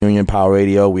Union Power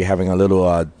Radio. We're having a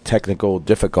little technical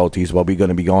difficulties, but we're going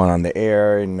to be going on the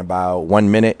air in about 1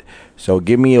 minute. So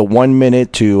give me a 1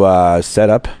 minute to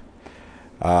set up.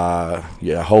 I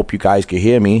hope you guys can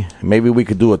hear me. Maybe we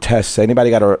could do a test. Anybody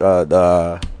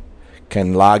got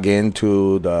can log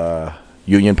into the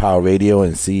Union Power Radio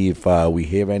and see if we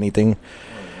hear anything?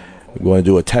 We're going to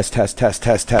do a test. Yes.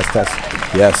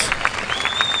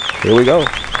 Here we go.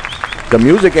 The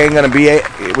music ain't gonna be.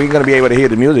 We ain't gonna be able to hear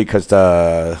the music because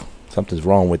something's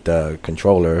wrong with the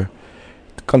controller.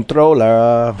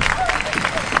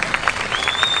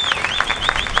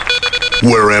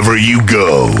 Wherever you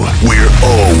go, we're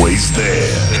always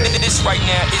there. This right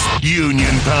now is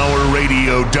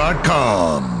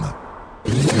UnionPowerRadio.com.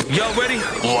 Y'all ready?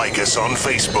 Like us on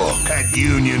Facebook at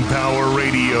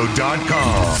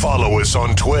UnionPowerRadio.com. Follow us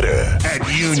on Twitter at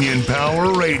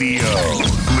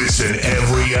UnionPowerRadio. Listen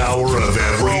every hour of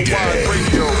every day.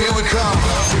 Here we come.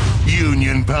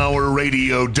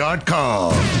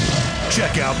 UnionPowerRadio.com.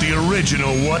 Check out the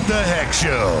original What the Heck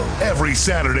Show every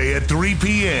Saturday at 3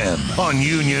 p.m. on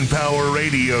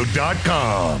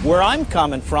UnionPowerRadio.com. Where I'm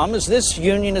coming from is this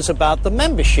union is about the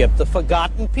membership, the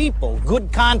forgotten people,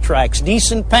 good contracts,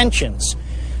 decent pensions.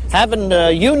 Having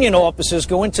union officers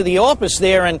go into the office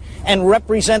there and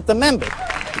represent the member.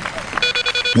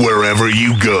 Wherever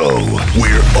you go,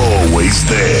 we're always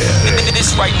there.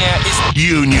 This right now is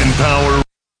Union Power.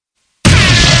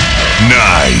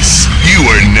 Nice. You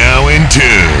are now in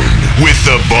tune with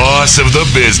the boss of the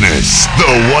business,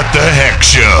 the What the Heck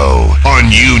Show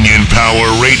on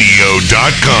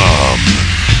UnionPowerRadio.com.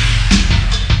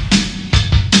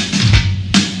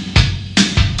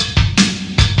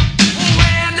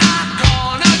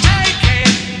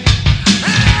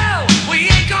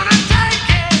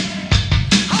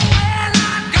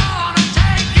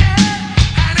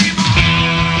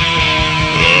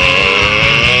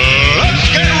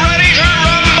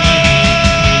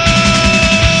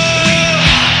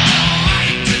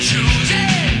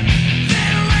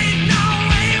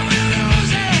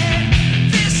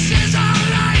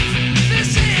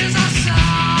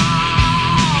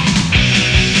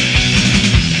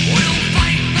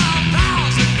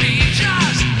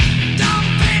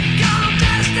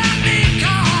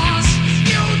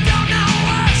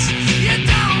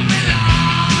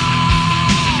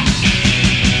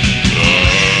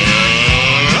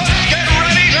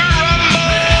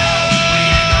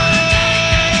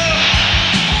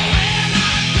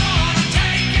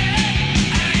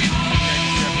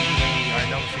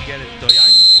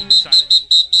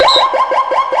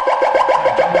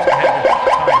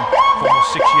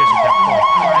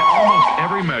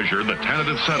 The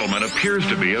tentative settlement appears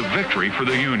to be a victory for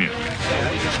the union.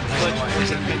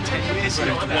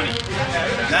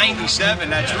 97,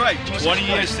 that's right. 20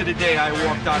 years to the day I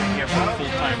walked out of here for a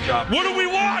full-time job. What do we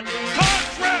want?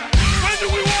 Contract! When do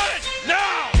we want it?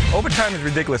 Now! Overtime is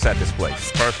ridiculous at this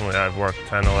place. Personally, I've worked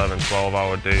 10, 11,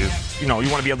 12-hour days. You know, you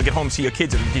want to be able to get home and see your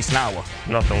kids at a decent hour.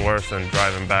 Nothing worse than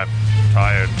driving back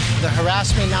tired. The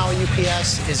harassment now at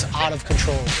UPS is out of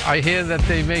control. I hear that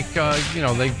they make,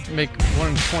 they make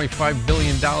 $1.5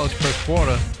 billion per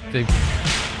quarter. They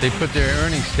put their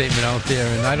earnings statement out there,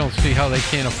 and I don't see how they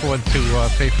can't afford to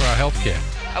pay for our health care.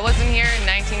 I wasn't here in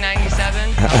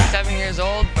 1997. I was 7 years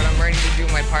old, but I'm ready to do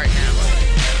my part now.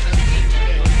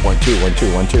 1 2 1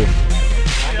 2 1 2.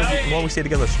 The more we stay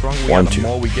together, the stronger we are, the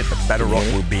more we get, the better off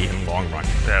we'll be in the long run.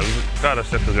 Yeah, we've got to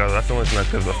stick together. That's the only thing that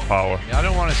gives us power. I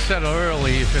don't want to settle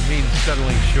early if it means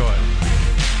settling short.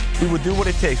 We will do what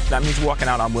it takes. That means walking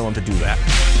out. I'm willing to do that.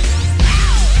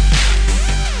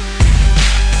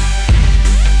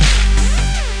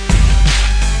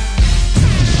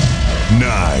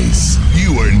 Nice.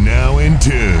 You are now in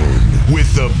tune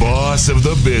with the boss of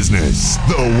the business,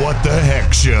 the What the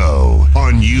Heck Show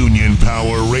on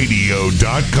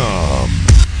UnionPowerRadio.com.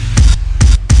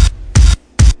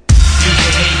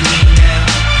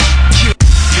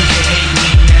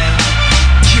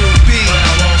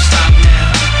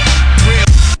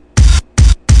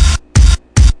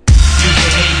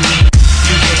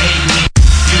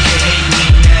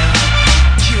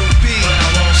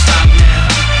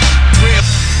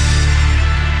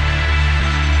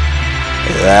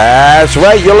 That's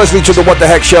right. You're listening to the What the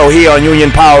Heck Show here on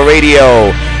Union Power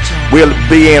Radio. We'll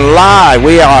be in live.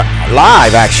 We are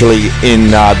live, actually,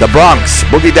 in the Bronx,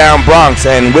 Boogie Down Bronx.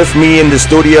 And with me in the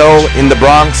studio in the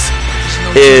Bronx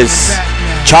is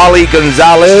Charlie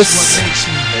Gonzalez.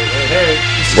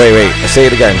 Wait. Say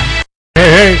it again.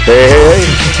 Hey.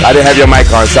 I didn't have your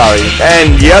mic on, sorry.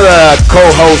 And the other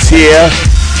co-host here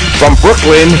from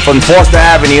Brooklyn, from Foster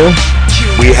Avenue,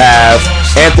 we have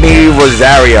Anthony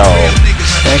Rosario.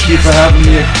 Thank you for having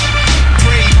me.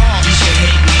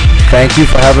 Thank you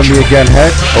for having me again,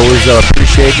 Heck. Always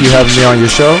appreciate you having me on your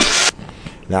show.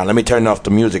 Now, let me turn off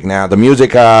the music now. The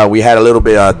music, we had a little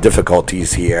bit of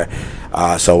difficulties here.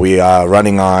 So we are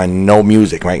running on no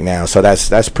music right now. So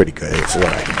that's pretty good. It's all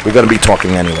right. We're going to be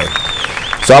talking anyway.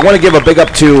 So I want to give a big up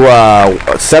to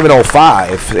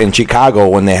 705 in Chicago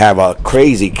when they have a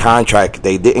crazy contract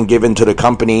they didn't give into the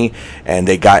company, and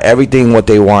they got everything what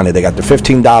they wanted. They got the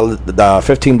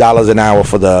 $15 an hour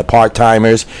for the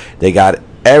part-timers. They got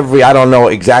I don't know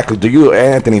exactly. Do you,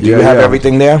 Anthony, do you have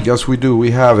everything there? Yes, we do.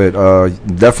 We have it.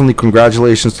 Definitely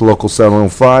congratulations to Local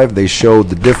 705. They showed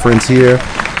the difference here,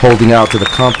 holding out to the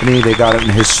company. They got an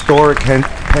historic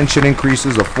pension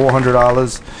increases of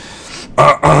 $400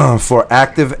 for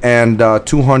active and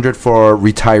 $200 for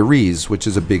retirees, which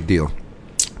is a big deal.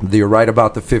 They're right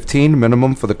about the 15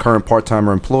 minimum for the current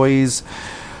part-timer employees.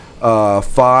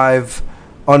 5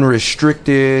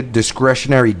 unrestricted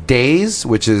discretionary days,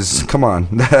 which is, come on,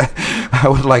 I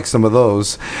would like some of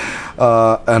those.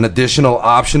 An additional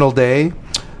optional day.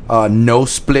 No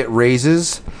split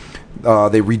raises.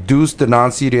 They reduced the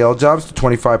non-CDL jobs to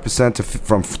 25%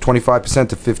 from 25%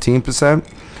 to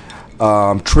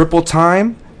 15%. Triple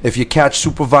time if you catch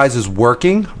supervisors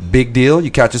working. Big deal.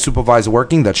 You catch a supervisor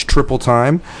working, that's triple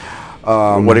time.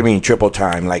 What do you mean triple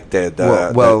time? Like the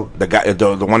guy,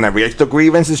 the one that reacts to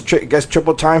grievances gets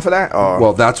triple time for that? Or?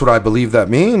 Well, that's what I believe that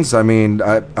means. I mean,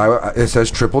 it says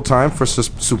triple time for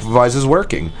supervisors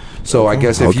working. So I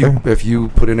guess if you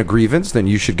put in a grievance, then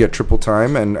you should get triple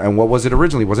time. And what was it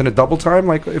originally? Wasn't it double time?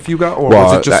 Like if you got, or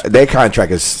was it just their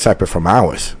contract is separate from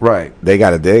ours? Right. They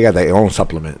got their own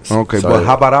supplements. Okay, so, but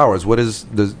how about ours? What is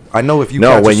the? I know if you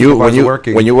when you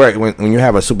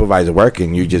have a supervisor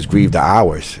working, you just grieve the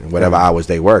hours, whatever hours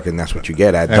they work, and that's what you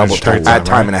get at double time, at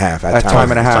time and a half, at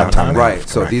time and a half. Right.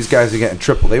 So these guys are getting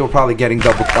triple. They were probably getting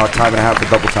double time and a half for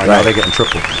double time. Right. Now they're getting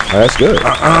triple. That's good.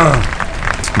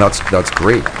 That's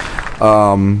great.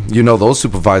 Those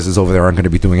supervisors over there aren't going to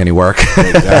be doing any work.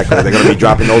 Exactly. They're going to be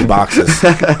dropping those boxes.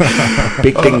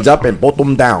 Pick things up and put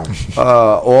them down.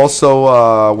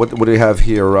 Also, what do we have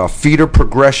here? Feeder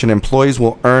progression. Employees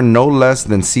will earn no less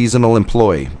than seasonal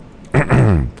employee.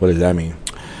 What does that mean?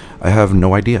 I have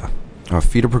no idea.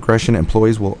 Feeder progression.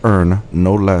 Employees will earn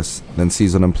no less than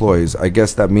seasonal employees. I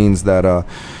guess that means that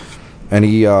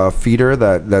any feeder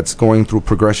that's going through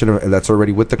progression that's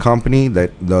already with the company,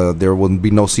 that there will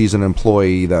be no seasonal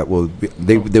employee that will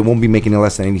be, they won't be making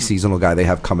less than any seasonal guy they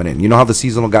have coming in. You know how the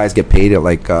seasonal guys get paid at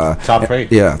like top rate?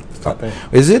 Yeah, top rate.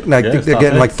 Is it? Like they're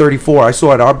getting like 34. I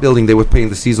saw at our building they were paying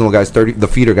the seasonal guys the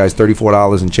feeder guys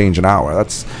 $34 and change an hour.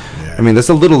 That's I mean, that's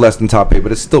a little less than top pay,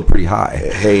 but it's still pretty high.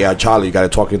 Hey, Charlie, you got to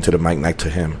talk into the mic next to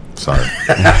him. Sorry.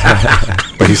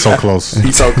 But he's so close.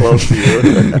 He's so close to you.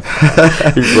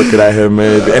 He's looking at him.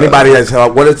 Anybody has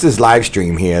what is this live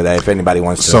stream here that if anybody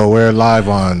wants to? So we're live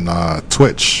on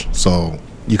Twitch. So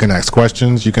you can ask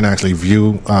questions. You can actually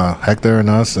view Hector and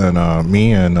us and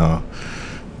me and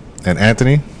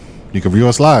Anthony. You can view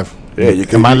us live. Yeah, you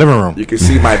can, in my living room. You can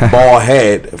see my bald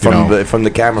head from the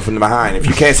camera from the behind. If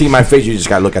you can't see my face, you just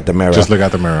gotta look at the mirror. Just look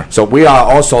at the mirror. So we are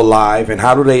also live. And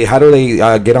how do they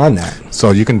get on that?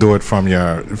 So you can do it from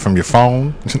your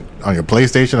phone, on your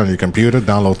PlayStation, on your computer.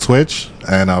 Download Twitch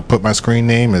and put my screen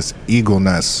name as Eagle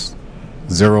Nest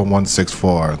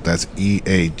 0164. That's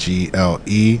EAGLENEST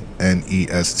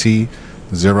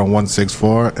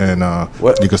 0164, and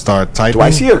you can start typing. Do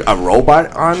I see a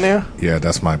robot on there? Yeah,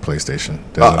 that's my PlayStation.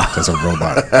 There's a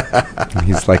robot.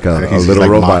 He's like a little like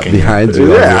robot behind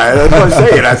you. Yeah, that's what I'm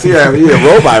saying. I see a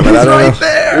robot, but I don't know.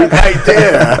 There. He's right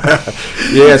there.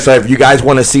 Yeah, so if you guys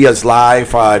want to see us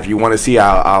live, if you want to see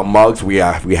our mugs, we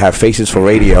have Faces for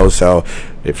Radio, so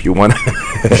if you want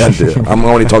to, I'm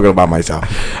only talking about myself.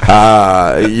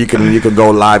 You can go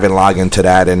live and log into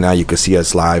that, and you can see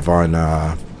us live on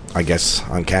I guess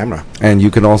on camera. And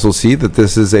you can also see that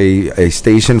this is a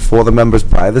station for the members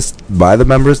by the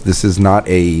members. This is not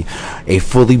a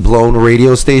fully blown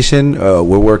radio station.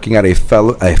 We're working at a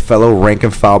fellow rank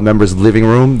and file member's living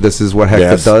room. This is what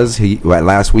Hector does.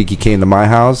 Last week he came to my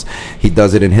house. He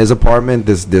does it in his apartment.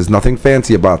 There's nothing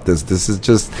fancy about this. This is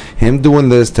just him doing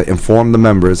this to inform the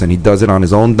members, and he does it on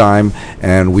his own dime,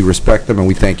 and we respect him and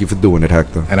we thank you for doing it,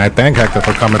 Hector. And I thank Hector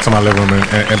for coming to my living room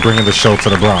and bringing the show to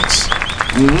the Bronx.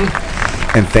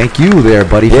 Mm-hmm. And thank you there,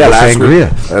 buddy, for the sangria.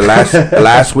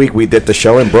 Last week we did the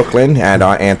show in Brooklyn at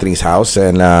Anthony's house,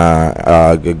 and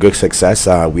good success.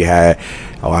 We had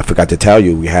Oh, I forgot to tell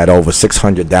you, we had over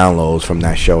 600 downloads from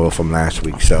that show from last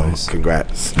week. So,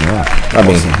 congrats. Yeah. I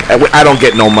mean, I don't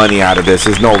get no money out of this.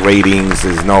 There's no ratings.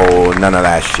 There's none of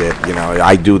that shit. You know,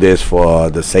 I do this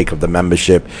for the sake of the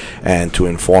membership and to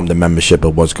inform the membership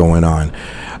of what's going on.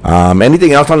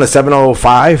 Anything else on the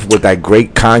 705 with that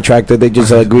great contract that they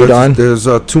just agreed on? There's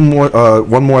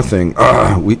one more thing.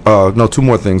 Two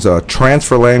more things.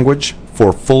 Transfer language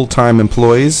for full-time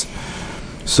employees.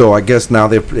 So I guess now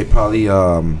they probably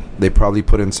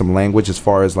put in some language as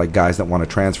far as like guys that want to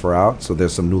transfer out. So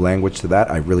there's some new language to that.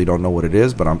 I really don't know what it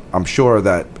is, but I'm sure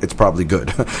that it's probably good.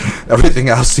 Everything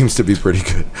else seems to be pretty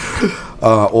good.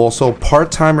 Also,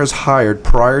 part-timers hired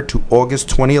prior to August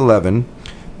 2011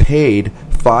 paid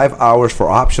 5 hours for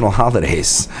optional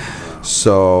holidays.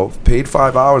 So paid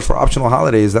 5 hours for optional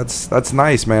holidays. That's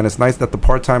nice, man. It's nice that the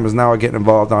part-timers now are getting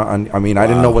involved on I mean, I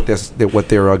didn't know what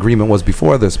their agreement was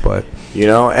before this, but you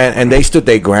know, and they stood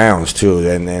their grounds too,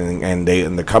 and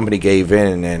the company gave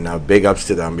in, and big ups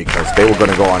to them because they were going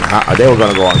to go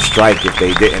on strike if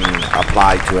they didn't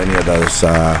apply to any of those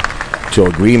to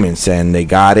agreements, and they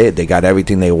got it. They got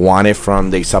everything they wanted from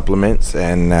the supplements,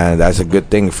 and that's a good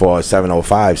thing for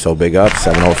 705. So big up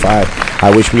 705.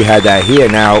 I wish we had that here.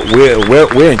 Now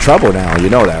we're in trouble now. You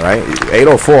know that, right?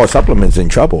 804 supplements in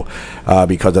trouble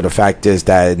because of the fact is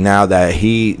that now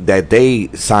that they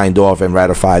signed off and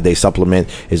ratified their supplement,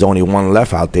 is only one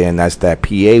left out there, and that's that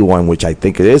PA one, which I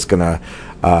think it is gonna.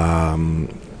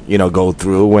 Go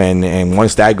through, and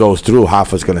once that goes through,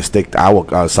 Hoffa's going to stick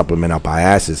our supplement up our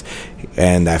asses,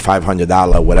 and that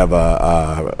 $500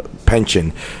 whatever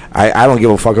pension. I don't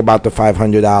give a fuck about the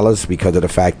 $500 because of the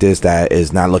fact is that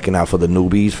it's not looking out for the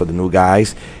newbies, for the new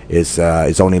guys. It's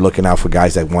only looking out for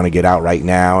guys that want to get out right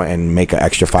now and make an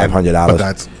extra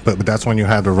 $500. But that's when you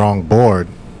have the wrong board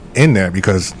in there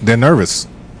because they're nervous.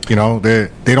 You know, they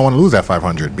don't want to lose that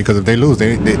 500 because if they lose,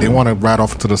 they want to ride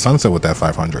off to the sunset with that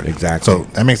 500. Exactly. So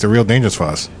that makes it real dangerous for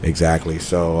us. Exactly.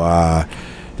 So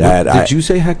did you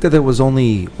say, Hector, there was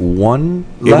only one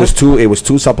left? It was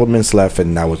two supplements left,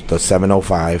 and that was the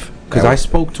 705. Because I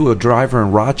spoke to a driver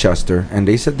in Rochester, and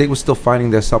they said they were still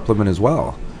finding their supplement as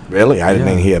well. Really? I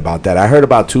didn't hear about that. I heard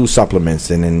about two supplements,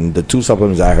 and then the two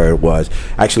supplements I heard was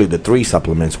actually the three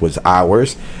supplements was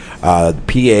ours,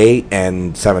 PA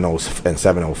and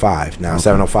 705. Now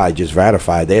 705 just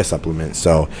ratified their supplement,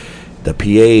 so the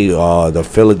PA, the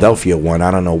Philadelphia one,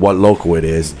 I don't know what local it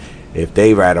is. If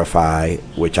they ratify,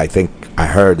 which I think I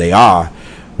heard they are,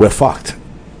 we're fucked.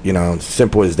 You know,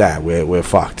 simple as that. We're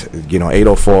fucked. You know,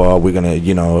 804, we're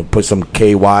gonna put some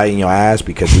KY in your ass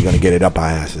because we're gonna get it up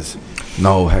our asses.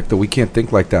 No, Hector, we can't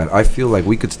think like that. I feel like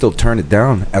we could still turn it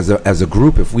down as a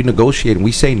group if we negotiate and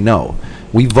we say no.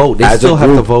 We vote. They still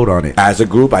have to vote on it. As a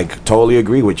group, I totally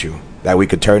agree with you that we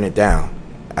could turn it down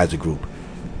as a group.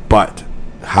 But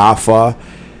Hoffa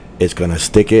is going to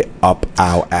stick it up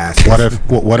our asses.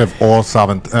 What if all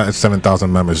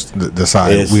 7,000 members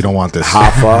decide we don't want this?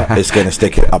 Hoffa is going to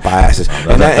stick it up our asses.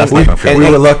 We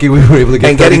were lucky we were able to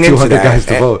get 3,200 guys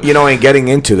to vote. You know, and getting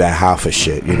into that Hoffa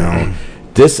shit, you know.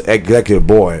 This executive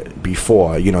board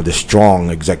before, the strong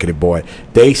executive board,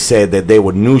 they said that they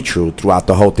were neutral throughout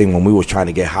the whole thing when we was trying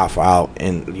to get Hoffa out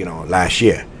in, last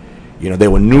year. They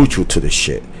were neutral to this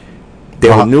shit. They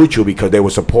were neutral because they were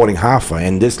supporting Hoffa,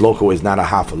 and this local is not a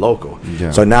Hoffa local.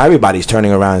 Yeah. So now everybody's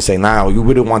turning around and saying, "Now you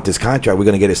wouldn't want this contract. We're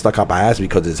going to get it stuck up our ass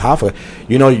because it's Hoffa."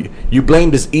 You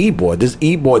blame this E-board. This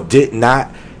E-board did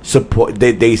not support.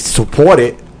 They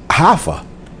supported Hoffa.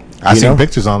 I seen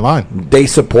pictures online. They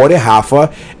supported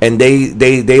Hoffa, and they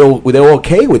were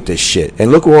okay with this shit.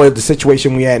 And look what the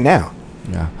situation we at now.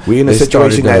 Yeah, we in a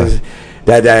situation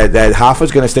that Hoffa's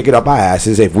gonna stick it up our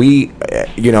asses if we,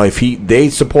 they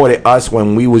supported us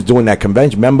when we was doing that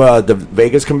convention. Remember the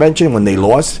Vegas convention when they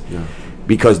lost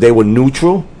because they were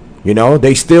neutral.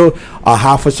 They still are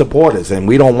Hoffa supporters, and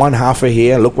we don't want Hoffa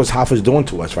here. Look what Hoffa's doing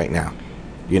to us right now.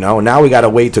 Now we gotta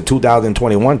wait till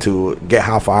 2021 to get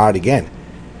Hoffa out again.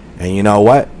 And you know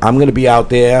what? I'm going to be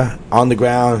out there on the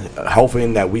ground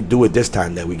hoping that we do it this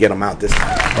time, that we get them out this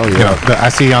time. Oh, yeah. I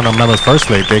see on the members' first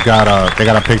slate, they got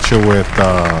a picture with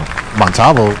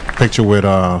Montalvo, picture with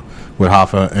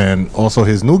Hoffa, and also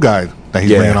his new guy that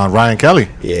he's bringing on, Ryan Kelly.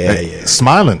 Yeah.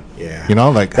 Smiling. Yeah.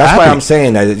 That's happy. Why I'm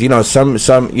saying that,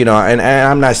 some and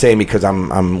I'm not saying because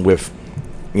I'm with,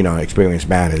 Experienced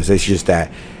Matters. It's just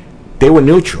that they were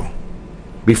neutral.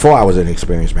 Before I was an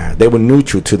Experienced Matter, they were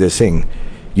neutral to this thing.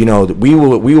 We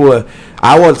were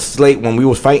our slate when we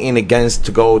was fighting against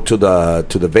to go to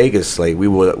the Vegas slate. We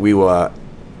were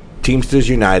Teamsters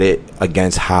United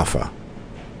against Hoffa,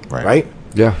 right?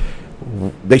 Yeah.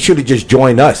 They should have just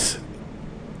joined us,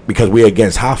 because we're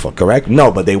against Hoffa, correct?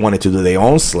 No, but they wanted to do their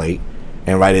own slate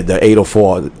and write it the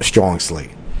 804 strong slate.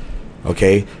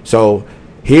 Okay, so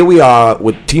here we are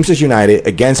with Teamsters United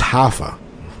against Hoffa.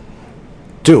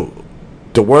 Dude,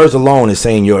 the words alone is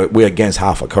saying we're against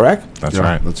Hoffa, correct? That's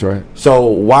right. That's right. So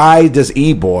why does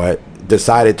E-Board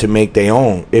decided to make their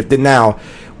own? Now,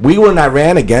 we would not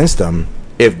ran against them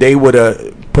if they would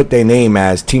have put their name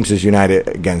as Teamsters United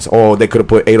against, or they could have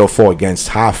put 804 against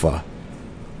Hoffa.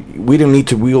 We didn't need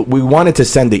to. We wanted to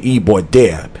send the E-Board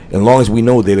there, as long as we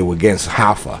know that it was against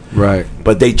Hoffa. Right.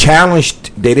 But they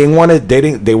challenged. They didn't want to.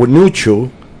 They were neutral.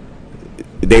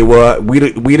 They were. We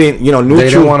didn't. Neutral. They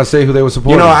didn't want to say who they were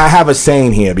supporting. I have a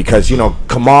saying here because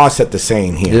Kamar said the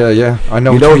saying here. Yeah. I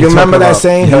know. You remember that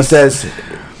saying? Yes. He says,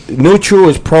 "Neutral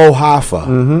is pro Hoffa,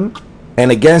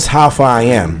 and against Hoffa I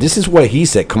am." This is what he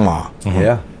said. Kamar.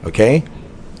 Yeah. Okay.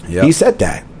 Yeah. He said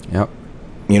that. Yep.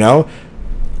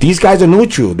 These guys are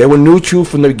neutral. They were neutral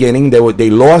from the beginning. They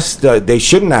lost. They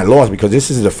should not have lost because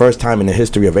this is the first time in the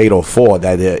history of 804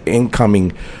 that the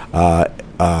incoming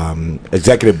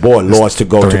executive board lost to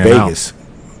go to Vegas.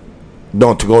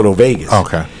 No, to go to Vegas.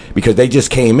 Okay. Because they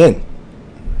just came in.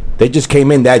 They just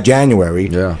came in that January.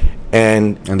 Yeah.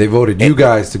 And they voted you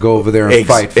guys to go over there and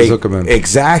fight for Zuckerman.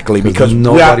 Exactly, because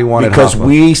nobody wanted because Hoffa.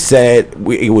 we said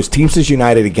it was Teamsters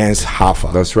United against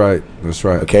Hoffa. That's right.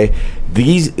 Okay,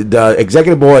 the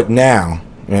executive board now,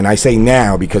 and I say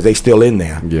now because they still in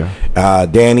there. Yeah.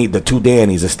 Danny, the two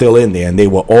Dannys are still in there, and they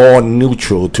were all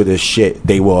neutral to this shit.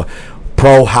 They were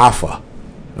pro Hoffa.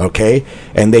 Okay,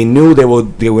 and they knew they were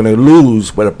going to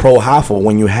lose with a pro Hoffa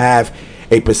when you have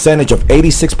a percentage of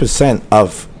 86%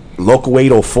 of Local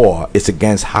 804 is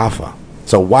against Hoffa.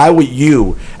 So why would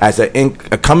you, as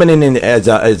coming in as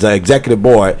an executive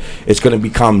board, it's going to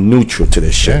become neutral to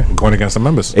this shit? Yeah, going against the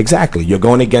members. Exactly, you're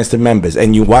going against the members,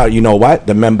 and you know what?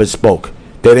 The members spoke.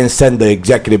 They didn't send the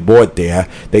executive board there.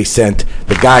 They sent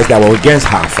the guys that were against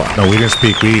Hoffa. No, we didn't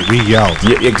speak. We yelled.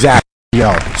 Yeah, exactly.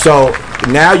 Yelled. So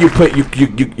now you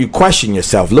question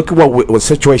yourself. Look at what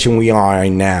situation we are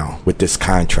in now with this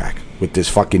contract. With this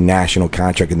fucking national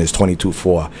contract and this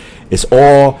 22-4. It's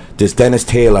all this Dennis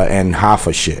Taylor and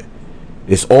Hoffa shit.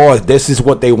 It's all, this is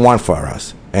what they want for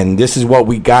us. And this is what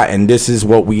we got, and this is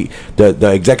what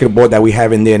the executive board that we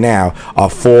have in there now are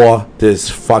for this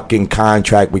fucking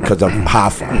contract because of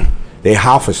Hoffa. They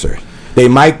Hoffacers. They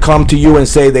might come to you and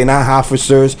say they're not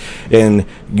Hoffacers, and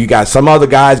you got some other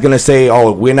guys gonna say,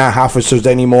 "Oh, we're not Hoffacers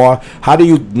anymore." How do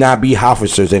you not be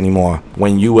Hoffacers anymore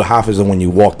when you were Hoffacers when you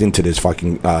walked into this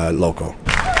fucking local?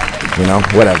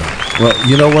 Whatever. Well,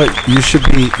 you know what? You should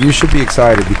be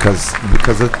excited because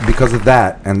of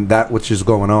that and that which is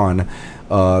going on.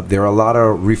 There are a lot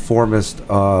of reformist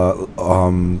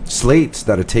slates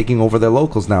that are taking over their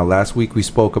locals now. Last week we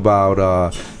spoke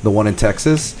about the one in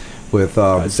Texas. With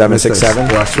 767.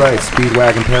 That's right.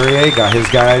 Speedwagon Perrier got his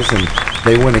guys, and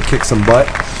they went and kicked some butt.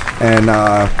 And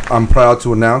I'm proud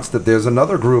to announce that there's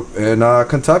another group in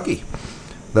Kentucky.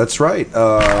 That's right.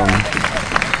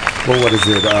 What is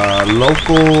it?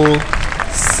 Local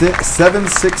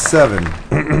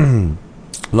 767.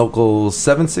 Local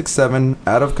 767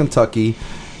 out of Kentucky.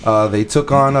 They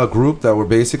took on a group that were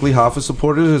basically Hoffa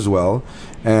supporters as well,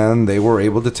 and they were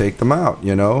able to take them out.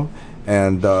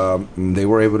 And they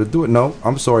were able to do it. No,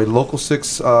 I'm sorry. Local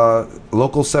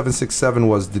 767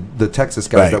 was the Texas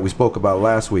guys that we spoke about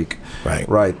last week.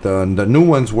 Right. The new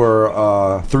ones were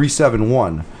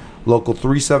 371. Local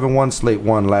 371 Slate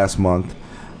won last month.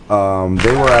 They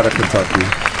were out of Kentucky,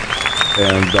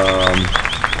 and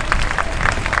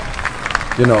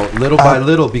little by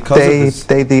little because of this.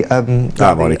 I'm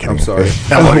sorry.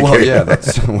 Well, yeah,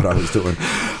 that's what I was doing.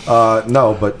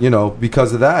 No, but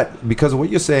because of that, because of what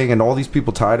you're saying, and all these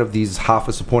people tired of these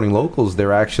Hoffa supporting locals,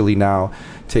 they're actually now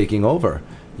taking over.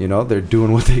 They're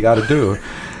doing what they got to do,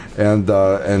 and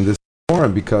this is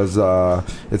foreign because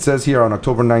it says here on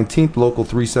October 19th, Local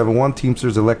 371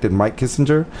 Teamsters elected Mike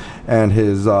Kissinger and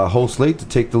his whole slate to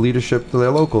take the leadership to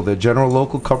their local. Their general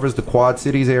local covers the Quad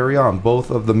Cities area on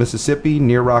both of the Mississippi,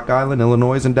 near Rock Island,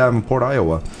 Illinois, and Davenport,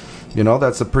 Iowa.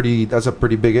 That's a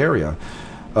pretty big area.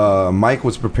 Mike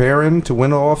was preparing to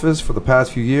win office for the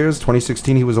past few years.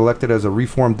 2016, he was elected as a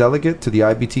reform delegate to the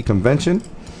IBT convention.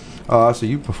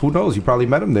 Who knows? You probably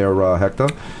met him there, Hector.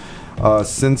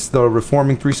 Since the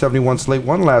reforming 371 slate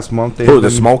won last month, the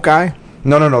smoke guy?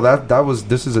 No.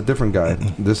 This is a different guy.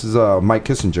 This is Mike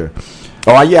Kissinger.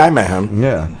 Oh yeah, I met him.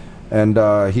 Yeah. And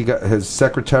he got his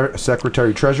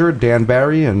secretary treasurer Dan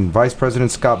Barry and Vice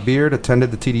President Scott Beard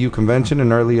attended the TDU convention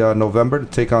in early November to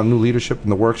take on new leadership in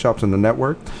the workshops and the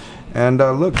network. And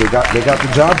look, they got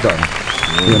the job done.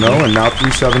 You know, and now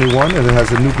 371, and it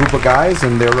has a new group of guys,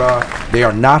 and they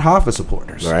are not Hoffa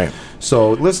supporters. Right.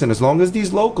 So listen, as long as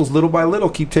these locals, little by little,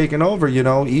 keep taking over, you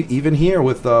know, even here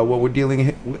with what we're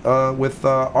dealing with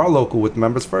our local, with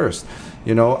Members First.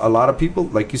 You know, a lot of people,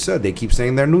 like you said, they keep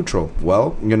saying they're neutral.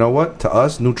 Well, you know what? To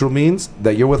us, neutral means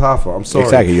that you're with Hoffa. I'm sorry.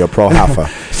 Exactly, you're pro Hoffa.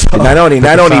 So, not only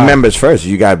Members First,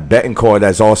 you got Betancourt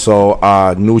that's also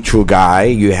a neutral guy.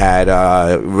 You had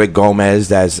Rick Gomez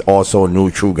that's also a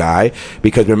neutral guy.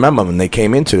 Because remember, when they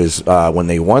came into this, when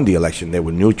they won the election, they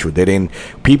were neutral. They didn't.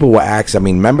 People were asking. I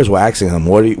mean, members were asking them,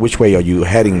 which way are you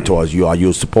heading towards? Are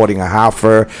you supporting a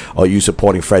Hoffa or are you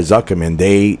supporting Fred Zuckerman?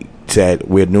 They said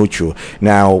we're neutral.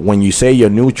 Now, when you say you're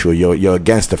neutral, you're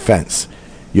against the fence.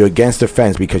 You're against the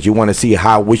fence because you want to see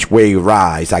which way you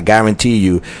rise. I guarantee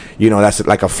you, you know, that's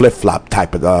like a flip flop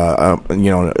type of, you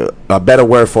know, a better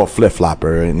word for a flip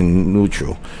flopper in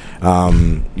neutral,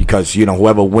 because you know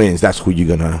whoever wins, that's who you're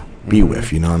gonna be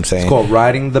with. You know what I'm saying? It's called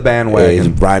riding the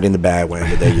bandwagon. It's riding the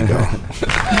bandwagon. There you go.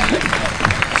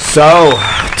 So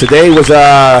today was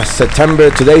September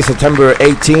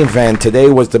 18th, and today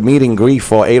was the meet and greet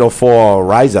for 804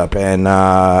 Rise Up, and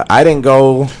I didn't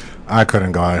go. I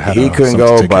couldn't go. He couldn't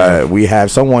go, but we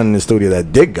have someone in the studio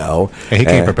that did go. And he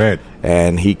came prepared.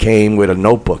 And he came with a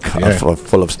notebook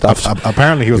full of stuff.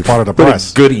 Apparently, he was part of the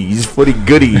press. Fully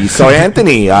goodies. So,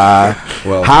 Anthony,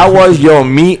 how was your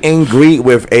meet and greet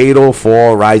with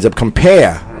 804 Rise Up?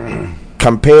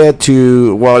 Compared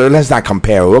to, well, let's not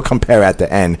compare. We'll compare at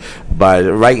the end. But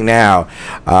right now,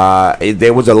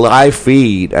 there was a live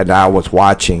feed that I was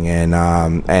watching, and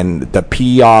the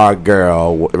PR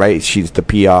girl, right? She's the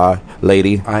PR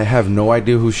lady. I have no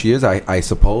idea who she is. I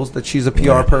suppose that she's a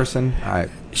PR person.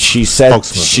 She said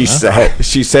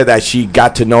that she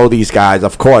got to know these guys.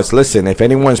 Of course, listen, if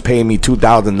anyone's paying me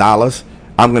 $2,000,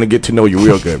 I'm going to get to know you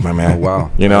real good, my man. Oh,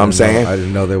 wow. You know what I'm saying? I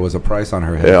didn't know there was a price on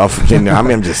her head.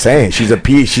 I'm just saying.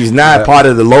 She's not part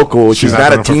of the local. She's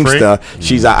not a Teamster.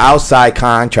 She's an outside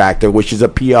contractor, which is a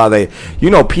PR.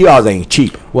 PRs ain't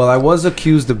cheap. Well, I was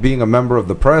accused of being a member of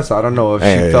the press. I don't know if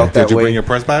she felt that way. Did you bring your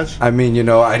press badge? I mean, you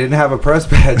know, I didn't have a press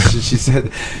badge. She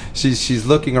said she's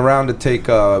looking around to take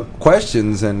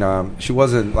questions, and she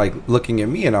wasn't, like, looking at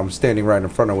me, and I'm standing right in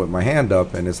front of her with my hand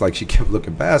up, and it's like she kept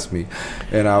looking past me.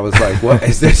 And I was like, what?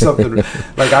 Is there something?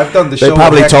 Like, I've done the show a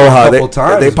couple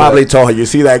times. They probably told her, you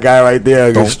see that guy right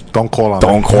there? Don't call on him.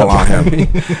 Don't call on him.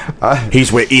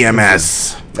 He's with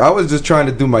EMS. I was just trying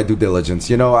to do my due diligence.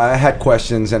 You know, I had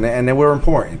questions, and they were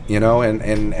important, you know,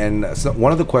 and so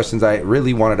one of the questions I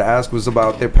really wanted to ask was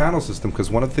about their panel system,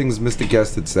 because one of the things Mr.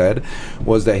 Guest had said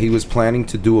was that he was planning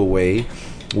to do away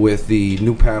with the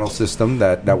new panel system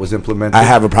that was implemented. I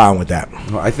have a problem with that.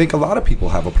 I think a lot of people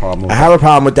have a problem with I have a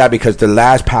problem with that because the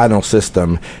last panel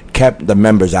system kept the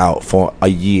members out for a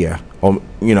year, or,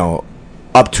 you know,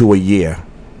 up to a year.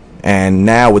 And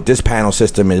now with this panel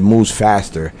system, it moves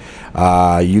faster.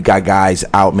 You got guys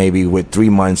out maybe with 3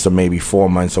 months or maybe 4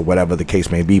 months or whatever the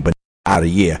case may be, but out a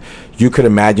year. You could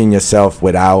imagine yourself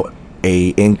without a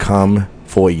income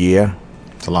for a year.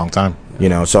 It's a long time. You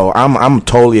know, so I'm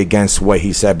totally against what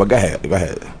he said. But go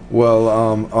ahead.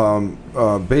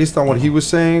 Well, based on what he was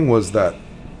saying was that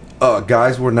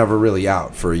guys were never really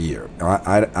out for a year.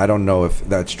 I don't know if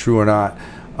that's true or not.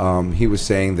 He was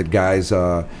saying that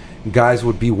guys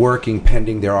would be working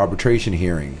pending their arbitration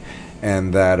hearing,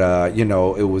 and that you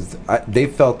know, it was they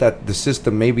felt that the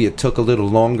system, maybe it took a little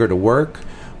longer to work,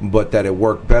 but that it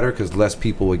worked better because less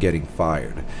people were getting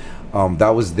fired. That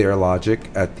was their logic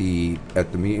at the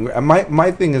meeting.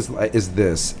 My thing is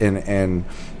this, and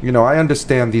you know, I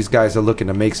understand these guys are looking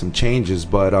to make some changes,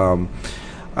 but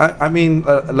I mean,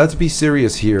 let's be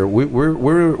serious here.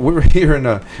 We're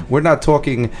here we're not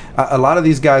talking. A lot of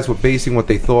these guys were basing what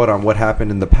they thought on what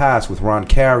happened in the past with Ron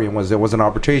Carey, and there was an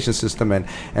arbitration system, and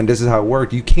this is how it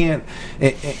worked. You can't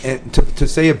to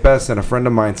say it best, and a friend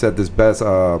of mine said this best.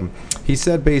 He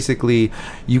said basically,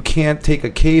 you can't take a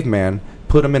caveman,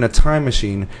 put him in a time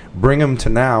machine, bring him to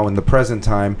now in the present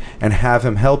time, and have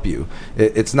him help you.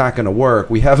 It's not going to work.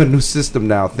 We have a new system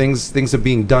now. Things are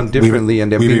being done differently, and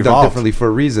they're being done differently for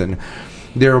a reason.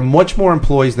 There are much more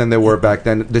employees than there were back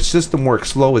then. The system works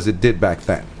slow as it did back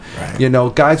then. Right. You know,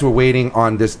 guys were waiting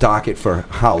on this docket for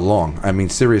how long? I mean,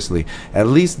 seriously. At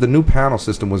least the new panel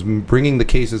system was bringing the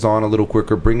cases on a little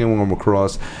quicker, bringing them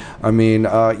across. I mean,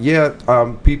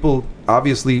 people.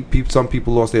 obviously some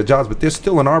people lost their jobs, but there's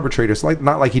still an arbitrator. It's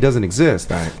not like he doesn't exist.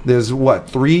 Right. There's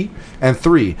 3 and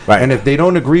 3, right. And if they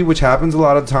don't agree, which happens a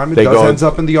lot of the time, ends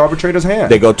up in the arbitrator's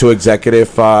hand. They go to executive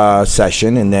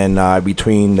session, and then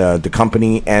between the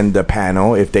company and the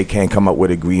panel, if they can't come up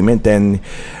with agreement, then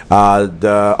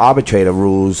the arbitrator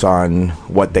rules on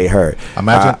what they heard.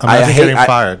 Imagine getting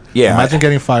fired. Imagine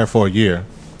getting fired for a year,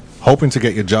 hoping to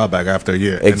get your job back after a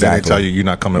year. Exactly. And then they tell you you're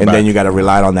not coming back. And then you got to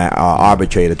rely on that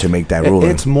arbitrator to make that ruling.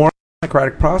 It's more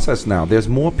democratic process now. There's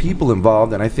more people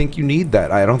involved, and I think you need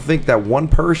that. I don't think that one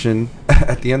person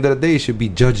at the end of the day should be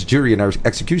judge, jury, and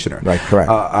executioner. Right, correct.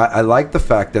 I like the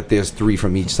fact that there's 3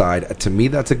 from each side. To me,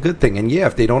 that's a good thing. And yeah,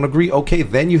 if they don't agree, okay,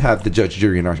 then you have the judge,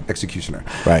 jury, and executioner.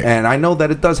 Right. And I know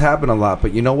that it does happen a lot,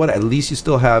 but you know what? At least you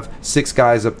still have 6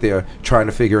 guys up there trying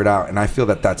to figure it out, and I feel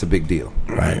that that's a big deal.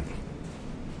 Right.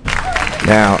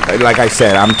 Now, like I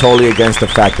said, I'm totally against the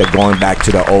fact that going back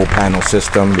to the old panel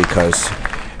system, because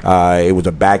it was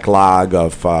a backlog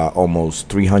of almost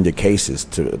 300 cases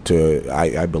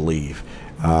I believe.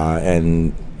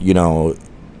 And, you know,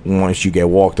 once you get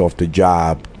walked off the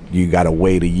job, you got to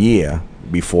wait a year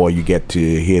before you get to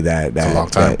hear that. That's a long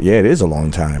time. Yeah, it is a long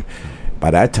time.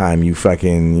 By that time, you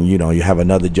fucking, you know, you have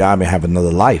another job and have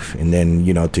another life. And then,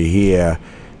 you know, to hear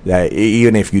that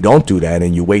even if you don't do that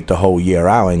and you wait the whole year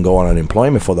out and go on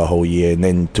unemployment for the whole year, and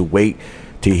then to wait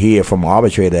to hear from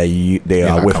arbitrator that you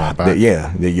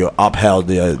upheld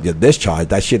your discharge,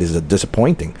 that shit is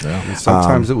disappointing. Yeah.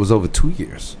 Sometimes it was over 2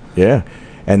 years. Yeah,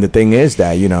 and the thing is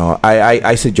that, you know,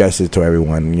 I suggested to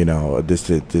everyone, you know,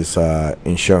 this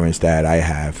insurance that I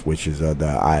have, which is the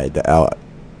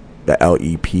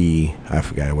LEP. I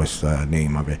forgot what's the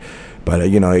name of it.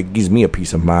 But, you know, it gives me a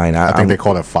peace of mind. I think they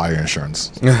call it fire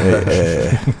insurance.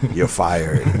 Your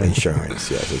fire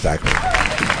insurance. Yes, exactly.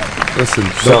 Listen,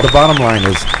 the bottom line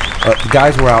is the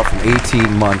guys were out from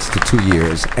 18 months to 2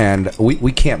 years, and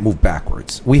we can't move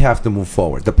backwards. We have to move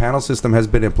forward. The panel system has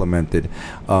been implemented.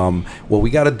 What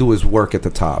we got to do is work at the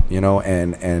top, you know,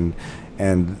 and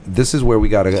this is where we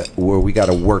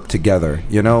gotta work together.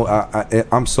 You know,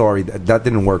 I'm sorry that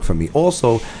didn't work for me.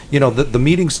 Also, you know, the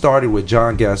meeting started with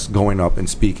John Guest going up and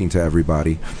speaking to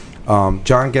everybody.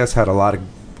 John Guest had a lot of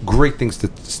great things to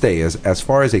say as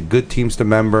far as a good Teamster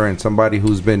member and somebody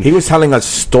who's been. He was telling us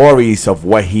stories of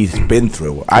what he's been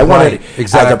through. I wanted,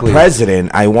 as a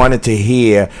president, I wanted to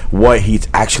hear what he's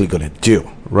actually going to do.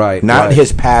 Right. Not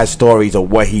his past stories of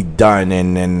what he done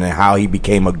and how he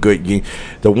became a good.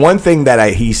 The one thing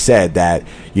that he said that,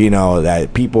 you know,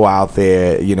 that people out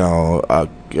there, you know,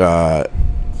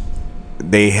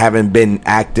 they haven't been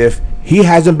active. He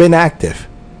hasn't been active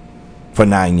for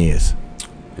 9 years.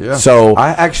 Yeah. So I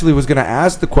actually was going to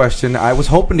ask the question. I was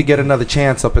hoping to get another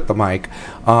chance up at the mic.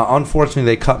 Unfortunately,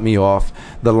 they cut me off.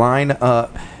 The line.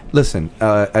 Listen,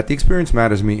 at the Experience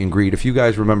Matters meet and greet, if you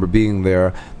guys remember being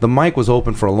there, the mic was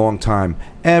open for a long time.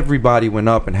 Everybody went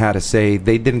up and had a say.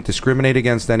 They didn't discriminate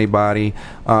against anybody.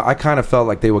 I kind of felt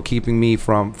like they were keeping me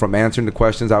from answering the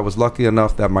questions. I was lucky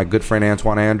enough that my good friend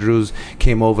Antoine Andrews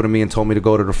came over to me and told me to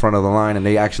go to the front of the line, and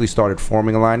they actually started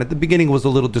forming a line. At the beginning, it was a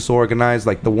little disorganized.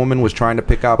 Like the woman was trying to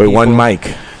pick out people. One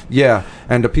mic. Yeah,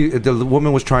 and the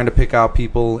woman was trying to pick out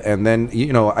people, and then,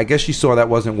 you know, I guess she saw that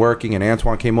wasn't working, and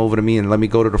Antoine came over to me and let me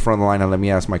go to the front of the line and let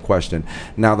me ask my question.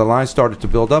 Now the line started to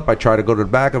build up. I tried to go to the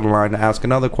back of the line to ask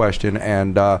another question,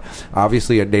 and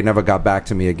obviously they never got back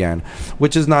to me again,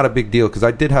 which is not a big deal because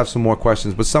I did have some more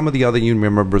questions, but some of the other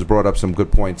union members brought up some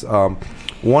good points.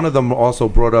 One of them also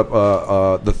brought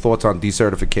up the thoughts on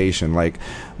decertification. Like,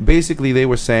 basically they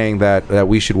were saying that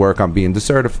we should work on being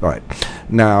decertified.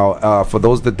 Now, for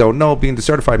those that don't know, being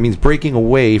decertified means breaking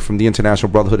away from the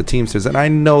International Brotherhood of Teamsters, and I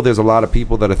know there's a lot of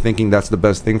people that are thinking that's the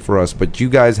best thing for us, but you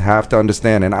guys have to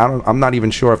understand, and I'm not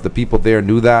even sure if the people there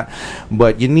knew that,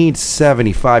 but you need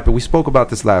 75, but we spoke about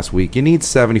this last week, you need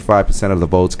 75% of the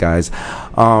votes, guys.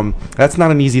 That's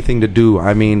not an easy thing to do.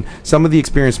 I mean, some of the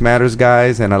Experience Matters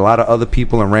guys and a lot of other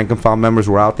people and rank and file members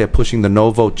were out there pushing the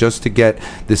no vote just to get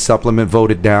this supplement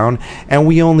voted down, and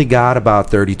we only got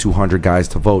about 3,200 guys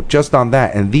to vote just on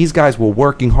that, and these guys were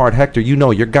working hard. Hector, you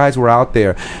know, your guys were out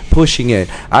there pushing it.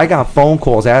 I got phone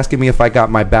calls asking me if I got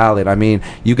my ballot. I mean,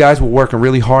 you guys were working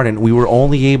really hard, and we were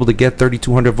only able to get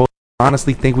 3,200 votes.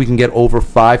 Honestly think we can get over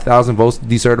 5,000 votes to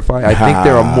decertify. I think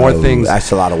there are more things.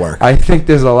 That's a lot of work. I think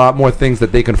there's a lot more things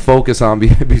that they can focus on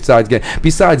besides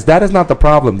that is not the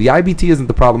problem. The IBT isn't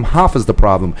the problem. Hoff is the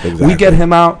problem. Exactly. We get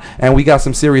him out, and we got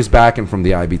some serious backing from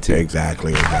the IBT.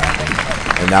 Exactly.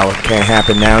 And that can't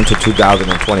happen now until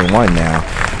 2021 now.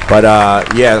 But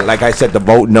yeah, like I said, the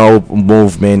Vote No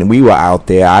movement. We were out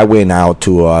there. I went out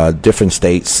to different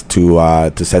states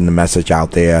to send the message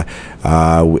out there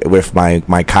with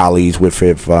my colleagues, with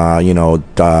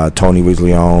Tony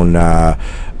Rizleone,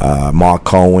 Mark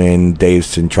Cohen, Dave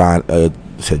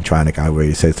Centronic. I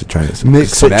already said Centronic.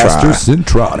 Mixmaster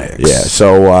Centronics. Yeah.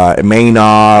 So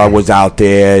Maynard was out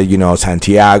there.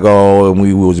 Santiago, and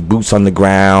we was boots on the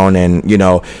ground, and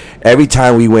every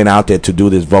time we went out there to do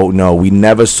this Vote No, we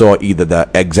never saw either the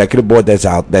executive board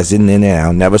that's in there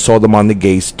now, never saw them on the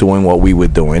gates doing what we were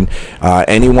doing.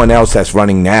 Anyone else that's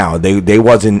running now, they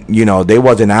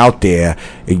wasn't out there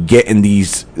getting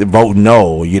these Vote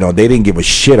No. They didn't give a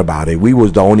shit about it. We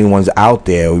was the only ones out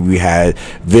there. We had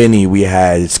Vinny, we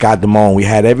had Scott Damone, we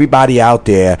had everybody out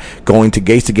there going to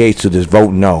gates to this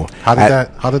Vote No. How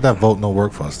did that Vote No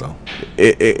work for us though?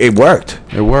 It worked.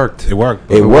 It worked. It worked.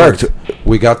 It worked.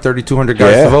 We got 3,200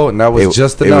 guys to vote, and that was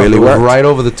just enough. It really was worked. right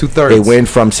over the 2/3. It went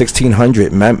from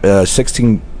 1,600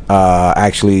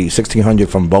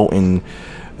 from voting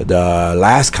the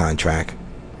last contract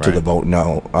to the Vote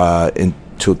No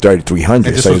to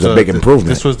 3,300. So it was a big improvement.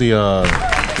 This was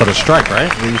for the strike,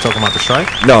 right? Were you talking about the strike?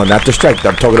 No, not the strike.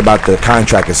 I'm talking about the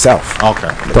contract itself.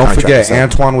 Okay. Don't forget,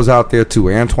 Antoine was out there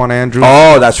too. Antoine Andrews.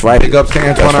 Oh, that's right. Big ups to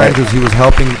Antoine Andrews. He was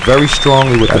helping very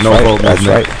strongly with the no vote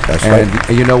movement. That's right.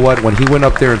 And you know what? When he went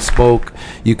up there and spoke,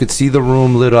 you could see the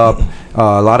room lit up.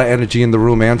 A lot of energy in the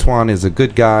room. Antoine is a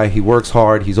good guy. He works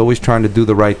hard. He's always trying to do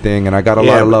the right thing, and I got a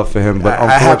lot of love for him. But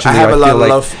unfortunately,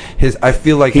 I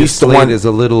feel like his slate is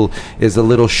a little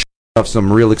of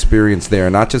some real experience there.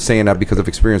 Not just saying that because of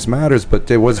experience matters, but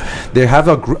they have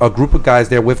a group of guys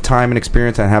there with time and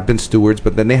experience and have been stewards,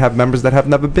 but then they have members that have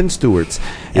never been stewards.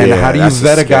 And how do you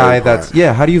vet a guy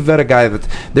how do you vet a guy that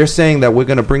they're saying that we're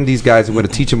going to bring these guys and we're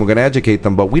going to teach them, we're going to educate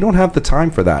them, but we don't have the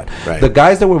time for that. Right. The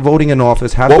guys that were voting in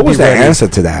office have to be ready. What was the answer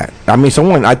to that? I mean,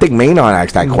 I think Maynard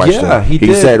asked that question. Yeah, he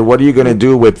did. Said, what are you going to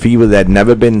do with people that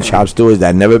never been shop stewards,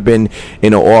 that never been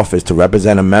in an office to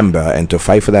represent a member and to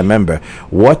fight for that member?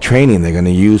 What training they're going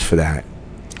to use for that?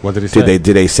 What did he say?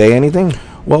 Did they say anything?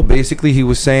 Well, basically, he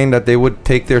was saying that they would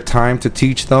take their time to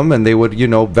teach them, and they would,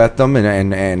 vet them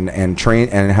and train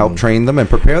and help train them and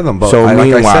prepare them. But like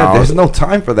I said, there's no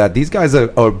time for that. These guys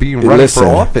are being running for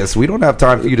office. We don't have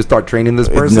time for you to start training this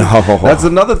person. No. That's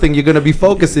another thing you're going to be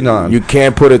focusing on. You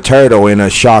can't put a turtle in a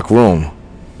shark room.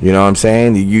 You know what I'm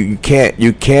saying? You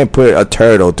can't put a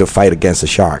turtle to fight against a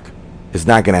shark. It's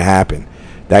not going to happen.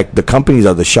 The companies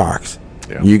are the sharks.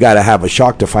 Yeah. You got to have a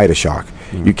shark to fight a shark.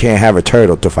 Mm-hmm. You can't have a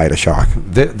turtle to fight a shark.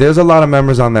 There's a lot of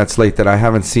members on that slate that I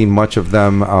haven't seen much of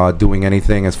them doing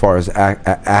anything as far as,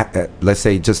 let's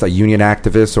say, just a union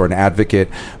activist or an advocate.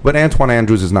 But Antoine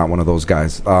Andrews is not one of those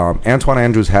guys. Antoine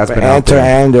Andrews has been out there.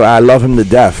 Andrews, I love him to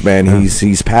death, man. Yeah.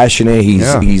 He's passionate.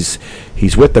 He's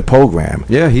with the program.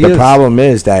 Yeah, the problem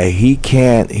is that he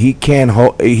can't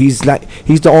hold. He's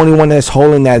the only one that's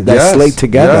holding that slate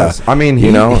together. Yes. I mean,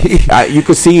 you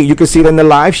could see it in the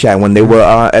live chat when they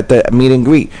were at the meet and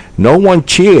greet. No one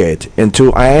cheered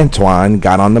until Antoine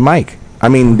got on the mic. I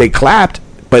mean, they clapped,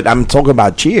 but I'm talking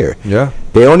about cheer. Yeah,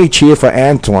 they only cheered for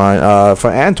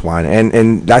Antoine,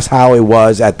 and that's how it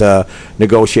was at the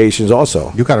negotiations.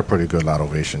 Also, you got a pretty good loud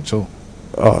ovation too.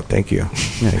 Oh, thank you.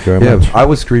 Thank you very much. I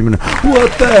was screaming,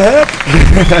 "What the heck?"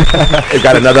 We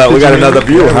got another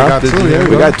view, huh?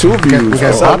 We got two views. We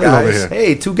got guys over here.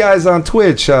 Hey, two guys on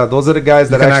Twitch. Those are the guys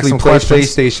that actually play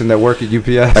PlayStation that work at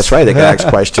UPS. That's right. They can ask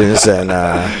questions. And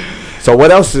so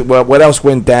what else? What else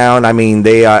went down? I mean,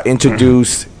 they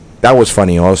introduced. That was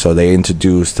funny. Also, they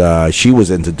introduced. She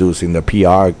was introducing the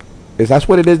PR. Is that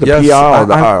what it is? The PR or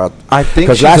the R? I think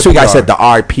because last week I said the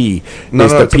RP. No,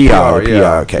 it's the PR.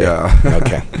 Yeah. Okay. Yeah.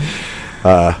 Okay.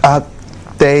 Now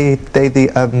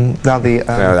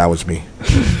that was me.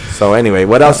 So anyway,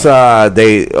 what else?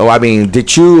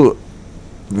 Did you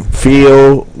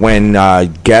feel when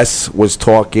Guest was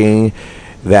talking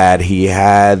that he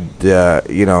had,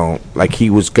 like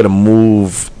he was gonna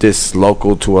move this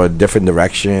local to a different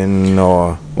direction,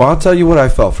 or? Well, I'll tell you what I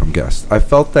felt from Guest. I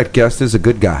felt that Guest is a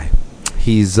good guy.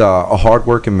 He's a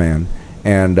hard-working man,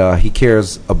 and he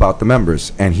cares about the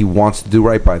members, and he wants to do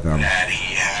right by them.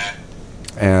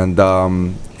 I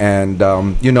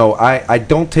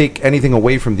don't take anything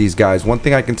away from these guys. One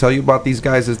thing I can tell you about these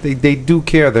guys is they do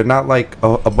care. They're not like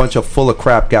a bunch of full of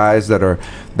crap guys that are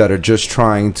just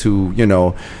trying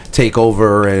to, take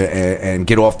over and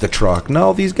get off the truck.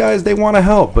 No, these guys, they want to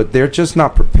help, but they're just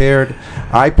not prepared.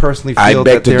 I personally feel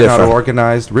that they're not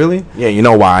organized. Really? Yeah, you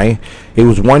know why? It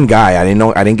was one guy. I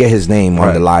didn't get his name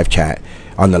on the live chat,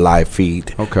 on the live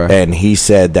feed. Okay. And he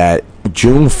said that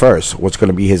June 1st was going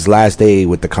to be his last day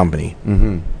with the company.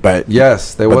 Mm-hmm. But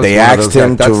yes, they asked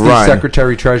him to run. That's the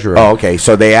secretary treasurer. Oh, okay.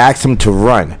 So they asked him to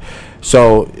run.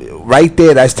 So right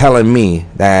there, that's telling me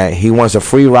that he wants a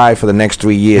free ride for the next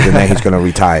 3 years, and then he's going to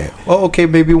retire. Oh, okay,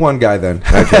 maybe one guy then.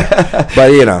 Okay, but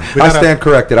I stand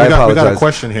corrected. I apologize. We got a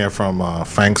question here from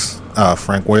Frank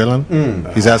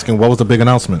Whalen. He's asking, what was the big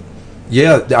announcement?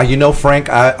 Yeah, Frank,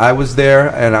 I was there,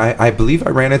 and I believe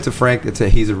I ran into Frank.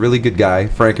 He's a really good guy.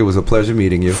 Frank, it was a pleasure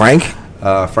meeting you. Frank?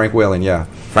 Frank Whalen, yeah.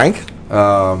 Frank?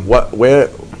 Where?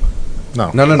 No,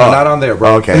 not on there,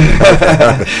 bro. Okay.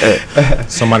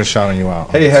 Somebody's shouting you out.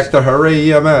 Hey, Hector,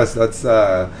 hooray EMS. That's,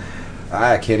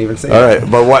 I can't even say All that.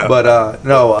 right, but what? But,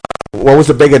 no. What was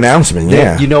the big announcement?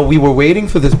 Yeah. We were waiting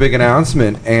for this big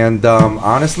announcement, and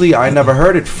honestly, I never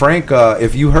heard it. Frank,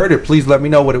 if you heard it, please let me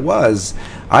know what it was.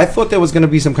 I thought there was going to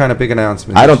be some kind of big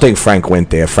announcement. I don't think Frank went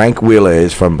there. Frank Wheeler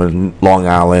is from Long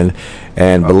Island,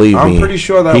 and believe me, I'm pretty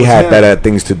sure that he was had him. better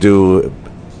things to do.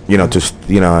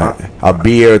 A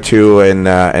beer or two and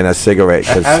a cigarette.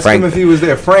 Ask him if he was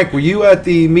there. Frank, were you at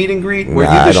the meet and greet? Were you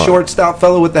the short-stout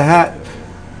fellow with the hat?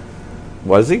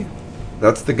 Was he?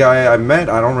 That's the guy I met.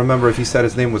 I don't remember if he said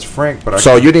his name was Frank, but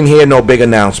so you didn't hear no big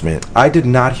announcement? I did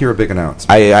not hear a big announcement.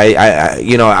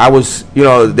 I was,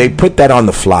 they put that on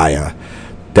the flyer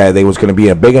that there was going to be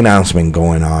a big announcement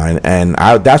going on, and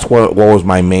that's what was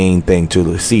my main thing,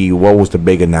 to see what was the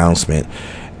big announcement,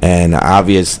 and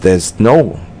obvious there's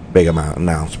no big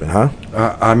announcement, huh?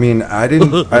 I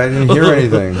didn't hear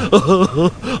anything.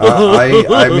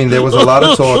 There was a lot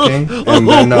of talking, and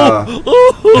then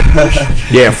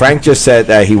yeah, Frank just said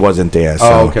that he wasn't there.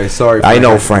 So okay, sorry, Frank. I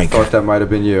know Frank. I thought that might have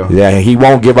been you. Yeah, he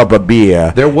won't give up a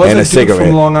beer and a cigarette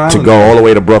from Long Island to go all the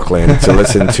way to Brooklyn to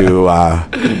listen to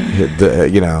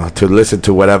to listen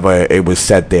to whatever it was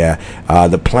said there.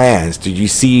 The plans. Do you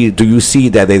see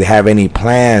that they have any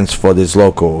plans for this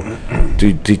local?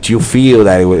 Did you feel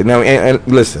that it was? And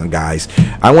listen, guys,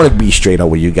 I want to be straight up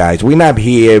with you guys. We're not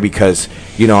here because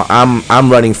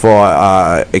I'm running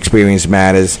for Experience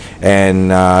Matters, and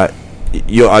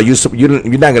you're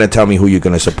not going to tell me who you're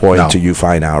going to support until you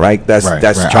find out, right?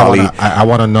 That's Charlie. I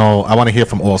want to know. I want to hear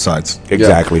from all sides.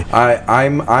 Exactly. Yeah.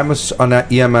 I'm an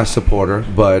EMS supporter,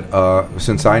 but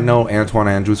since I know Antoine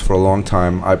Andrews for a long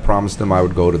time, I promised him I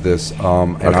would go to this,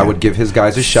 and I would give his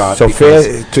guys a shot. So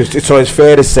it's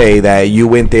fair to say that you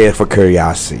went there for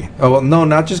curiosity. Oh well, no,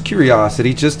 not just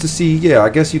curiosity, just to see. Yeah, I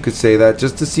guess you could say that,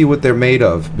 just to see what they're made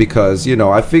of, because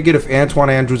I figured if Antoine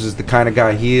Andrews is the kind of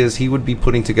guy he is, he would be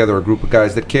putting together a group of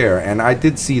guys that care, and I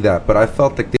did see that, but I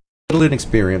felt like they're a little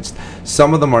inexperienced.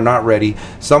 Some of them are not ready.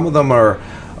 Some of them are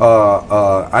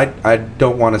I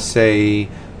don't want to say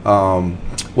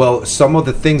some of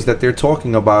the things that they're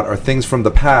talking about are things from the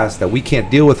past that we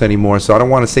can't deal with anymore, so I don't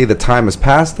want to say the time has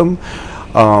passed them.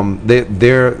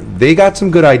 They got some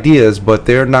good ideas, but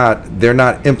they're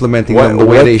not implementing them the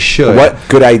way they should. What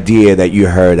good idea that you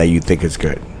heard that you think is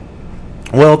good?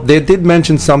 Well, they did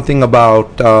mention something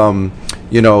about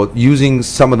using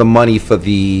some of the money for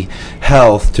the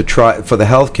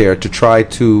healthcare to try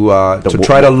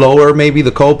to lower maybe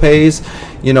the co-pays.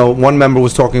 One member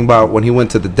was talking about when he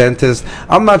went to the dentist.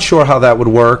 I'm not sure how that would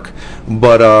work,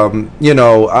 but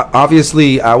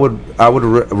obviously I would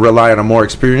rely on a more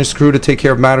experienced crew to take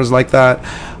care of matters like that.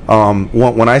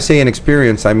 When I say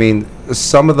inexperienced, I mean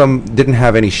some of them didn't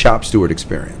have any shop steward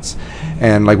experience,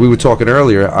 and like we were talking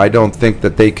earlier, I don't think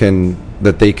that they can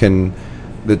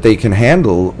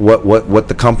handle what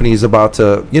the company is about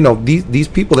to. These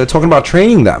people, they're talking about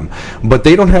training them, but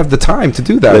they don't have the time to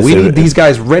do that. We need these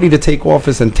guys ready to take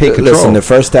office and take control. Listen, the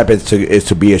first step is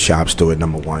to be a shop steward,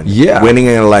 number one. Yeah, winning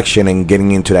an election and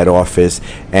getting into that office.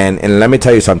 And let me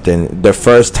tell you something. The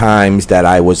first times that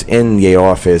I was in the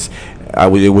office,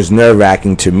 it was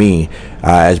nerve-wracking to me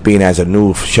as a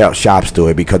new shop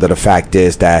steward, because of the fact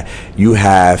is that you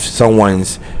have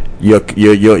someone's you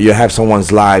have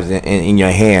someone's lives in your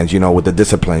hands, with the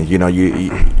discipline. You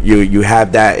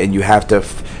have that, and you have to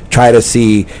try to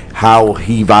see how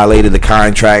he violated the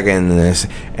contract,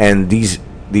 and these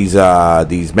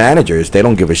managers, they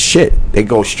don't give a shit. They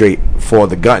go straight for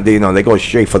the gun. They go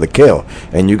straight for the kill,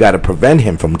 and you got to prevent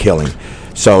him from killing.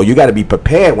 So you got to be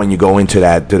prepared when you go into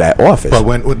that office. But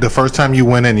when the first time you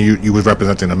went in, you was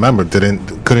representing a member.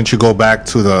 Couldn't you go back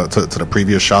to the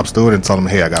previous shop steward and tell them,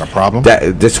 hey, I got a problem?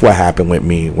 This is what happened with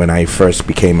me when I first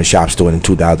became a shop steward in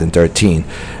 2013.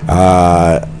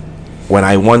 When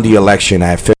I won the election, I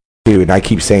had 52, and I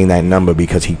keep saying that number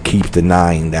because he keeps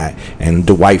denying that. And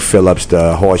Dwight Phillips,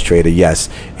 the horse trader, yes,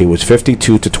 it was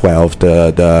 52-12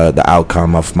 the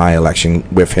outcome of my election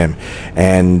with him.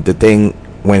 And the thing,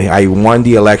 when I won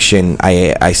the election,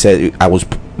 I said I was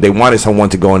they wanted someone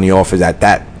to go in the office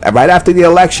right after the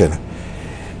election.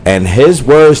 And his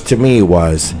words to me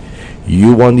was,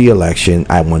 "You won the election.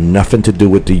 I want nothing to do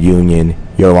with the union.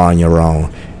 You're on your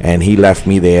own." And he left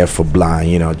me there for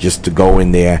blind, just to go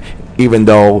in there, even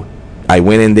though I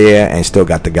went in there and still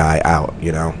got the guy out,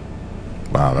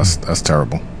 Wow, that's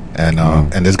terrible. And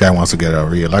and this guy wants to get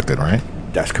reelected, right?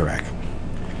 That's correct.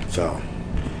 So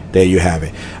there you have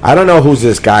it. I don't know who's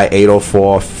this guy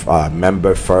 804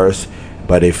 member first,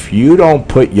 but if you don't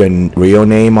put your real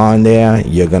name on there,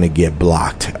 you're gonna get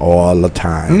blocked all the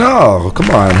time. No, come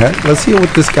on, let's hear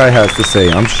what this guy has to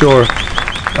say. I'm sure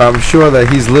that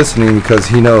he's listening because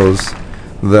he knows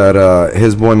that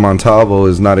his boy Montalvo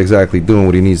is not exactly doing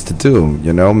what he needs to do.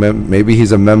 Maybe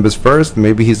he's a members first.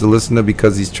 Maybe he's a listener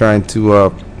because he's trying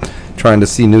to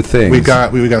see new things. We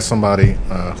got somebody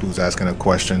who's asking a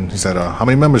question. He said, "How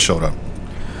many members showed up?"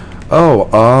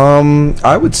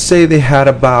 I would say it had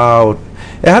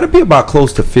to be about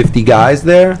close to 50 guys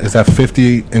there. Is that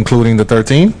 50 including the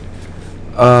 13?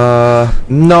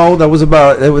 No, that was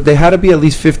about. They had to be at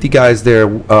least 50 guys there,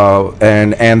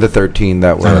 and the 13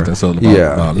 that were. So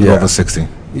about, over 60.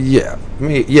 Yeah,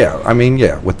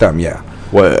 with them, yeah.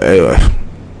 What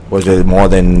was it more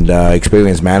than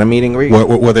Experience Matter meeting?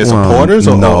 Were they supporters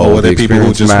or were they people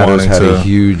who just wanted had a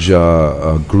huge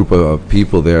group of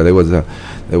people there?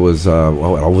 There was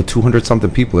over 200 something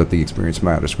people at the Experience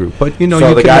Matters group. But you can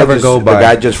never go by. The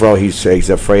guy just wrote he's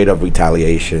afraid of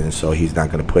retaliation, so he's not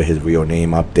going to put his real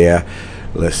name up there.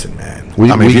 Listen, man. We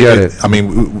get it. I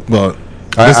mean, well.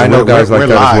 I know guys like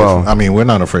that as well. I mean, we're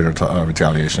not afraid of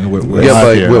retaliation. But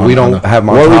we don't have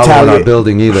Montalvo in our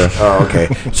building either. Oh, okay.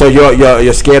 So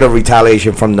you're scared of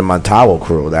retaliation from the Montalvo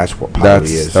crew. That's what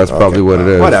probably is. That's probably what it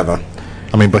is. Whatever.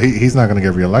 I mean, but he's not going to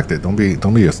get reelected. Don't be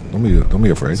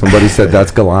afraid. Somebody said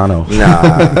that's Galano.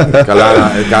 Nah,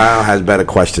 Galano has better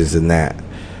questions than that.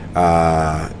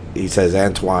 He says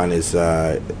Antoine is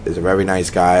a very nice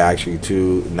guy, actually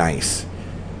too nice,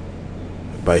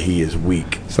 but he is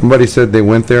weak. Somebody said they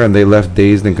went there and they left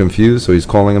dazed and confused, so he's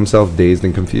calling himself Dazed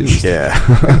and Confused. Yeah.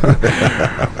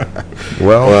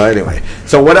 Well, anyway.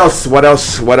 So what else?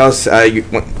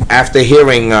 After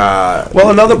hearing?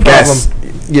 Another problem. Guests,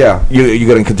 yeah. You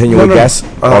going to continue with guests,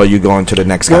 or are you going to the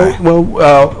next guy?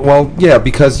 Well, yeah,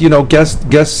 because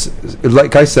guests,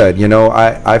 like I said,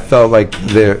 I felt like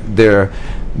they're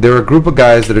a group of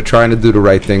guys that are trying to do the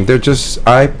right thing.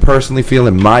 I personally feel,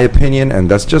 in my opinion, and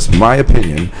that's just my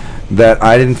opinion, that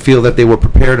I didn't feel that they were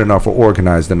prepared enough or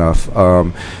organized enough.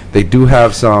 They do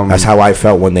have some. That's how I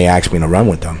felt when they asked me to run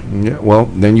with them. Yeah, well,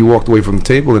 then you walked away from the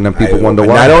table, and then people wonder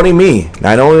why. Not only me.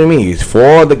 It's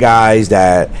 4 of the guys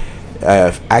that,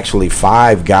 actually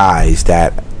 5 guys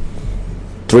that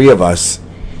 3 of us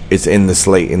is in the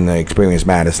slate, in the Experience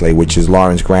Matter slate, which is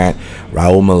Lawrence Grant,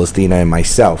 Raul Molestina, and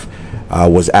myself.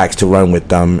 Was asked to run with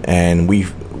them, and we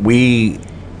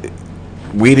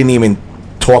didn't even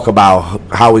talk about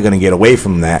how we're going to get away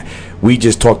from that. We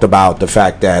just talked about the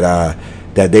fact that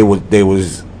there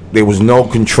was no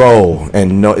control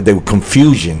and there was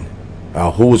confusion.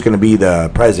 Who was going to be the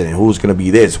president? Who was going to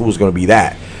be this? Who was going to be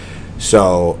that?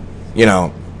 So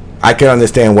I can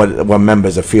understand what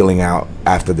members are feeling out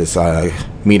after this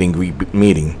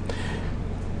meeting.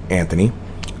 Anthony.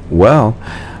 Well,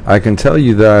 I can tell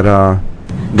you that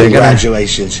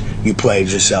congratulations, you played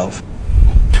yourself.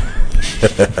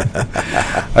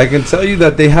 I can tell you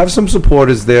that they have some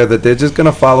supporters there that they're just going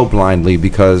to follow blindly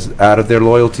because out of their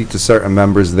loyalty to certain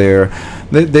members there,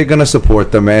 they're going to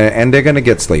support them and they're going to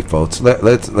get slate votes.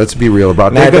 Let's be real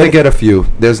about it. They're going to get a few.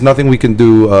 There's nothing we can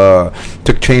do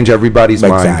to change everybody's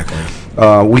mind.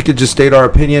 We could just state our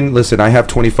opinion. Listen, I have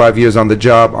 25 years on the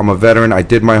job. I'm a veteran. I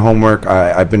did my homework.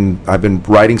 I've been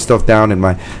writing stuff down in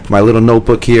my little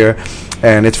notebook here,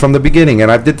 and it's from the beginning.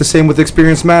 And I did the same with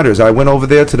Experience Matters. I went over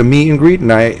there to the meet and greet,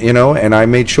 and I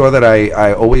made sure that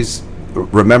I always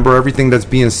remember everything that's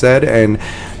being said,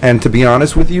 and to be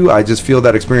honest with you, I just feel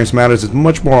that Experience Matters is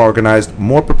much more organized,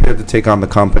 more prepared to take on the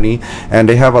company, and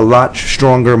they have a lot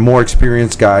stronger, more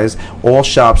experienced guys, all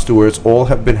shop stewards, all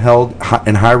have been held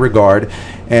in high regard,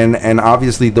 and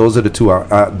obviously those are the two.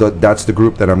 That's the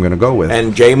group that I'm going to go with.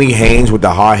 And Jamie Haynes with the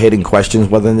hard-hitting questions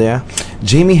wasn't there?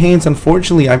 Jamie Haynes,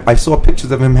 unfortunately, I saw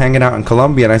pictures of him hanging out in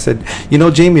Colombia, and I said,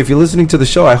 Jamie, if you're listening to the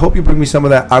show, I hope you bring me some of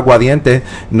that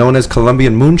aguardiente, known as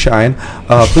Colombian moonshine.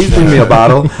 Please bring me a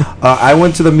bottle. I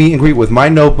went to the meet and greet with my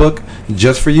notebook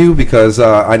just for you because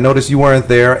I noticed you weren't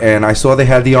there, and I saw they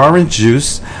had the orange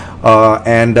juice.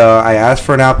 and I asked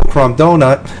for an apple crumb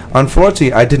donut.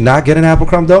 Unfortunately, I did not get an apple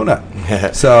crumb donut.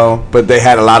 So, but they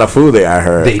had a lot of food there, I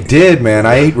heard. They did, man.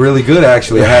 I ate really good,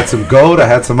 actually. I had some goat. I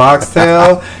had some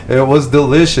oxtail. It was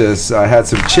delicious. I had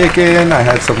some chicken. I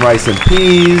had some rice and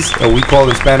peas. We call it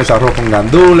in Spanish arroz con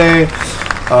gandule.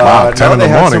 Wow, 10 in they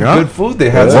the had morning, some good food. They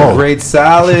had some great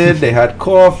salad. They had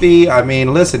coffee. I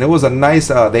mean, listen, it was a nice.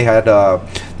 They had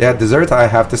dessert. I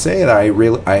have to say, and I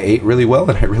ate really well,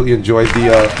 and I really enjoyed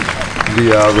the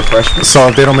refreshments. So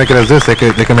if they don't make it as this, they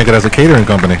can make it as a catering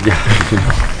company.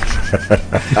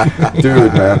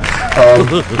 Dude, man.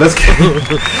 Let's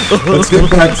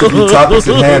get back to the topics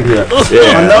at hand here.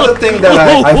 Yeah. Another thing that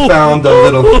I found a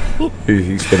little.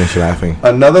 He's finished laughing.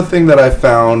 Another thing that I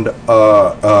found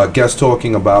guests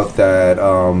talking about that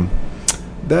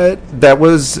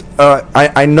was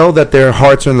I know that their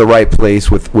hearts are in the right place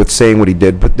with saying what he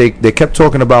did, but they kept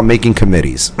talking about making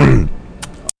committees.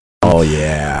 Oh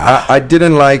yeah, I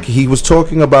didn't like. He was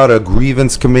talking about a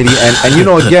grievance committee, and you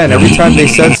know, again, every time they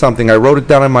said something, I wrote it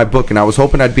down in my book, and I was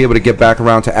hoping I'd be able to get back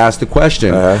around to ask the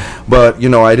question, but you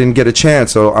know, I didn't get a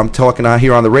chance. So I'm talking out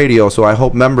here on the radio. So I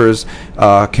hope members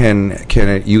can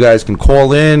you guys can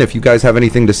call in if you guys have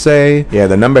anything to say. Yeah,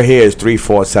 the number here is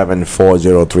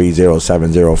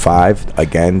 347-403-0705.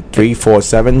 Again,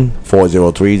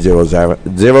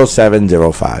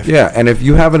 347-403-0705. Yeah, and if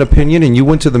you have an opinion and you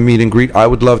went to the meet and greet, I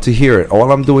would love to hear it.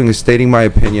 All I'm doing is stating my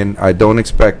opinion. I don't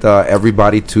expect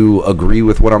everybody to agree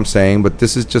with what I'm saying, but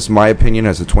this is just my opinion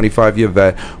as a 25-year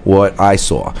vet, what I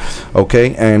saw.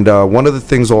 Okay, and one of the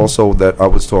things also that I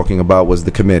was talking about was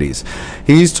the committees.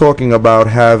 He's talking about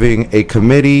having a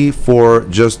committee for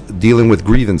just dealing with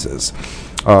grievances.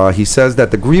 He says that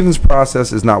the grievance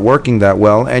process is not working that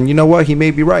well, and you know what? He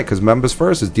may be right, because Members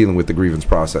First is dealing with the grievance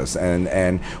process,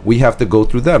 and we have to go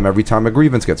through them every time a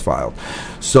grievance gets filed.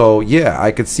 So yeah,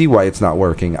 I could see why it's not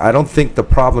working. I don't think the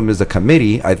problem is a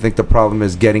committee. I think the problem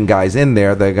is getting guys in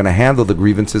there that are going to handle the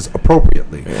grievances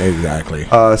appropriately. Exactly.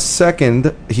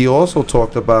 Second, he also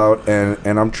talked about,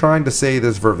 and I'm trying to say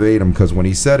this verbatim because when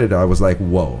he said it, I was like,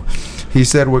 whoa. He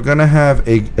said, we're going to have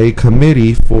a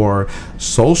committee for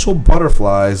social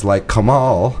butterflies like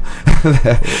Kamal.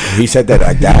 He said that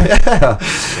like that?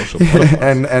 Yeah.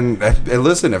 And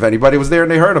listen, if anybody was there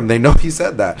and they heard him, they know he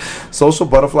said that. Social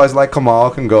butterflies like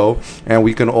Kamal can go, and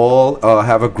we can all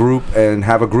have a group and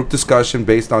have a group discussion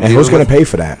based on... And who's going to pay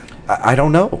for that? I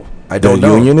don't know. I don't know.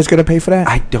 The union is going to pay for that?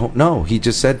 I don't know. He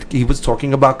just said he was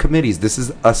talking about committees. This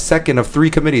is a second of 3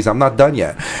 committees. I'm not done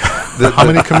yet. How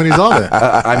many committees are there?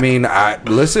 I mean,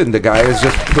 listen, the guy is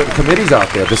just putting committees out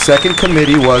there. The second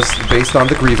committee was based on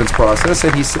the grievance process,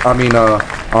 and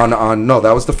no,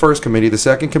 that was the first committee. The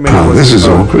second committee was... This is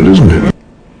awkward, isn't it?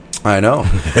 I know,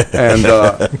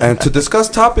 and to discuss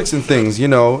topics and things, you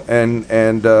know, and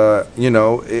you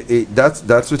know,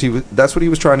 that's what he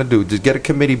was trying to do, to get a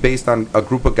committee based on a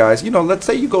group of guys. You know, let's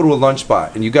say you go to a lunch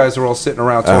spot and you guys are all sitting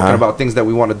around talking about things that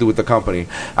we want to do with the company.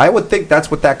 I would think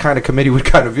that's what that kind of committee would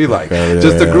kind of be like,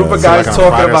 just a group of guys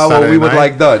talking about what we would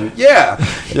like done. Yeah,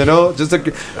 you know,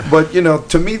 but you know,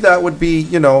 to me that would be,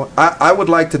 you know, I would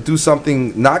like to do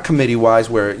something not committee wise,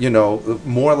 where, you know,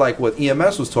 more like what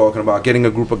EMS was talking about, getting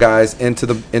a group of guys into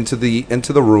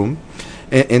the room,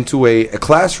 into a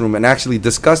classroom, and actually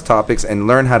discuss topics and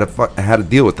learn how to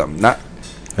deal with them. Not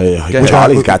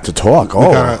Charlie's got to talk.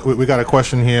 We got a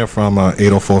question here from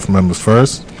 804 from Members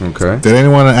First. Okay. Did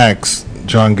anyone ask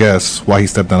John Guest why he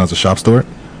stepped down as a shop steward?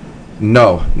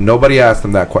 No, nobody asked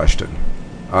him that question,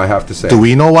 I have to say. Do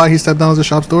we know why he stepped down as a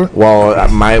shop steward? Well,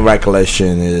 my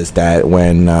recollection is that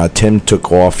when Tim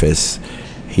took office,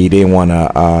 he didn't want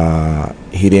to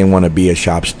be a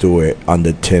shop steward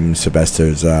under Tim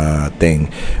Sylvester's thing,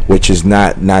 which is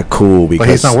not cool. Because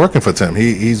but he's not working for Tim.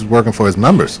 He's working for his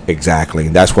members. Exactly.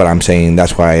 That's what I'm saying.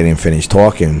 That's why I didn't finish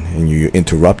talking, and you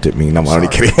interrupted me. No, I'm only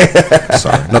kidding.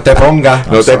 Sorry. No te ponga.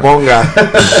 No te ponga.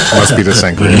 Must be the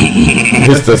sangria.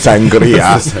 It's the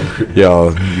sangria.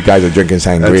 Yo, you guys are drinking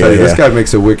sangria. I tell you, this guy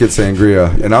makes a wicked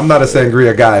sangria, and I'm not a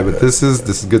sangria guy, but this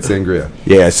is good sangria.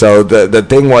 Yeah. So the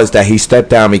thing was that he stepped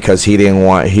down because he didn't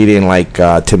like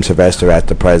Tim Sylvester as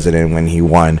the president when he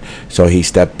won, so he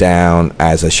stepped down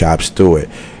as a shop steward.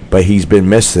 But he's been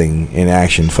missing in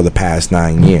action for the past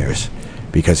 9 years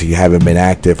because he haven't been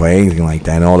active or anything like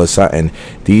that. And all of a sudden,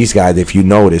 these guys, if you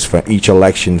notice, for each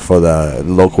election for the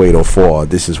local 804,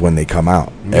 this is when they come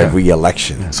out every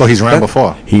election. So he's ran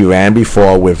before. He ran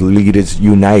before with Leaders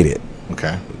United.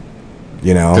 Okay.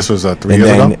 You know, this was 3 years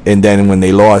ago. And then when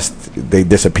they lost, they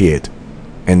disappeared,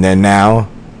 and then now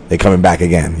they're coming back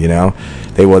again. You know,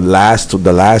 they were the last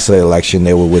election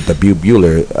they were with the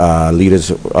Bueller Leaders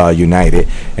United,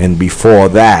 and before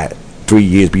that, 3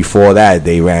 years before that,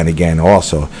 they ran again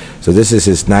also. So this is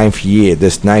his 9th year.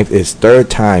 His third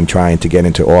time trying to get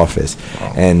into office.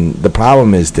 Wow. And the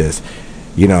problem is this,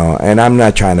 you know, and I'm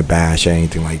not trying to bash or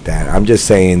anything like that. I'm just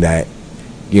saying that,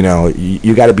 you know,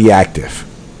 you got to be active.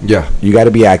 Yeah. You got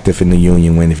to be active in the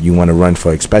union if you want to run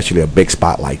for especially a big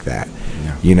spot like that.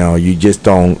 Yeah. You know, you just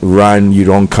don't run. You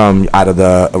don't come out of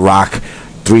the rock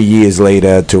 3 years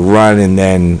later to run and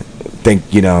then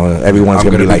think, you know, everyone's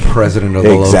going to be like president of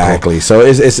the exactly. local. So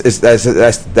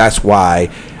that's why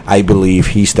I believe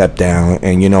he stepped down.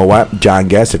 And you know what, John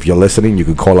Guest, if you're listening, you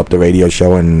could call up the radio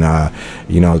show and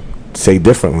you know, say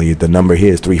differently. The number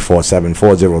here is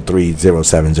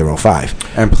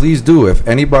 347-403-0705. And please do, if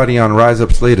anybody on Rise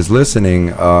Up Slate is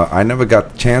listening, I never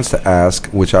got the chance to ask,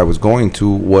 which I was going to,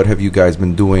 what have you guys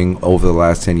been doing over the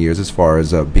last 10 years as far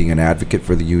as being an advocate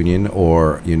for the union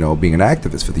or, you know, being an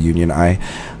activist for the union? I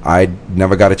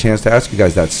never got a chance to ask you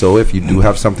guys that. So if you do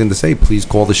have something to say, please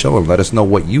call the show and let us know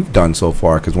what you've done so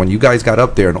far. Because when you guys got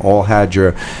up there and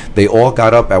they all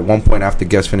got up at one point after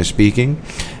Guest finished speaking,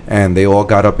 and they all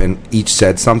got up and each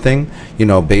said something, you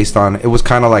know, based on, it was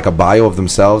kind of like a bio of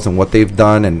themselves and what they've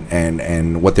done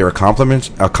and what their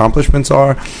accomplishments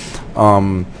are.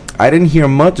 I didn't hear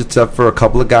much except for a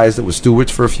couple of guys that were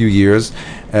stewards for a few years,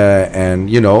 and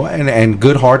you know, and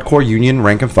good hardcore union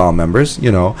rank and file members.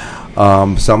 You know,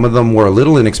 some of them were a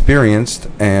little inexperienced,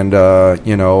 and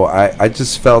you know, I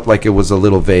just felt like it was a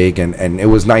little vague, and it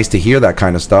was nice to hear that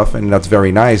kind of stuff, and that's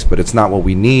very nice, but it's not what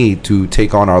we need to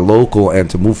take on our local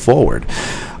and to move forward.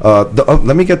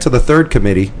 Let me get to the third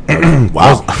committee.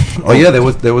 Wow. Oh yeah,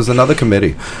 there was another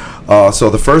committee. So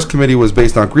the first committee was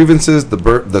based on grievances.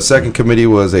 The second committee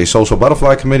was a social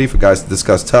butterfly committee for guys to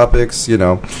discuss topics, you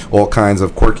know, all kinds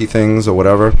of quirky things or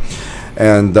whatever.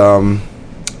 And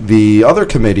the other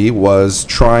committee was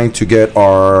trying to get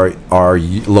our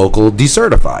local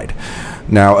decertified.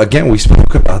 Now, again, we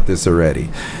spoke about this already.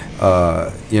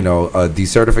 You know,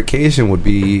 decertification would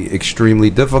be extremely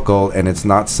difficult, and it's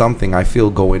not something I feel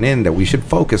going in that we should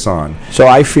focus on. So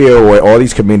I feel with all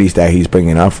these committees that he's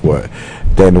bringing up for,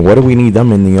 then what do we need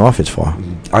them in the office for?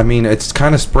 I mean, it's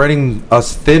kind of spreading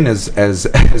us thin as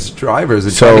drivers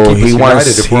and so trying to keep he us wants,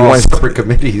 united if we're all separate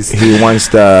committees. He wants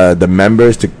the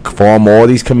members to form all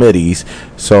these committees.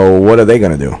 So what are they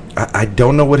going to do? I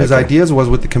don't know what his ideas was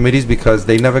with the committees, because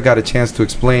they never got a chance to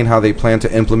explain how they plan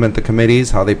to implement the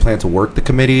committees, how they plan to work the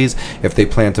committees, if they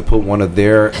plan to put one of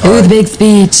their... It was a big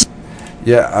speech.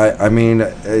 Yeah, I mean,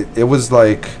 it was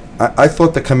like... I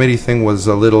thought the committee thing was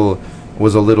a little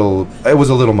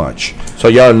much. So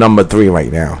you're number 3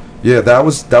 right now. Yeah, that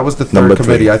was the third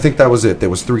committee. I think that was it. There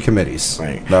was 3 committees.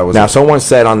 Right. That was now, it. someone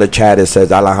said on the chat, it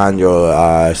says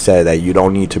Alejandro said that you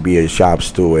don't need to be a shop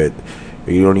steward.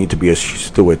 You don't need to be a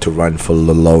steward to run for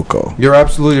the local. You're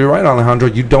absolutely right, Alejandro.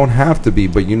 You don't have to be,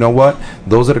 but you know what?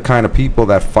 Those are the kind of people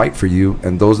that fight for you,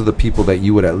 and those are the people that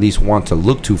you would at least want to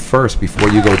look to first before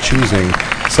you go choosing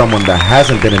someone that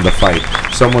hasn't been in the fight,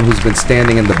 someone who's been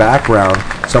standing in the background,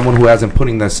 someone who hasn't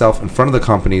putting themselves in front of the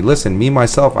company. Listen, me,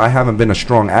 myself, I haven't been a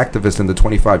strong activist in the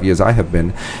 25 years I have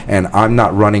been, and I'm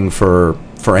not running for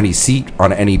any seat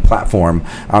on any platform.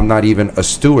 I'm not even a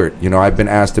steward. You know, I've been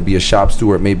asked to be a shop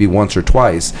steward maybe once or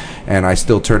twice, and I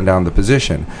still turned down the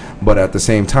position. But at the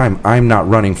same time, I'm not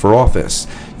running for office.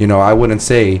 You know, I wouldn't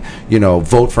say, you know,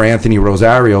 vote for Anthony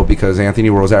Rosario because Anthony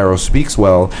Rosario speaks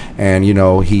well and, you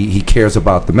know, he cares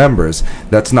about the members.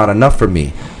 That's not enough for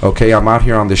me. Okay, I'm out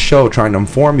here on this show trying to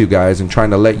inform you guys and trying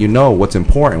to let you know what's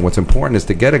important. What's important is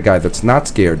to get a guy that's not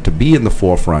scared to be in the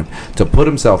forefront, to put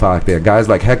himself out there. Guys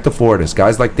like Hector Fortis,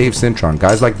 guys like Dave Cintron,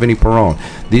 guys like Vinny Perone.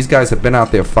 These guys have been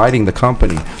out there fighting the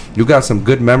company. You got some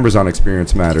good members on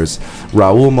Experience Matters.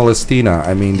 Raul Molestina.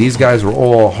 I mean, these guys were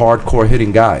all hardcore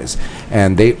hitting guys,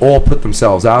 and they all put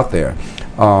themselves out there.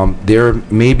 There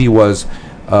maybe was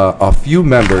a few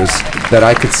members that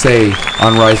I could say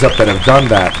on Rise Up that have done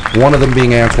that. One of them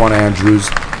being Antoine Andrews,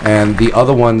 and the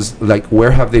other ones, like,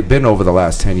 where have they been over the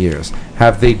last 10 years?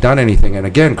 Have they done anything? And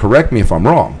again, correct me if I'm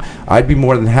wrong. I'd be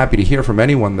more than happy to hear from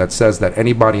anyone that says that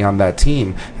anybody on that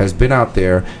team has been out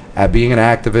there at being an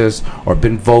activist or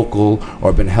been vocal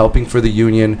or been helping for the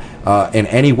union in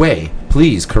any way.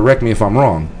 Please correct me if I'm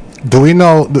wrong. Do we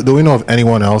know if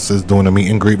anyone else is doing a meet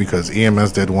and greet? Because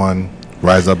EMS did one,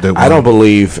 Rise Up did one. I don't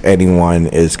believe anyone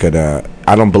is gonna.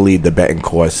 I don't believe the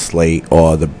Betancourt slate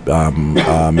or the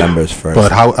members first.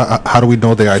 But how do we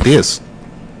know their ideas?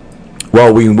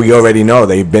 Well, we already know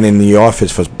they've been in the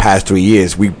office for the past 3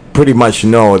 years. We pretty much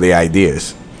know the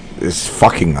ideas. It's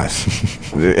fucking us.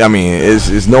 I mean,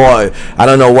 it's no. I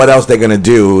don't know what else they're gonna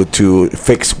do to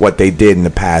fix what they did in the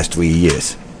past 3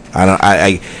 years.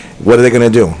 What are they gonna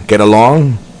do? Get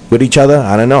along? with each other?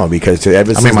 I don't know, because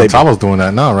ever since Montalvo's doing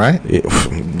that now, right?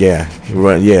 Yeah,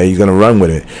 he's gonna run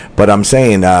with it. But I'm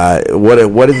saying, what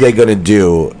are they gonna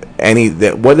do?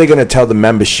 What are they gonna tell the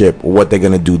membership? What they're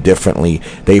gonna do differently?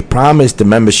 They promised the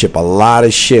membership a lot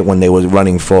of shit when they was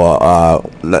running for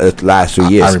last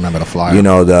 2 years. I remember the flyer. You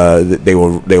know, they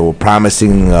were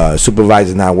promising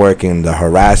supervisors not working, the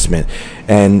harassment,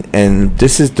 and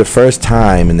this is the first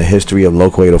time in the history of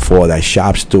Local 804 that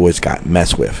shop stewards got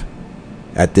messed with.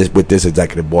 With this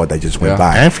executive board that just went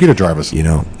by, and feeder drivers, you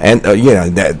know, and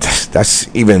that's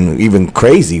even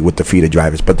crazy with the feeder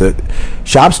drivers. But the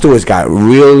shop stewards got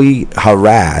really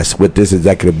harassed with this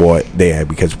executive board there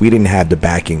because we didn't have the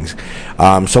backings.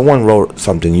 Someone wrote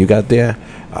something. You got there?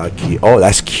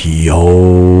 That's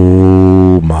Kioma.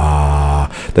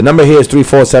 The number here is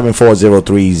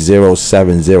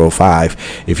 347-403-0705.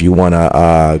 If you want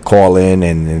to call in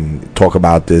and talk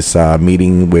about this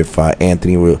meeting with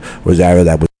Anthony Rosario.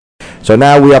 So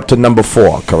now we're up to number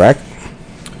 4, correct?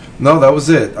 No, that was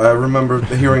it. I remember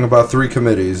hearing about 3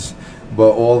 committees,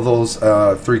 but all those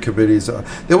 3 committees.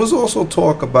 There was also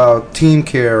talk about Team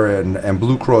Care and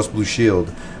Blue Cross Blue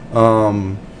Shield.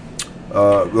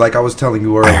 Like I was telling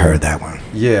you earlier. I heard that one.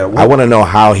 Yeah. I want to know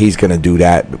how he's going to do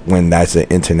that when that's an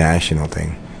international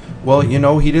thing. Well, you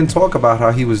know, he didn't talk about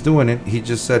how he was doing it. He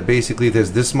just said basically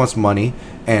there's this much money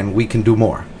and we can do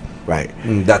more. Right.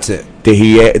 And that's it. Did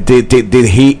he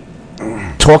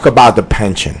talk about the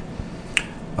pension?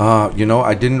 You know,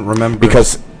 I didn't remember.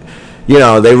 Because, you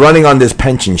know, they're running on this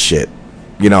pension shit.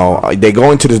 You know, they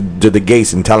go into the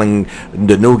gates and telling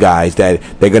the new guys that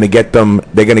they're gonna get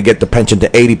the pension to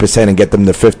 80% and get them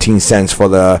the 15 cents for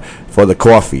the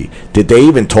coffee. Did they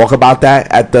even talk about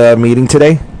that at the meeting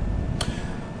today?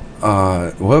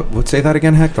 What? Say that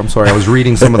again, Heck? I'm sorry, I was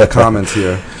reading some of the comments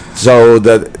here. So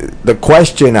the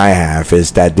question I have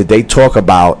is that did they talk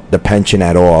about the pension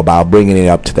at all, about bringing it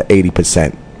up to the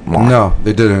 80% mark? No,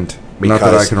 they didn't. Not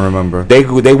that I can remember.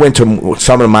 They went to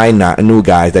some of my new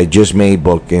guys that just made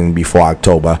booking before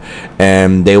October,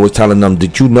 and they were telling them,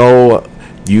 "Did you know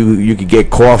you could get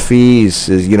coffees?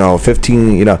 You know,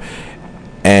 15. You know,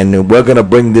 and we're gonna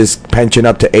bring this pension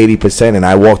up to 80%." And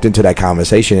I walked into that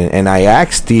conversation and I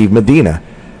asked Steve Medina,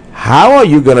 "How are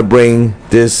you gonna bring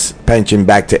this pension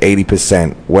back to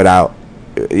 80% without?"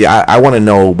 I want to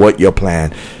know what your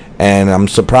plan. And I'm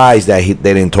surprised that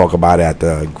they didn't talk about it at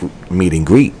the meet and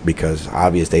greet, because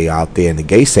obviously they out there in the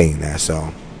gate saying that.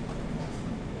 So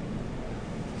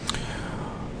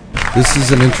this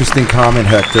is an interesting comment,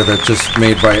 Hector, that just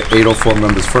made by 804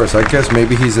 members first. I guess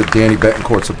maybe he's a Danny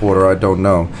Betancourt supporter. I don't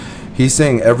know. He's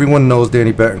saying everyone knows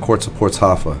Danny Betancourt supports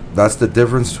Hoffa. That's the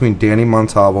difference between Danny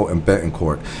Montalvo and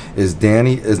Betancourt. Is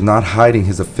Danny is not hiding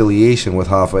his affiliation with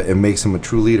Hoffa. It makes him a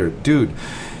true leader, dude.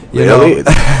 You really? know?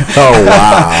 Oh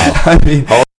wow! I mean,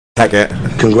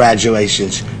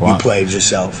 congratulations, you played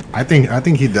yourself. I think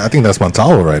that's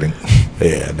Montalvo writing.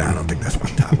 Yeah, no, I don't think that's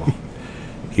Montalvo.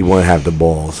 He won't have the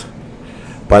balls.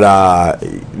 But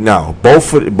no,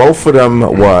 both of them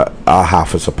were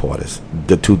Hoffa supporters,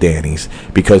 the two Dannys,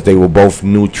 because they were both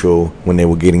neutral when they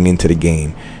were getting into the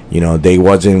game. You know, they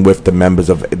wasn't with the members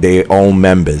of their own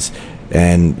members,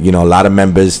 and you know, a lot of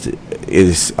members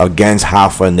is against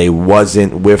Hoffa, and they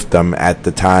wasn't with them at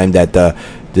the time that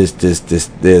this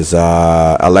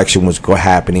election was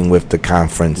happening with the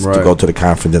conference, to go to the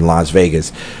conference in Las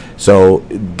Vegas. So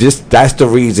that's the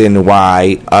reason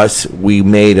why we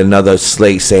made another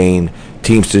slate saying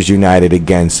Teamsters United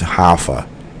against Hoffa,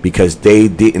 because they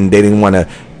didn't want to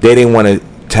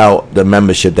tell the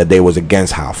membership that they was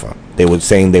against Hoffa. They were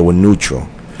saying they were neutral.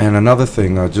 And another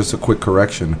thing, just a quick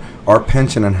correction: our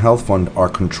pension and health fund are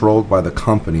controlled by the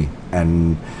company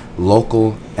and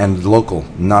local,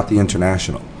 not the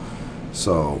international.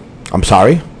 So I'm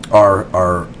sorry.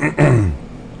 Our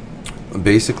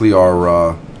basically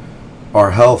our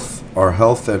health. Our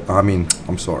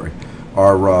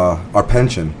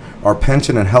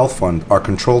pension and health fund are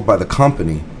controlled by the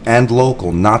company and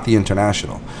local, not the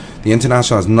international. The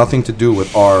international has nothing to do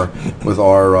with our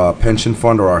pension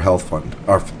fund or our health fund.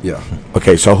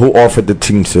 Okay, so who offered the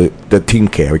team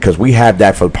care? Because we have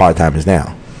that for part-timers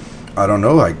now. I don't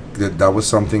know. That was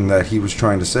something that he was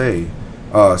trying to say.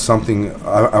 I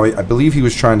believe he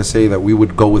was trying to say that we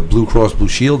would go with Blue Cross Blue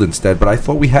Shield instead, but I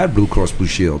thought we had Blue Cross Blue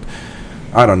Shield.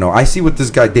 I don't know. I see what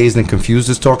this guy Dazed and Confused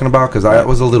is talking about, because I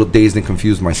was a little dazed and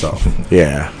confused myself.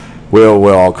 Yeah.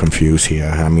 We're all confused here.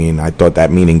 I mean, I thought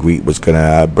that meet and greet was going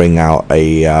to bring out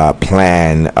a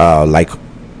plan like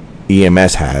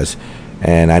EMS has,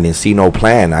 and I didn't see no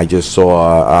plan. I just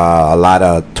saw a lot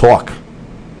of talk,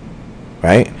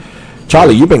 right?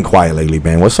 Charlie, you've been quiet lately,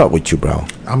 man. What's up with you, bro?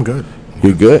 I'm good.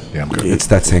 You good? Yeah, I'm good. It's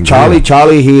that same.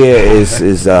 Charlie here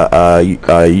is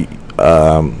a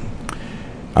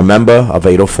member of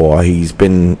 804. He's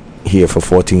been here for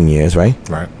 14 years, right?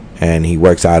 Right. And he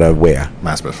works out of where?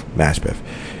 Maspeth.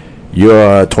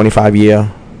 You're a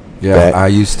 25-year. Yeah, I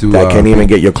used to. That can't even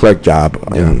get your clerk job.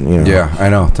 Yeah, and, you know, yeah, I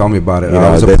know. Tell me about it. you I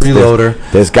know, was a preloader.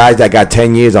 There's guys that got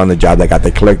 10 years on the job that got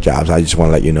the clerk jobs. I just want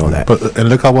to let you know that. But and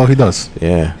look how well he does.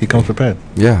 Yeah, he comes prepared.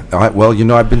 Yeah. Well, you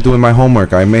know, I've been doing my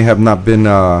homework. I may have not been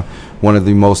one of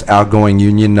the most outgoing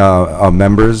union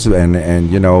members, and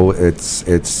you know,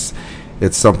 it's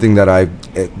something that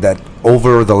that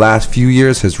over the last few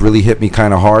years has really hit me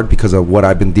kind of hard because of what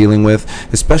I've been dealing with,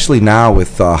 especially now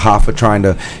with Hoffa trying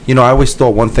to, you know, I always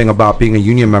thought one thing about being a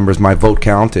union member is my vote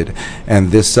counted,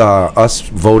 and this us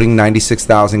voting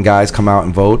 96,000 guys come out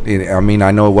and vote. I mean,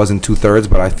 I know it wasn't 2/3,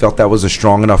 but I felt that was a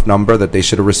strong enough number that they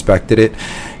should have respected it,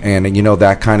 and you know,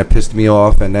 that kind of pissed me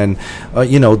off. And then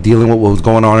you know, dealing with what was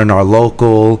going on in our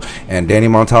local and Danny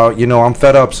Montalvo, you know, I'm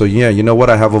fed up. So yeah, you know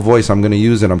what, I have a voice, I'm going to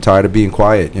use it. I'm tired of being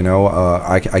quiet. You know,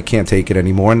 I can't take it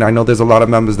anymore, and I know there's a lot of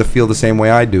members that feel the same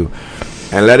way I do.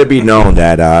 And let it be known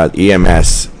that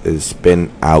EMS has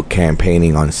been out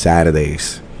campaigning on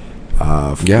Saturdays.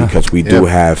 Because we do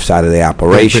have Saturday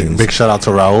operations. Big shout out to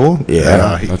Raul.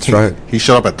 Yeah, that's right. He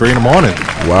showed up at 3 in the morning.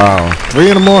 Wow. 3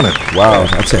 in the morning. Wow.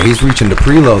 That's it. He's reaching the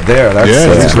preload there.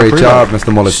 That's a great job,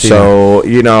 Mr. Molestino. So,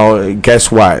 you know, guess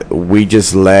what? We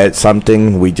just led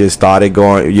something. We just started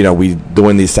going, you know, we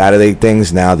doing these Saturday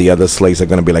things. Now the other slates are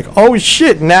going to be like, oh,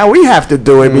 shit, now we have to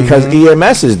do it because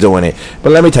EMS is doing it.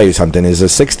 But let me tell you something. It's a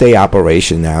 6-day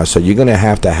operation now. So you're going to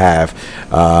have the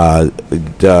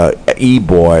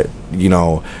E-board, you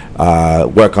know,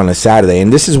 work on a Saturday.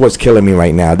 And this is what's killing me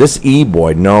right now. This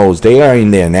E-board knows they are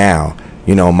in there now.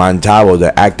 You know, Montalvo,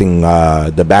 the acting,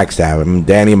 the backstabber,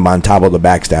 Danny Montalvo, the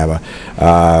backstabber,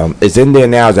 is in there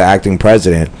now as the acting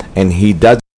president, and he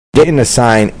didn't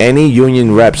assign any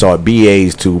union reps or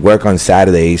BAs to work on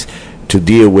Saturdays to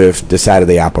deal with the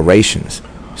Saturday operations.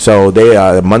 So they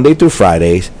are Monday through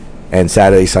Fridays and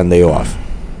Saturday, Sunday off.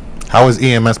 How is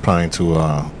EMS planning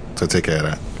to take care of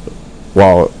that?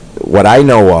 Well, what I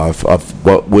know of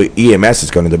what EMS is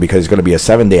going to do, because it's going to be a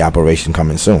 7-day operation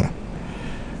coming soon.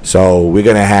 So we're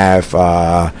going to have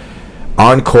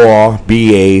on-call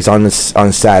BAs on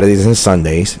Saturdays and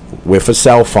Sundays with a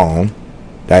cell phone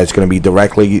that's going to be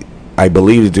directly, I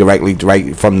believe, directly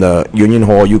right from the Union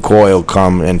Hall. You call, it'll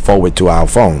come and forward to our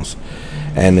phones.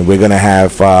 And we're going to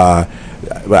have,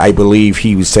 I believe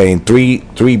he was saying, three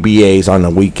BAs on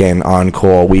the weekend,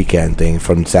 on-call weekend thing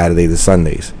from Saturday to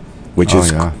Sundays. Which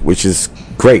is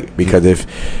great, because if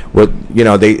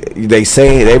they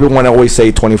say, everyone always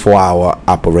say 24-hour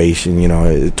operation,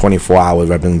 24-hour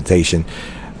representation.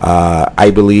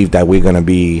 I believe that we're gonna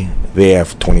be there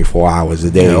for 24 hours a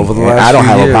day. Yeah, over the last I don't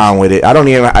have years. a problem with it.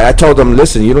 I told them,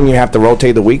 listen, you don't even have to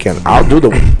rotate the weekend. I'll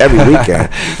do every weekend.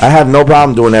 I have no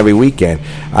problem doing every weekend.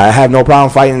 I have no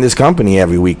problem fighting this company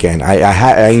every weekend.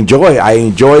 I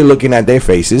enjoy looking at their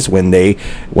faces when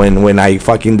I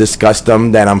fucking discuss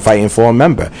them that I'm fighting for a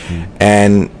member,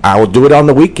 and I will do it on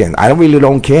the weekend. I really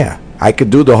don't care. I could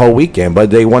do the whole weekend, but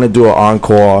they want to do an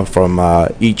encore from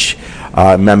each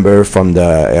member from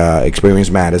the Experience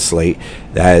Matters slate.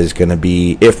 That is going to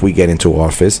be, if we get into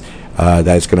office,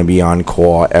 that's going to be on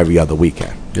call every other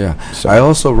weekend. Yeah. So I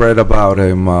also read about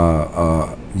him,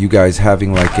 you guys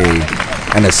having like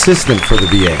an assistant for the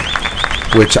BA,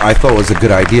 which I thought was a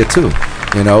good idea too.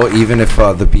 You know, even if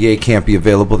the BA can't be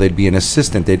available, there'd be an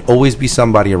assistant. There'd always be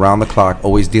somebody around the clock,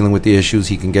 always dealing with the issues.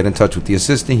 He can get in touch with the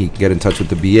assistant. He can get in touch with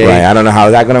the BA. Right. I don't know how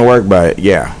that's going to work, but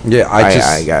yeah. Yeah,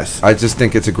 I guess. I just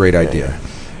think it's a great idea. Yeah.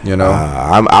 You know,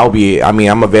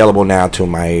 I'm available now to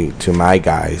my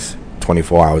guys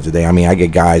 24 hours a day. I mean, I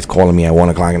get guys calling me at 1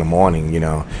 o'clock in the morning. You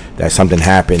know, that something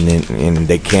happened and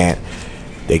they can't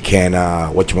they can't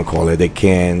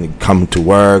come to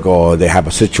work, or they have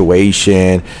a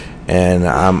situation. And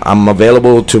I'm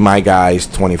available to my guys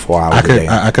 24 hours a day.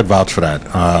 I could vouch for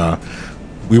that.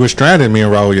 We were stranded, me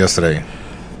and Raul, yesterday.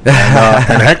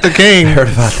 And Hector King,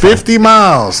 50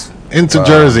 miles into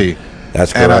Jersey.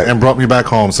 That's correct. And brought me back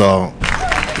home. So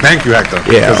thank you, Hector.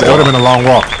 Yeah, because it would have been a long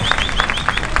walk.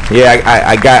 Yeah,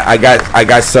 I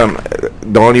got some.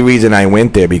 The only reason I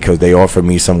went there because they offered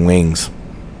me some wings.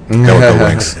 They were good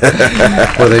wings.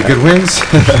 Were they good wings?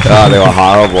 Oh, they were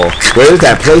horrible. Where is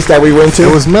that place that we went to?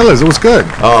 It was Miller's. It was good.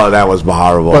 Oh, that was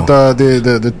horrible. But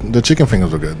the chicken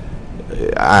fingers were good.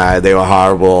 They were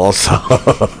horrible also.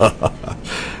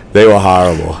 They were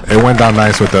horrible. It went down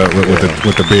nice with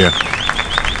the beer.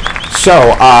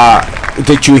 So,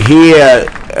 did you hear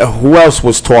who else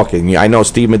was talking? I know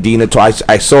Steve Medina.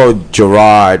 I saw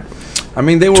Gerard I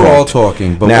mean, they were all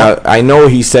talking. But now, I know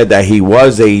he said that he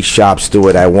was a shop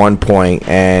steward at one point,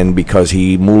 and because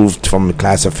he moved from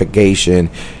classification,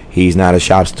 he's not a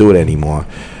shop steward anymore.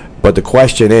 But the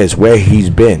question is where he's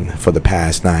been for the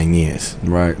past 9 years.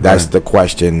 Right. That's the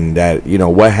question that,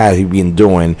 what has he been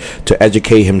doing to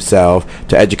educate himself,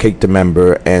 to educate the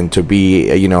member, and to be,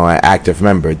 an active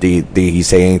member. Did he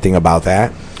say anything about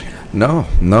that? No,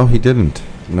 he didn't.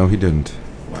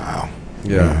 Wow.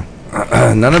 Yeah.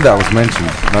 None of that was mentioned.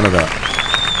 None of that.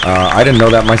 I didn't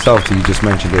know that myself till you just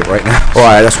mentioned it right now. All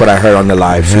right, that's what I heard on the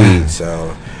live feed.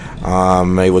 So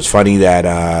it was funny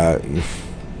that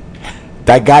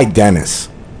that guy Dennis,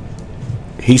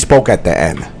 he spoke at the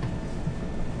end.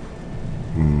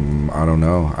 I don't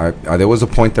know. I there was a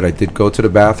point that I did go to the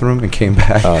bathroom and came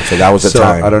back. So that was the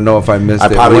time. I don't know if I missed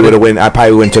it. I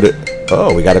probably went to the.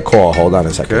 Oh, we got a call. Hold on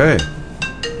a second. Okay.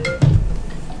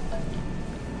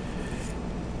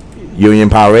 Union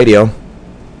Power Radio.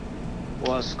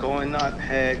 What's going on,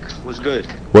 Heck? What's good?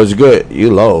 What's good?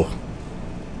 You low.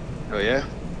 Oh yeah.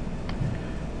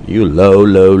 You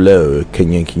low.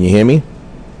 Can you hear me?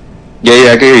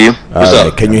 Yeah, I can hear you. What's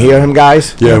up? Can you hear him,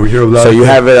 guys? Yeah, we hear him loud. So you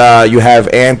have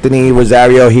Anthony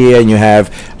Rosario here, and you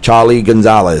have Charlie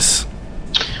Gonzalez.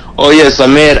 Oh yes, I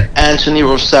met Anthony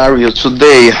Rosario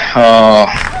today.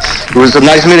 It was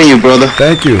nice meeting you, brother.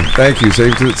 Thank you.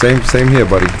 Same here,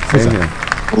 buddy. Same here.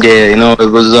 Yeah,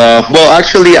 it was. Well,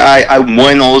 actually, I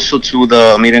went also to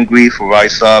the meet and greet for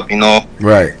Rise Up.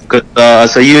 Right. Because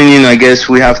as a union, I guess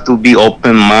we have to be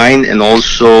open-minded and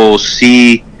also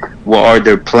see what are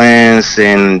their plans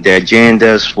and their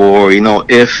agendas for,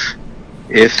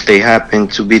 if they happen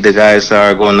to be the guys that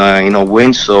are gonna,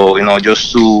 win. So,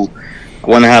 just to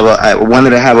I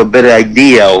wanted to have a better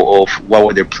idea of what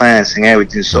were their plans and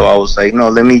everything. So I was like,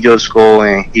 let me just go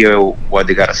and hear what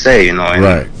they gotta say, And,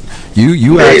 right.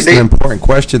 You asked an important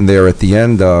question there at the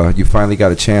end. You finally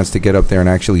got a chance to get up there and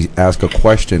actually ask a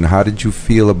question. How did you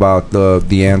feel about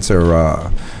the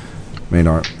answer,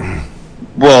 Maynard?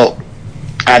 Well,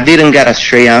 I didn't get a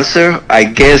straight answer. I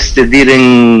guess they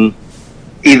didn't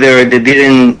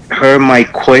hear my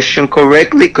question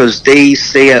correctly, because they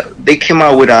came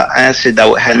out with an answer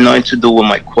that had nothing to do with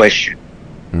my question.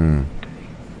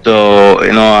 So,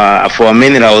 for a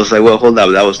minute I was like, well, hold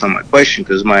up, that was not my question,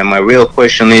 because my real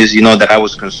question is, that I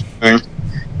was concerned,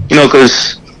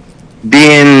 because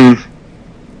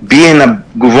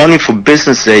running for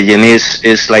business agent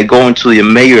is like going to the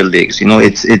major leagues.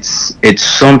 It's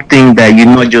something that you're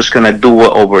not just gonna do it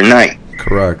overnight.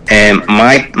 Correct. And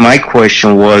my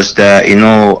question was that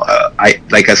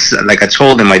I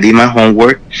told them I did my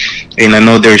homework, and I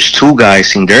know there's two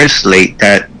guys in their slate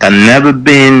that never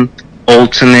been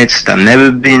alternates, that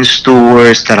never been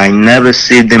stewards, that I never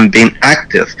see them being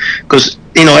active. Because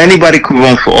anybody could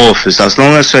run for office as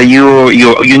long as your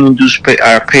union dues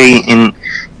are paid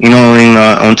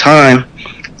on time.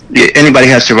 Anybody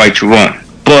has the right to run.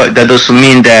 But that doesn't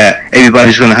mean that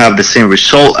everybody's going to have the same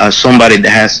result as somebody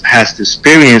that has the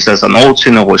experience as an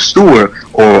alternate or steward,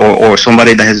 or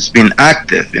somebody that has been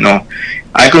active.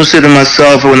 I consider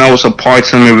myself, when I was a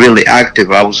part-timer, really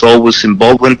active. I was always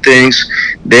involved in things.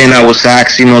 Then I was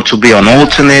asked, to be an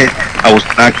alternate. I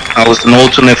was an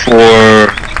alternate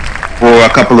for a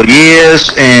couple of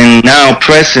years, and now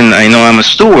present, I'm a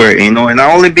steward. And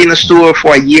I only been a steward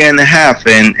for a year and a half,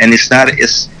 and it's not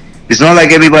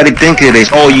like everybody think it is.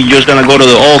 Oh, you're just gonna go to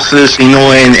the office, and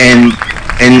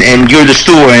you're the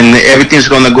steward, and everything's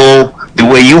gonna go the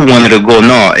way you want it to go.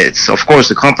 No, it's, of course,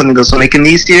 the company doesn't make it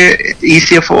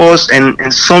easier for us,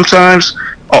 and sometimes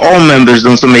all members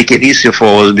don't make it easier for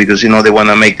us, because they want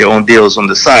to make their own deals on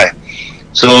the side.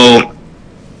 So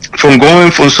from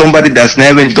going from somebody that's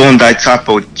never done that type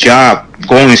of job,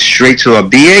 going straight to a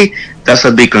BA, that's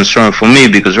a big concern for me,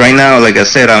 because right now, like I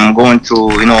said, I'm going to,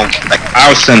 like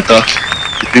our center,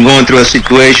 we've been going through a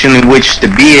situation in which the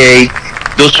BA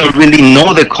doesn't really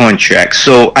know the contract.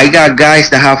 So I got guys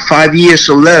that have 5 years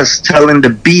or less telling the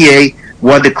BA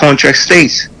what the contract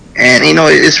states. And,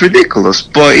 it's ridiculous.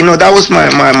 But, that was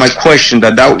my question,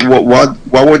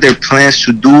 what were their plans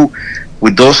to do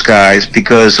with those guys?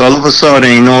 Because all of a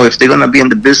sudden, if they're going to be in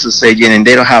the business agent and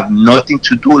they don't have nothing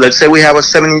to do, let's say we have a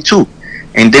 72,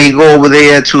 and they go over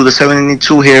there to the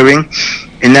 72 hearing,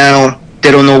 and now they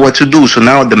don't know what to do. So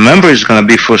now the member is going to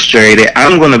be frustrated.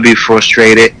 I'm going to be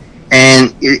frustrated.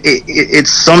 And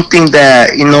it's something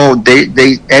that,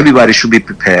 everybody should be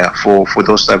prepared for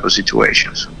those type of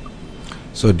situations.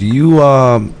 So do you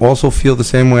also feel the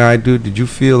same way I do? Did you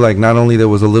feel like not only there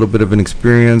was a little bit of an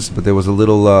experience, but there was a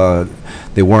little,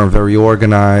 they weren't very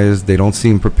organized, they don't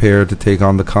seem prepared to take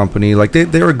on the company? Like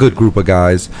they're a good group of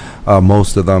guys,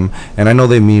 most of them, and I know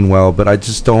they mean well, but I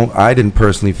didn't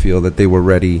personally feel that they were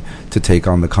ready to take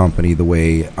on the company the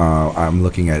way I'm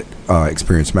looking at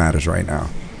Experience Matters right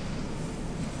now.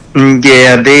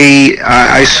 Yeah,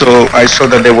 I saw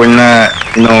that they were not,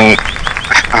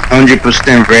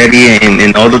 100% ready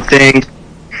in other things,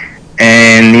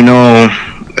 and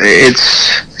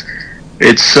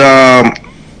it's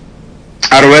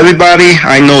out of everybody,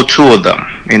 I know two of them.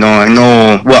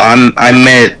 I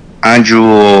met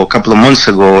Andrew a couple of months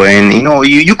ago, and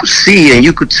you could see and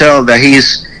you could tell that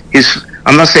he's.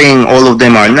 I'm not saying all of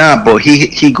them are not, but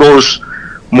he goes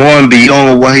more and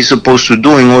beyond what he's supposed to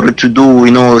do in order to do,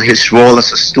 his role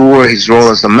as a steward, his role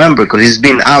as a member, because he's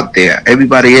been out there.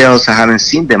 Everybody else, I haven't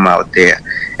seen them out there.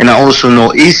 And I also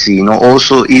know Easy,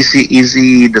 also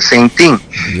Easy, the same thing.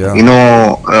 Yeah.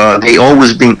 They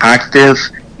always been active,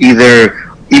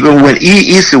 even when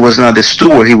Easy was not the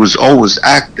steward, he was always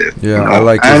active. Yeah, I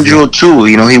like Andrew too.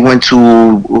 He went to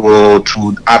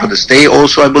out of the state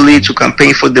also, I believe, to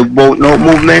campaign for the Vote No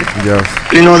movement. Yeah.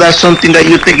 That's something that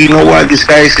you think, what, this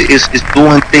guy is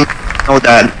doing things,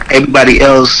 that everybody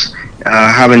else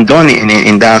haven't done it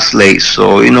in that slate.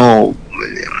 So,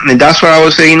 and that's why I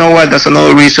would say, what, that's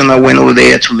another reason I went over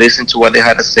there to listen to what they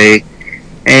had to say,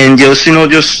 and just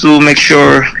to make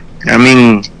sure.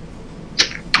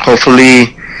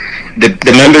 Hopefully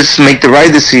the members make the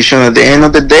right decision at the end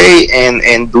of the day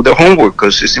and do their homework,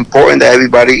 because it's important that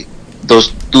everybody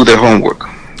does do their homework.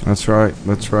 That's right.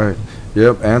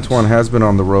 Yep, Antoine has been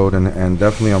on the road and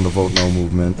definitely on the Vote No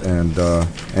movement,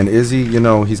 and Izzy,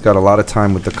 he's got a lot of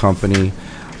time with the company.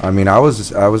 I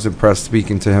was impressed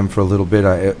speaking to him for a little bit.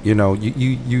 You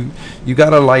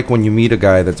gotta like when you meet a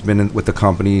guy that's been with the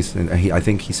companies, and I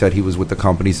think he said he was with the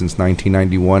company since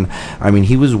 1991.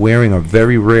 He was wearing a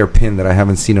very rare pin that I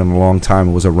haven't seen in a long time.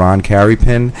 It was a Ron Carey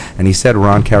pin, and he said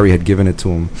Ron Carey had given it to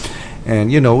him.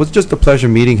 And it was just a pleasure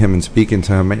meeting him and speaking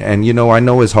to him. And I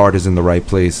know his heart is in the right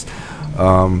place.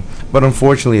 But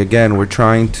unfortunately, again, we're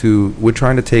trying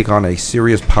to take on a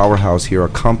serious powerhouse here, a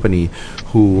company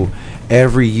who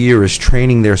every year is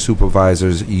training their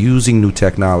supervisors using new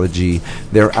technology.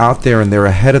 They're out there and they're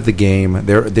ahead of the game.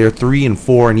 They're 3 and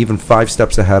 4 and even 5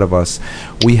 steps ahead of us.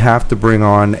 We have to bring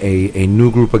on a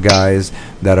new group of guys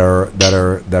that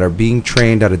are being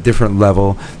trained at a different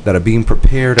level, that are being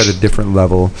prepared at a different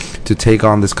level to take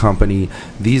on this company.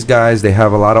 These guys, they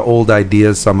have a lot of old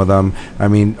ideas, some of them.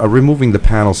 Removing the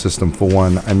panel system for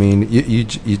one. You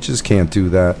just can't do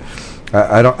that.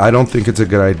 I don't think it's a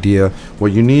good idea.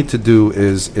 What you need to do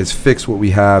is fix what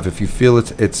we have. If you feel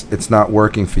it's not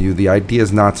working for you, the idea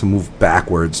is not to move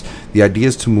backwards. The idea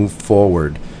is to move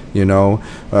forward. If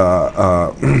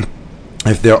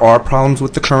there are problems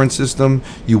with the current system,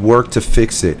 you work to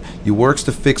fix it. You work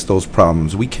to fix those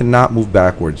problems. We cannot move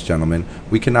backwards, gentlemen.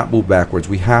 We cannot move backwards.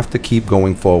 We have to keep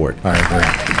going forward. I agree.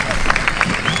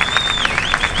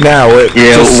 Now,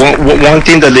 one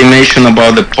thing that they mentioned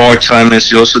about the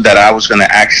part-timers also that I was going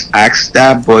to ask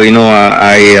that, but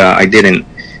I didn't.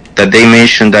 That they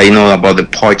mentioned that about the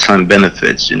part-time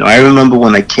benefits. I remember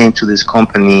when I came to this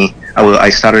company, I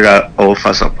started off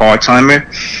as a part-timer,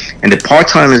 and the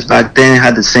part-timers back then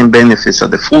had the same benefits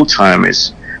as the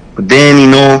full-timers. But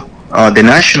then the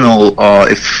national,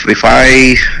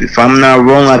 if I'm not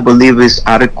wrong, I believe it's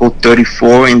Article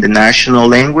 34 in the national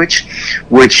language,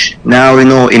 which now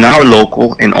in our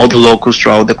local and other locals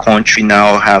throughout the country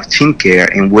now have team care,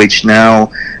 in which now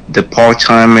the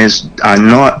part-timers are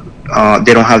not.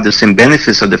 They don't have the same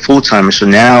benefits as the full-timers. So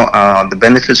now the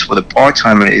benefits for the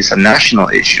part-timer is a national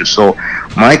issue. So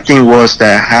my thing was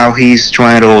that how he's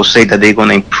trying to say that they're going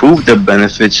to improve the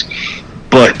benefits,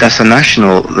 but that's a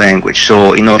national language.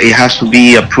 So, it has to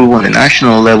be approved on the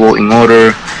national level in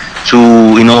order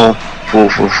to,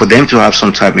 for them to have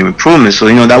some type of improvement. So,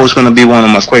 that was going to be one of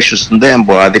my questions to them,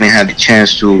 but I didn't have the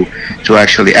chance to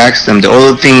actually ask them. The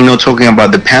other thing, talking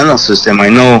about the panel system, I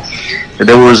know that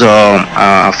there was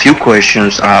a few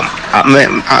questions.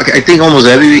 I think almost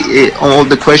all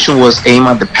the question was aimed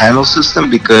at the panel system,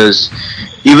 because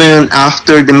even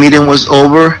after the meeting was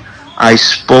over, I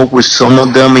spoke with some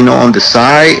of them, on the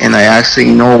side, and I asked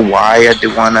them, why they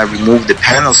want to remove the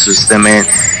panel system. And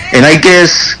I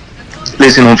guess,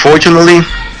 listen, unfortunately,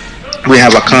 we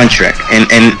have a contract,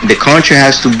 and the contract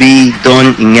has to be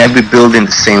done in every building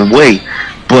the same way.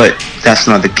 But that's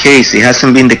not the case. It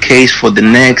hasn't been the case for the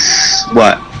next,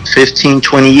 15,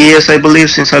 20 years, I believe,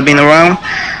 since I've been around.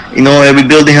 Every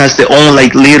building has their own,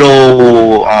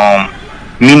 little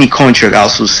mini contract. I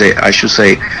should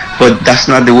say, but that's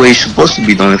not the way it's supposed to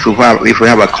be done. If we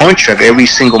have a contract, every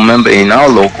single member in our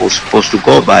local is supposed to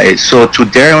go by it. So to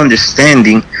their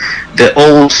understanding, the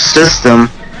old system,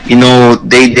 you know,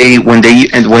 when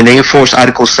they enforce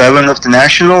Article 7 of the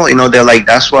national, you know, they're like,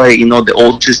 that's why, you know, the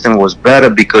old system was better,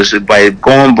 because by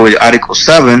going by Article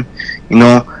 7, you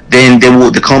know, then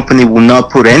the company will not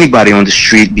put anybody on the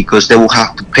street, because they will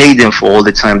have to pay them for all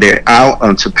the time they're out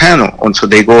onto panel until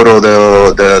they go to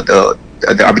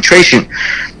the arbitration.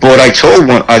 But I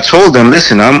told them,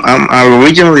 listen, I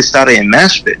originally started in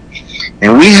Maspeth,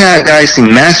 and we had guys in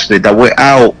Maspeth that were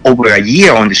out over a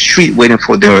year on the street waiting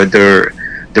for their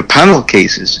panel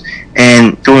cases,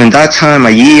 and during that time, a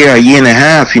year and a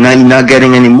half, you're not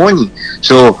getting any money.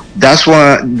 So that's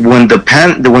why when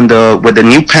the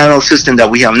new panel system that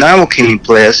we have now came in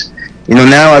place, you know,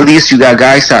 now at least you got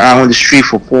guys that are out on the street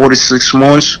for 4 to 6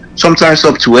 months, sometimes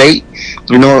up to 8,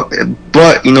 you know,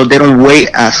 but you know, they don't wait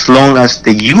as long as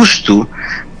they used to.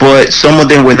 But some of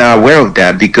them were not aware of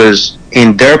that, because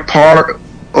in their part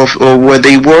of where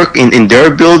they work, in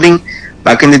their building,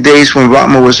 back in the days when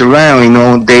Rottman was around, you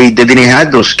know, they didn't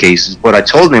have those cases. But I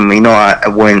told them, you know,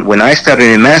 when I started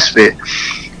in Maspeth,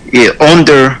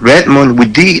 under Redmond, we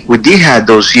did have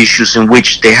those issues in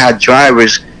which they had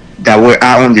drivers that were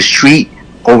out on the street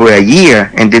over a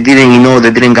year, and they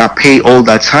didn't got paid all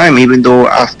that time, even though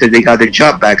after they got their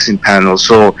job backs in panel.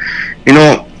 So, you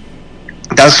know,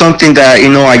 that's something that, you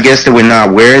know, I guess they were not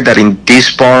aware that in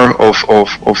this part of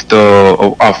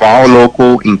our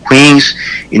local in Queens,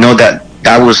 you know, that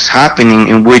was happening,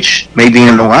 in which maybe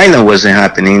in Long Island wasn't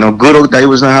happening. You know, good that it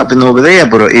was not happening over there,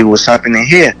 but it was happening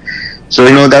here. So,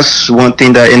 you know, that's one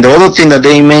thing that, and the other thing that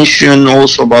they mentioned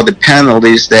also about the panel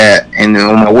is that, and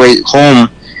on my way home,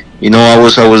 you know,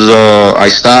 I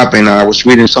stopped and I was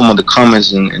reading some of the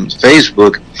comments in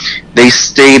Facebook. They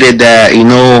stated that, you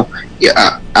know,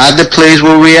 at the place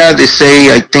where we are, they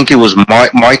say, I think it was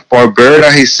Mike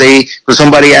Barberta. He say, because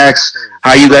somebody asked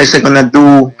how you guys are gonna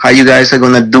do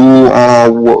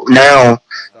now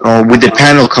with the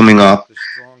panel coming up.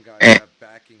 And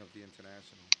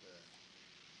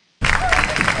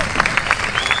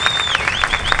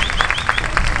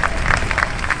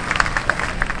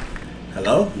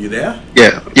hello, you there?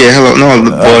 Yeah, hello. No,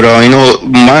 but you know,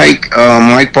 Mike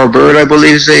Barberta, I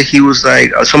believe, said he was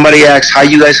like, somebody asked how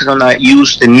you guys are gonna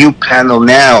use the new panel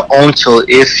now until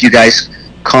if you guys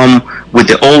come with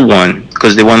the old one,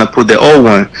 because they want to put the old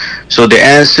one. So the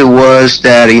answer was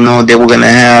that, you know, they were gonna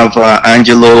have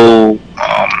Angelo,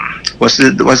 what's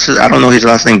it? I don't know his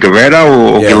last name, Guerrera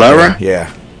or Aguilera?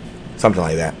 Yeah, something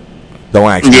like that. Don't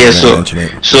actually mention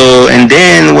it. So, and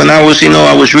then when I was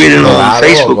reading on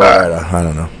Facebook, I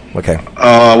don't know. Okay.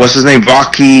 What's his name?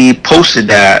 Rocky posted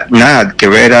that.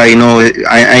 Guerrera, you know,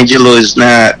 Angelo is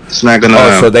not. It's not gonna.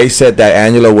 Oh, so they said that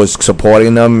Angelo was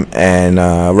supporting them, and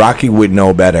Rocky would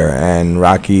know better, and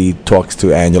Rocky talks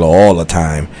to Angelo all the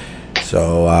time.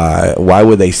 So why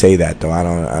would they say that though?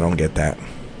 I don't get that.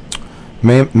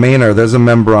 Maynard, there's a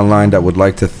member online that would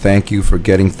like to thank you for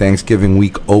getting Thanksgiving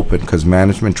week open, because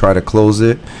management tried to close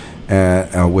it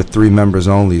with 3 members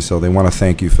only, so they want to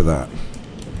thank you for that.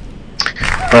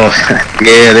 Oh,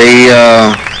 yeah,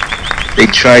 they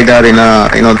tried that,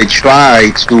 and you know, they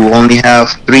tried to only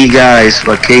have 3 guys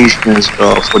vacations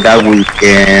for that week,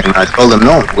 and I told them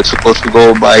no, we're supposed to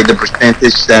go by the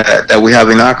percentage that we have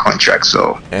in our contract.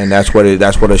 So, and that's what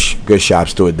a good shop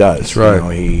steward does. That's right. You know,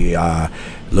 he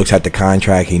looks at the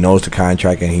contract, he knows the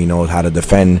contract, and he knows how to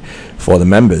defend for the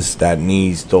members that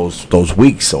needs those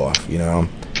weeks off. You know,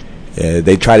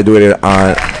 they tried to do it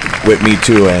with me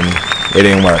too, and it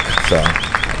didn't work. So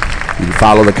you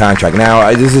follow the contract. Now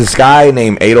there's this guy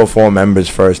named 804 members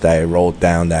first that wrote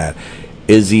down that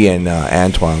Izzy and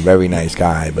Antoine, very nice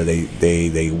guy, but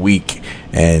they weak,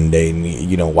 and they,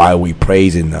 you know, why are we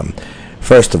praising them?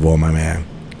 First of all, my man,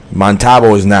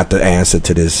 Montalvo is not the answer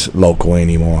to this local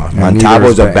anymore. Montalvo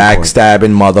is a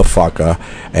backstabbing motherfucker,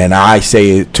 and I'll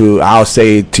say it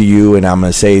to you, and I'm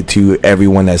gonna say it to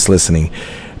everyone that's listening.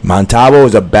 Montalvo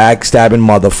is a backstabbing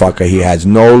motherfucker. He has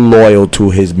no loyal to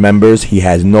his members. He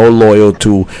has no loyal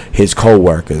to his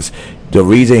co-workers. The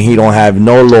reason he don't have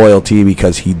no loyalty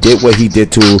because he did what he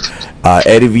did to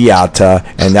Eddie Viata,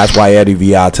 and that's why Eddie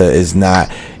Viata is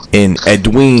not in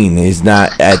Edwin is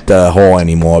not at the hall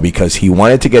anymore, because he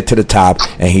wanted to get to the top,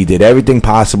 and he did everything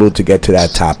possible to get to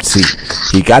that top seat.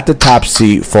 He got the top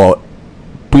seat for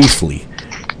briefly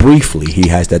he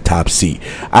has that top seat.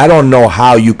 I don't know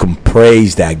how you can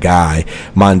praise that guy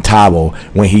Montalvo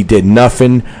when he did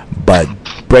nothing but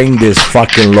bring this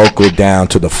fucking local down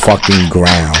to the fucking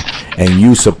ground. and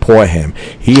you support him.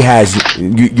 He has.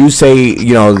 You say,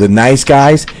 you know, the nice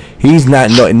guys. He's not.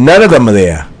 No, none of them are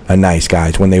there. Are nice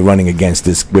guys when they're running against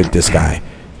this guy.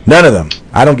 None of them.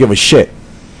 I don't give a shit.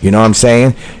 You know what I'm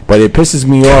saying? But it pisses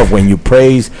me off when you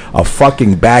praise a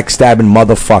fucking backstabbing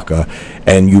motherfucker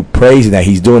and you praise that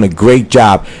he's doing a great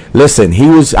job. Listen,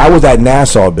 I was at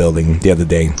Nassau Building the other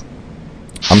day.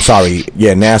 I'm sorry,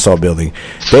 yeah, Nassau Building.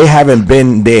 They haven't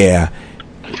been there.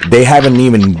 They haven't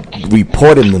even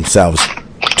reported themselves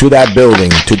to that building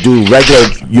to do regular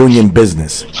union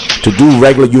business.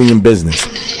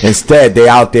 Instead, they're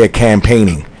out there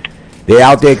campaigning.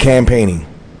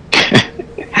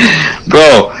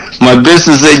 Bro, my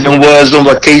business agent was on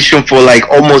vacation for like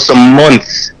almost a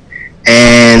month,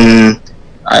 and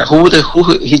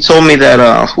he told me that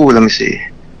let me see,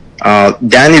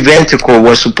 Danny Venticore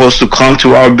was supposed to come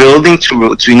to our building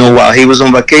to you know, while he was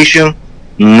on vacation.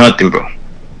 Nothing, bro,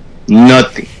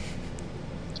 nothing.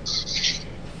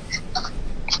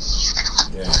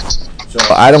 So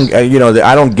I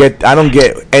don't get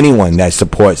anyone that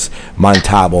supports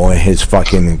Montalvo and his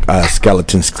fucking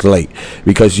skeleton slate,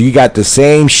 because you got the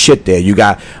same shit there. You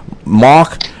got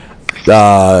Mark,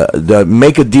 the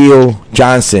Make a Deal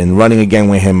Johnson running again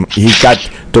with him. He's got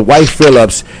Dwight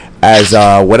Phillips as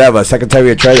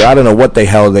Secretary of Treasury. I don't know what the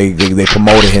hell they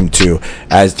promoted him to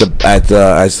as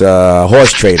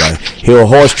horse trader. He'll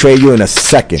horse trade you in a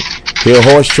second. He'll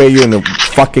horse trade you in a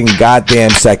fucking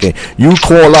goddamn second. You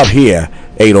call up here,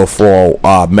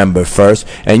 804 member first,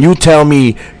 and you tell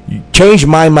me, change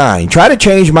my mind. Try to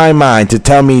change my mind to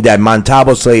tell me that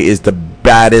Montalvo slate is the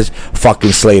baddest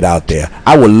fucking slate out there.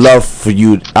 I would love to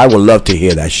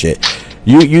hear that shit.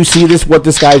 You see this? What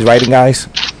this guy's writing, guys?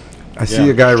 I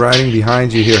see a guy writing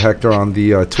behind you here, Hector, on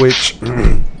the Twitch,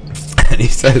 and he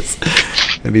says,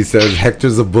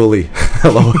 Hector's a bully.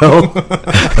 LOL.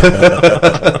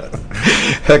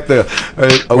 Hector,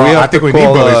 I think we need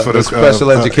bullies for the special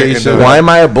education. Why am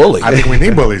I a bully? I think we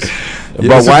need bullies. But why?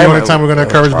 This is the only time we're going to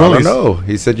encourage bullies. I don't know.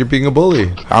 He said you're being a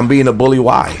bully. I'm being a bully.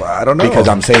 Why? I don't know. Because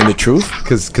I'm saying the truth.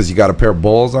 Because you got a pair of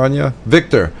balls on you,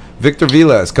 Victor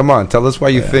Vilas, come on, tell us why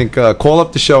you think. Call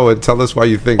up the show and tell us why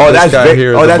you think this guy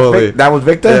here is a bully. That was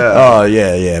Victor? Yeah. Oh,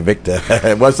 yeah, Victor.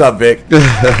 What's up, Vic?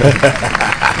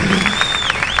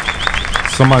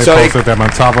 Somebody posted that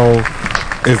Montalvo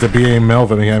is the B.A.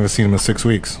 Melvin, and you haven't seen him in 6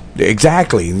 weeks.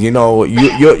 Exactly. You know,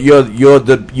 you're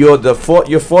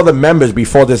for the members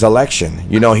before this election.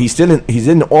 You know, he's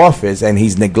in office and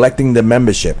he's neglecting the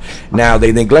membership. Now,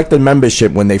 they neglected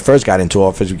membership when they first got into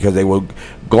office because they were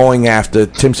going after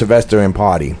Tim Sylvester and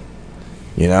Party.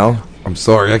 You know? I'm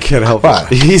sorry, I can't help it.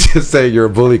 He's just saying you're a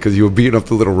bully because you were beating up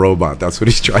the little robot. That's what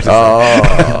he's trying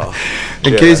to say.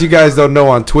 In case you guys don't know,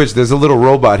 on Twitch, there's a little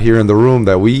robot here in the room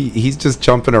that he's just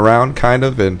jumping around, kind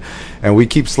of, and we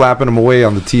keep slapping him away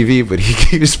on the TV, but he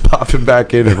keeps popping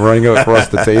back in and running across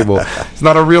the table. It's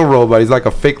not a real robot. He's like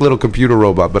a fake little computer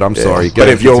robot, but I'm sorry. But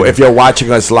if you're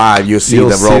watching us live, you'll see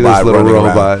the robot little running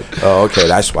robot. around. Oh, okay,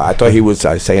 that's why. I thought he was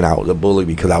saying I was a bully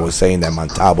because I was saying that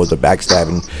Montalvo's a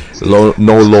backstabbing,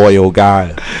 no loyal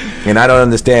guy. And I don't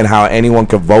understand how anyone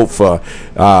could vote for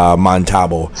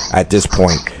Montalvo at this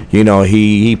point. You know,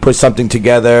 he put something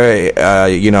together.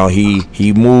 You know,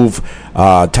 he moved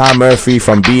Tom Murphy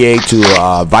from BA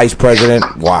to vice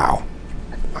president. Wow.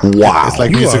 It's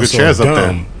like musical chairs up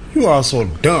there. You are so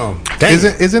dumb.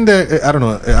 Isn't there? I don't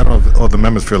know if all the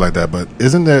members feel like that, but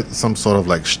isn't there some sort of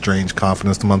like strange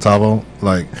confidence to Montalvo?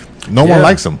 Like no one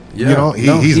likes him. Yeah. You know,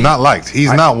 he's not liked.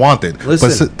 He's not wanted.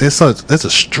 Listen, but there's a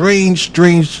strange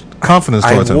confidence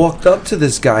towards him. I walked up to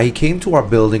this guy. He came to our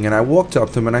building, and I walked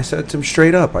up to him, and I said to him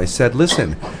straight up, I said,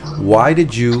 listen, why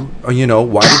did you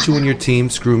and your team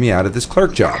screw me out of this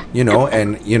clerk job? You know,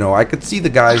 and, you know, I could see the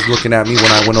guys looking at me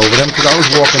when I went over them because I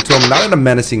was walking to him, not in a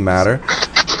menacing manner,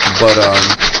 but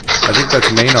I think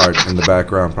that's Maynard in the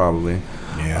background probably.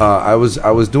 I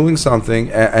was doing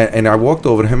something, and I walked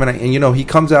over to him, and you know, he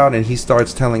comes out and he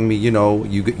starts telling me, you know,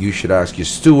 you should ask your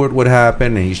steward what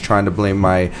happened, and he's trying to blame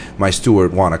my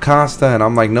steward Juan Acosta, and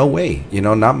I'm like, no way, you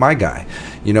know, not my guy.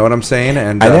 You know what I'm saying?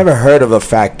 And I never heard of the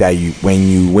fact that when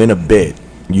you win a bid,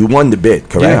 you won the bid,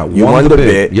 correct? Yeah, you won the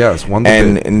bid. Yes, won the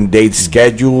bid. And they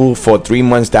schedule for 3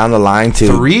 months down the line to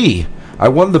 3. I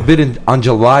won the bid on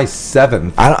July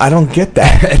 7th. I don't get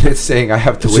that. And it's saying I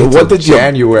have to wait till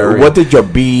January. What did your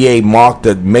BEA Mark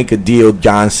the Make a Deal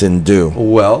Johnson do?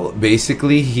 Well,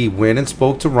 basically, he went and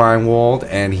spoke to Reinwald,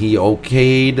 and he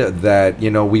okayed that, you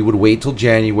know, we would wait till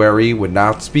January, would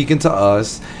not speaking to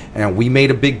us, and we made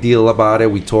a big deal about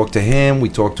it. We talked to him, we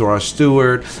talked to our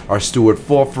steward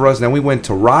fought for us, then we went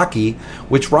to Rocky,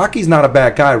 which Rocky's not a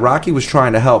bad guy. Rocky was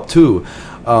trying to help too.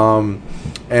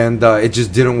 And it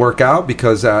just didn't work out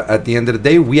because at the end of the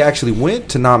day, we actually went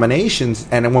to nominations.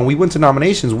 And when we went to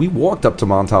nominations, we walked up to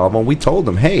Montalvo and we told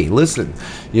them, hey, listen,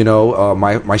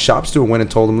 my shop steward went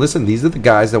and told them, listen, these are the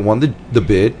guys that won the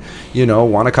bid.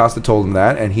 Juan Acosta told him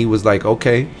that. And he was like,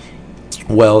 okay.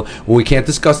 Well, we can't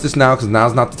discuss this now because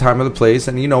now's not the time or the place.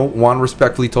 And, Juan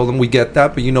respectfully told him, we get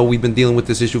that, but, we've been dealing with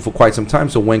this issue for quite some time,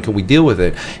 so when can we deal with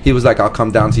it? He was like, I'll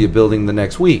come down to your building the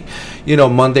next week.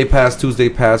 Monday passed, Tuesday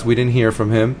passed, we didn't hear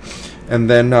from him. And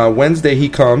then Wednesday he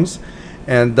comes,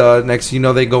 and next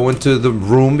they go into the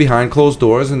room behind closed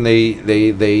doors, and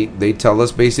they tell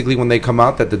us basically when they come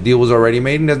out that the deal was already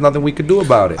made and there's nothing we could do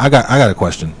about it. I got a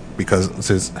question, because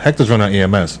since Hector's running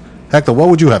EMS, Hector, what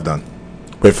would you have done?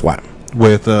 With what?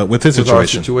 With his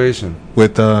situation.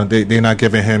 With they're not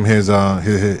giving him his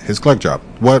clerk job.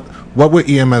 What would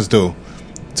EMS do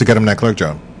to get him that clerk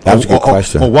job? That's a good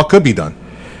question. Or what could be done?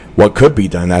 What could be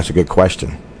done? That's a good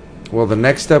question. Well, the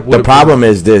next step. The problem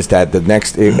is this: that the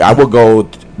next, I will go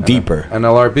deeper.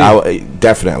 NLRB,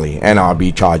 definitely.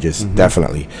 NLRB charges,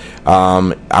 definitely.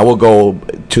 I will go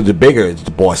to the bigger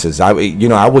bosses. I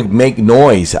would make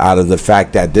noise out of the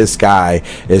fact that this guy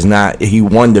is not. He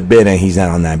won the bid and he's not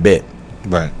on that bid.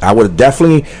 Right. I would have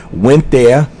definitely went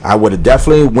there. I would have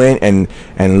definitely went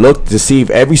and looked to see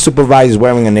if every supervisor is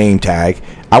wearing a name tag.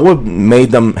 I would have made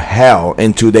them hell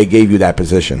until they gave you that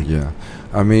position. Yeah.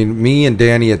 I mean, me and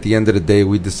Danny, at the end of the day,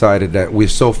 we decided that we're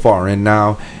so far in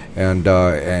now, and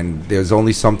there's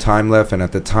only some time left. And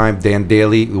at the time, Dan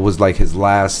Daly, it was like his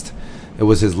last. It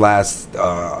was his last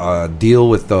deal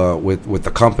with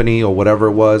the company or whatever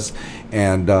it was,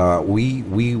 and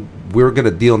we're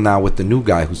gonna deal now with the new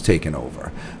guy who's taking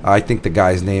over. I think the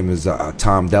guy's name is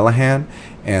Tom Delahan,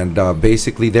 and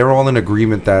basically they're all in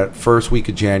agreement that first week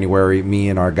of January, me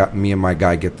and my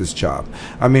guy get this job.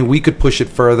 I mean, we could push it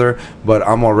further, but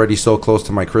I'm already so close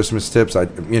to my Christmas tips. Why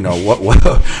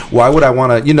would I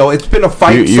want to? It's been a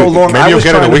fight so long. Maybe you'll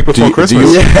get it a week before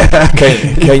Christmas.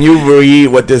 Can you read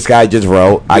what this guy just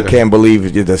wrote? I can't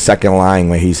believe the second line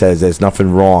where he says there's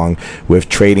nothing wrong with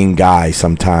trading guys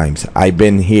sometimes. I've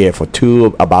been here for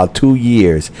about 2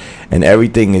 years and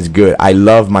everything is good. I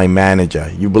love my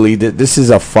manager. You believe that? This is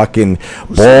a fucking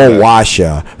ball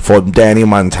washer for Danny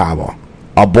Montalvo.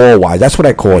 A ball washer. That's what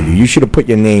I call you. You should have put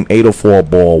your name 804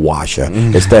 ball washer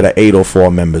instead of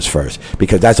 804 members first,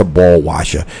 because that's a ball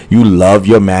washer. You love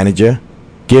your manager?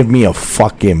 Give me a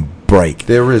fucking break.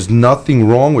 There is nothing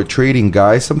wrong with trading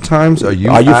guys sometimes. Are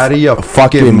you out of your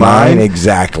fucking mind?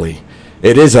 Exactly.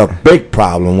 It is a big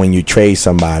problem when you trade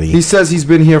somebody. He says he's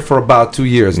been here for about 2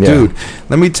 years. Yeah. Dude,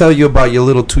 let me tell you about your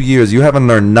little 2 years. You haven't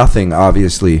learned nothing,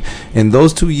 obviously. In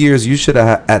those 2 years, you should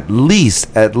have at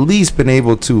least been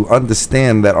able to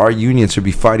understand that our union should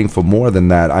be fighting for more than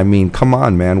that. I mean, come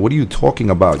on, man. What are you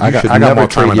talking about? You should never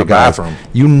trade your guys.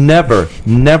 You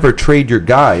never trade your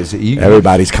guys.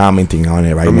 Everybody's commenting on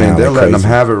it right now. They're letting them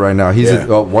have it right now.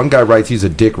 One guy writes he's a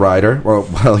dick rider. Well,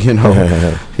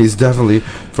 he's definitely...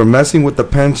 For messing with the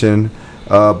pension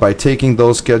by taking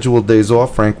those scheduled days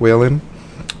off, Frank Whalen.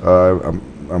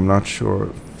 I'm not sure.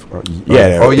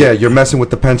 You're messing with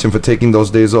the pension for taking those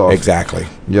days off. Exactly.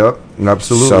 Yep,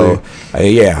 absolutely. So,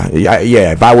 yeah.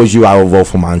 If I was you, I would vote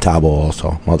for Montalvo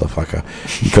also, motherfucker,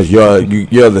 because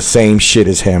you're the same shit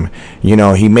as him.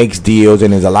 He makes deals,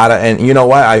 and there's a lot of, and you know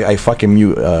what? I fucking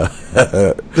mute.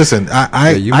 Listen,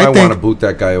 you might want to boot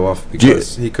that guy off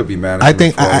because he could be mad. I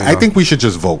think we should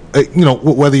just vote.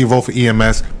 Whether you vote for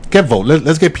EMS, get vote.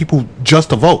 Let's get people just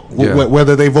to vote.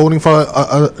 Whether they're voting for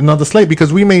another slate,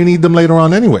 because we may need them later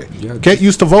on anyway. Yeah, get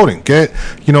used to voting.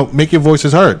 Make your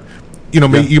voices heard.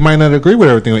 You might not agree with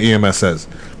everything that EMS says.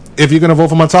 If you're gonna vote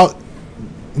for Montalvo,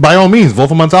 by all means, vote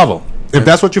for Montalvo. If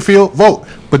that's what you feel, vote.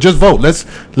 But just vote. Let's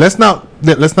not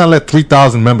let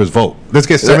 3,000 members vote. Let's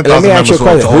get 7,000 members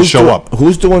to all show up.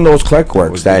 Who's doing those clerk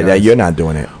works that you're not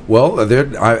doing it? Well,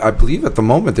 I believe at the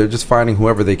moment they're just finding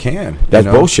whoever they can. That's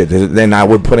bullshit. Then I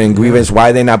would put in grievance. Why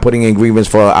are they not putting in grievance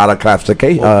for out of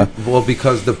classification? Well,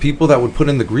 because the people that would put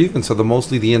in the grievance are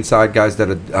mostly the inside guys that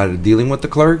are dealing with the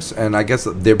clerks, and I guess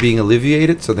they're being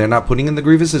alleviated, so they're not putting in the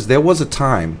grievances. There was a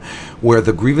time where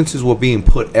the grievances were being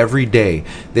put every day.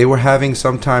 They were having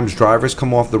sometimes drivers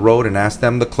come off the road and ask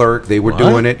them the clerk. They were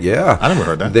doing it. Yeah, I never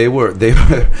heard that. They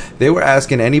were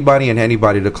asking anybody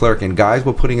to clerk, and guys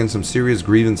were putting in some serious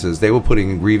grievances. They were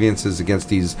putting in grievances against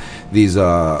these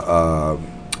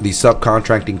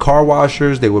subcontracting car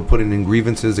washers. They were putting in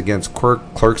grievances against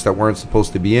clerks that weren't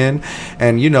supposed to be in.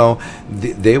 And,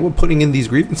 they were putting in these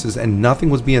grievances and nothing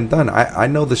was being done. I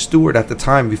know the steward at the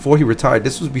time, before he retired,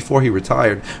 this was before he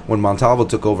retired, when Montalvo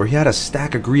took over, he had a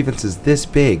stack of grievances this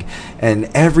big. And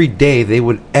every day they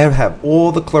would have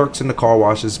all the clerks in the car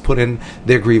washes put in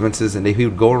their grievances, and he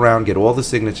would go around, get all the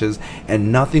signatures,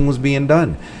 and nothing was being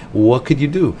done. What could you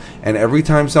do? And every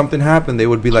time something happened, they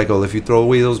would be like, "Oh, if you throw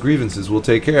away those grievances, we'll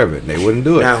take care of it." And they wouldn't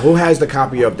do it. Now, who has the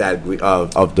copy of that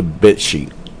of the bid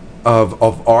sheet?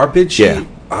 Of our bid sheet?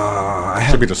 Yeah.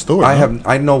 Should be the steward.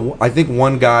 I think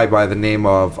one guy by the name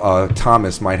of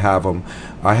Thomas might have them.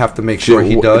 I have to make sure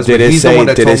he does. Did it he's say, the one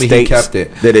that did told it me state, he kept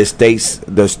it. Did it state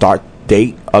the start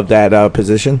date of that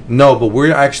position? No, but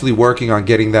we're actually working on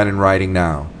getting that in writing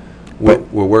now. We're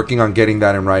working on getting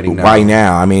that in writing now. Right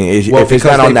now, I mean, if it's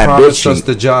not on that bid sheet, us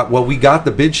the job. Well, we got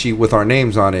the bid sheet with our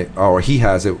names on it, or he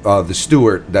has it. The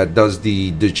steward that does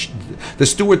the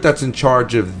steward that's in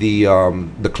charge of the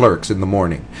clerks in the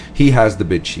morning. He has the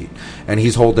bid sheet, and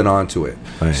he's holding on to it.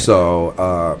 Right.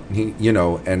 So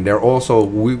and they're also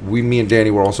me and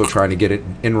Danny were also trying to get it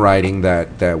in writing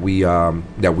that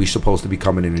we supposed to be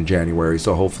coming in January.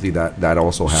 So hopefully that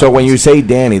also happens. So when you say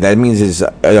Danny, that means it's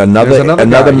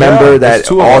another member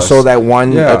that also that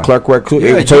one clerk work.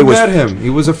 Yeah, so you met him. He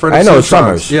was a friend. I know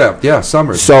Summers. Yeah,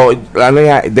 Summers. So I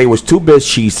mean, there was 2 bid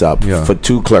sheets up for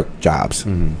 2 clerk jobs,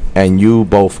 and you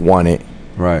both won it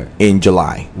in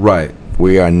July. Right.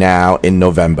 We are now in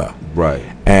November. Right.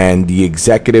 And the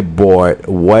executive board,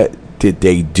 what did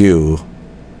they do?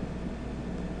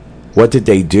 What did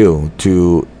they do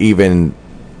to even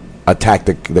attack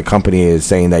the company is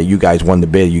saying that you guys won the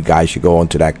bid? You guys should go on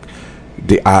to that.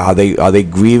 Are they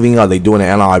grieving? Are they doing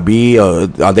an NLRB?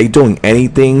 Or are they doing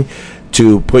anything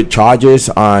to put charges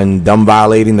on them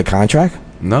violating the contract?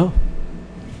 No.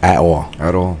 At all.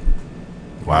 At all.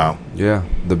 Wow. Yeah.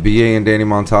 The BA and Danny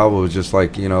Montalvo was just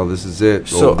like, this is it.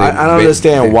 So I don't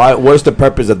understand what's the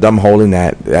purpose of them holding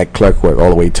that clerk work all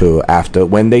the way to after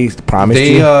when they promised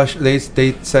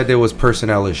they said there was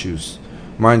personnel issues.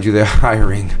 Mind you, they're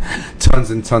hiring tons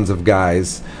and tons of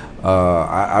guys.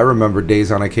 I remember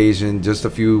days on occasion just a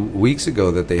few weeks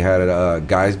ago that they had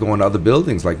guys going to other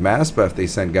buildings like Maspeth. They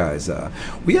sent guys.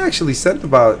 We actually sent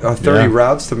about 30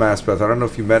 routes to Maspeth. I don't know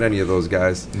if you met any of those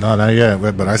guys. No, not yet,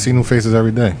 but I see new faces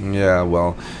every day. Yeah,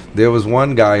 well, there was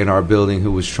one guy in our building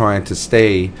who was trying to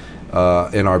stay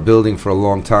in our building for a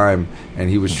long time, and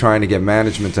he was trying to get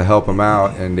management to help him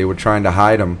out, and they were trying to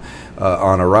hide him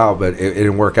on a route, but it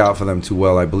didn't work out for them too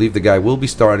well. I believe the guy will be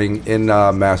starting in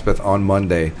Maspeth on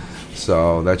Monday.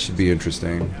 So that should be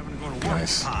interesting.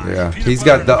 Nice. Yeah. He's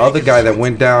got the other guy that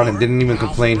went down and didn't even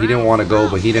complain. He didn't want to go,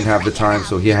 but he didn't have the time,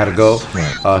 so he had to go.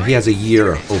 Right. He has a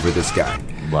year over this guy.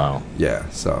 Wow. Yeah.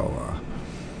 So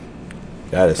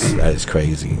that is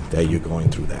crazy that you're going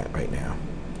through that right now.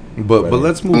 But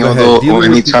let's move ahead. Or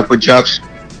any type of jobs.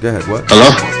 Go ahead. What?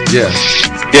 Hello? Yeah.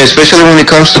 Yeah, especially when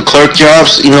it comes to clerk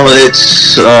jobs,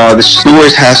 it's the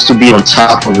stewards has to be on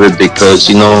top of it because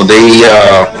they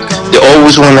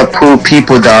always want to put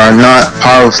people that are not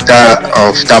part of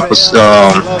that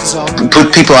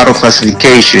put people out of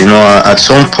classification. At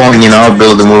some point in our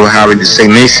building we were having the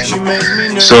same issue.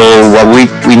 So what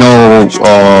we know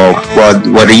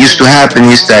what it used to happen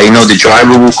is that the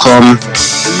driver will come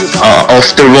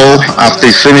off the roll after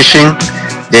finishing.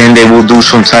 Then they will do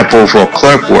some type of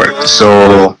clerk work.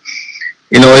 So,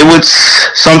 it was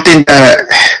something that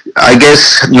I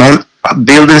guess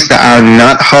buildings that are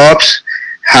not hubs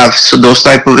have those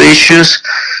type of issues.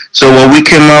 So what we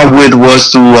came up with was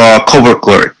to cover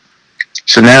clerk.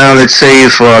 So now let's say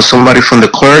if somebody from the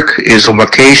clerk is on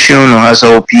vacation or has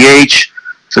a OPH,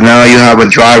 so now you have a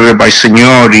driver by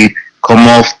seniority come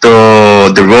off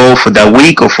the road for that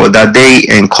week or for that day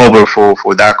and cover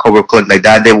for that cover clerk. Like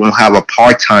that, they won't have a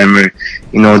part-timer,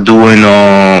 doing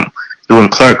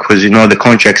clerk because, the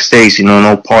contract states,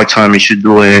 no part-timer should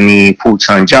do any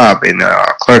full-time job. And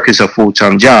clerk is a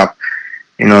full-time job.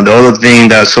 The other thing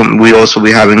that we also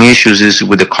be having issues is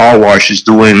with the car washes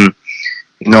doing,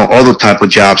 other type of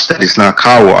jobs that is not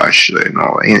car wash.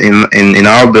 In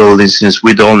our building, since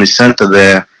we're the only center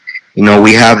there,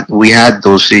 we had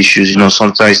those issues.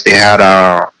 Sometimes they had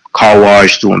a car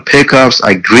wash doing pickups.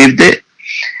 I grieved it,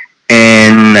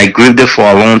 and I grieved it for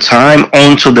a long time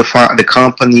until the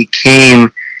company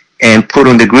came and put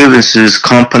on the grievances.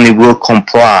 Company will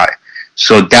comply,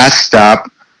 so that stopped.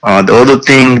 The other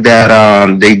thing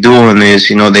that they doing is,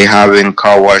 they having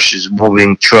car washes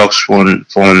moving trucks from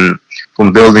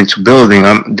building to building.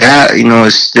 That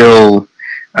is still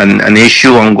an issue,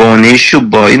 ongoing issue,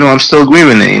 but I'm still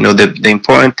grieving it. The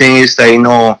important thing is that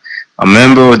a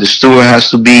member or the steward has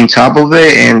to be on top of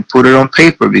it and put it on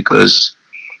paper, because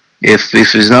if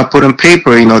it's not put on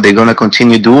paper, they're gonna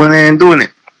continue doing it and doing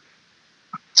it.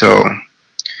 So.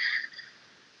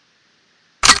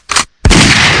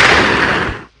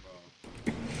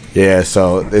 Yeah,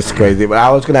 so it's crazy. But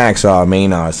I was gonna ask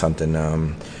Maynard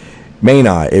something.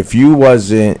 Maynard, if you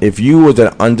was an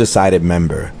undecided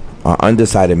member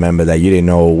that you didn't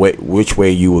know which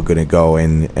way you were gonna go,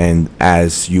 and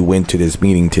as you went to this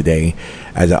meeting today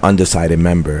as an undecided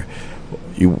member,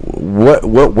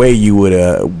 what way you would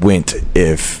have went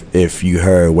if you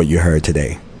heard what you heard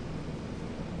today?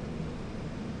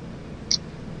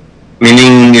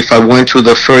 Meaning, if I went to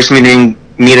the first meet and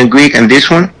greet and this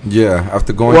one? Yeah,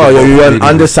 after going. Well, you're an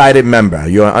undecided member.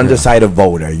 You're an undecided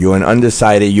voter. You're an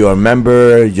undecided. You're a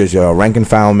member. You're a rank and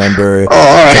file member. Oh,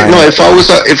 all right. No, if I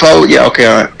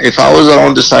was an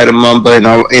undecided member,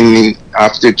 and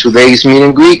after today's meet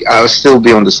and greet, I would still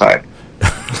be undecided.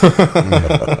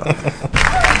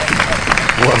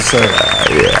 Well said.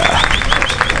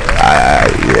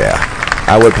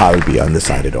 I would probably be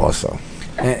undecided also.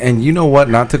 And you know what?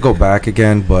 Not to go back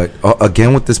again, but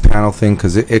again with this panel thing,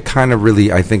 because it kind of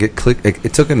really, I think it clicked. It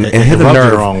hit a nerve.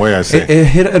 The wrong way, I say. It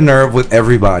hit a nerve with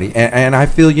everybody, and I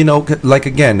feel like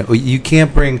again, you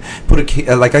can't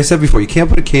like I said before, you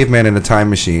can't put a caveman in a time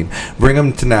machine, bring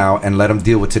him to now, and let him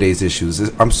deal with today's issues.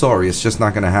 I'm sorry, it's just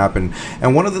not going to happen.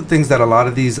 And one of the things that a lot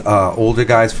of these older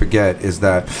guys forget is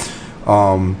that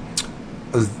the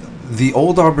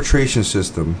old arbitration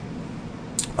system.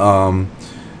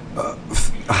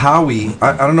 Howie,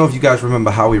 I don't know if you guys remember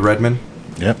Howie Redman.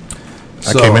 Yep,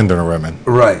 I came in during Redman.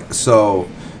 Right. So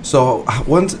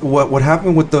what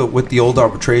happened with the old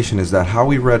arbitration is that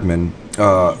Howie Redman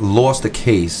lost a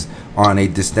case on a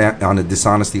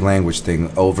dishonesty language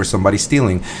thing over somebody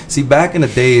stealing. See, back in the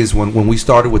days when we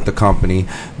started with the company,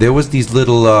 there was these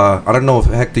little I don't know if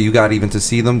Hector you got even to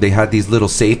see them. They had these little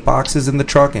safe boxes in the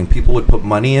truck, and people would put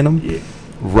money in them. Yeah.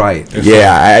 Right.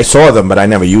 Yeah, I saw them, but I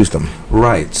never used them.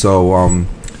 Right. So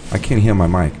I can't hear my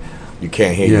mic. You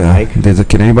can't hear your mic?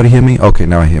 Can anybody hear me? Okay,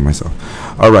 now I hear myself.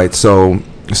 All right. So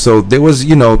there was,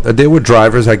 there were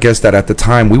drivers, I guess, that at the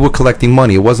time we were collecting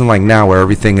money. It wasn't like now where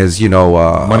everything is,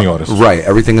 money orders. Right.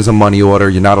 Everything is a money order.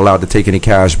 You're not allowed to take any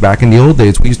cash. Back in the old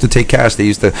days, we used to take cash. They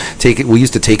used to take it. We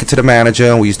used to take it to the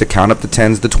manager, and we used to count up the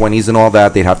 10s, the 20s, and all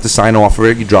that. They'd have to sign off for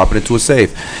it. You drop it into a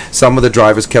safe. Some of the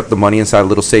drivers kept the money inside a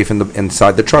little safe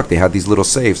inside the truck. They had these little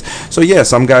safes. So yeah,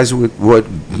 some guys would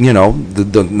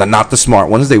not the smart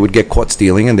ones. They would get caught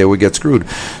stealing, and they would get screwed.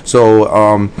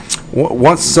 So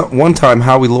one time,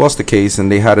 how we lost the case,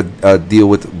 and they had a deal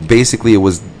with, basically it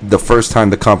was the first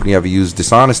time the company ever used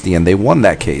dishonesty, and they won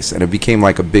that case, and it became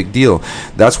like a big deal.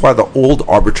 That's why the old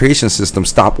arbitration system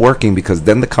stopped working, because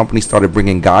then the company started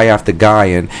bringing guy after guy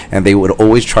in, and they would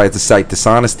always try to cite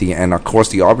dishonesty, and of course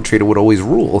the arbitrator would always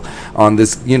rule on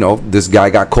this, this guy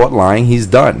got caught lying, he's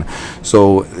done.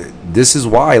 So this is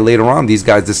why later on these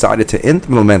guys decided to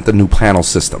implement the new panel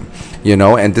system,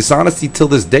 and dishonesty till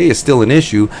this day is still an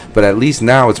issue, but at least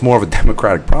now it's more of a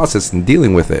democratic process in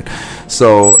dealing with it.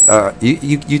 So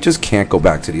you just can't go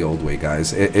back to the old way,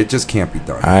 guys. It just can't be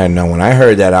done. I know. When I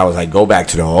heard that, I was like, go back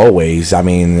to the old ways. I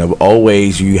mean, the old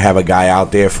ways, you have a guy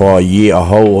out there for a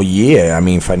whole year. I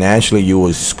mean, financially, you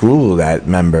would screw that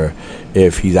member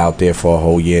if he's out there for a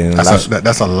whole year. And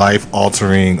that's a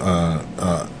life-altering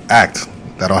act.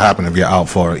 That'll happen if you're out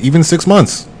for even 6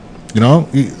 months.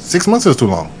 6 months is too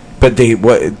long. But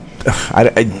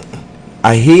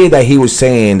I hear that he was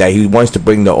saying that he wants to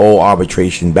bring the old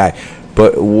arbitration back.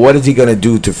 But what is he going to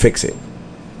do to fix it?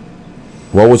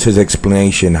 What was his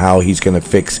explanation how he's going to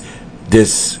fix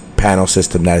this panel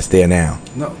system that's there now?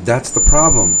 No, that's the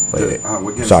problem. We're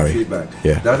getting some feedback.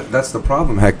 Yeah. That's the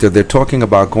problem, Hector. They're talking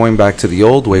about going back to the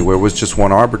old way where it was just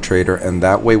one arbitrator, and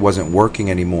that way wasn't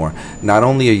working anymore. Not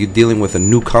only are you dealing with a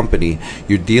new company,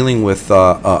 you're dealing with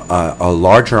a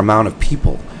larger amount of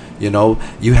people.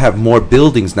 You have more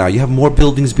buildings now. You have more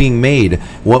buildings being made.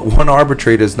 One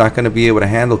arbitrator is not going to be able to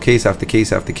handle case after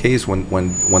case after case.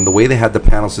 When the way they had the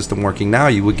panel system working now,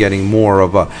 you were getting more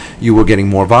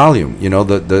volume.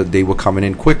 They were coming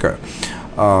in quicker.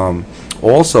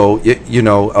 Also,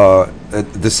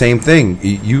 the same thing.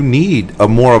 You need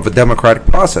more of a democratic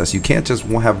process. You can't just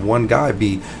have one guy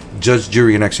be judge,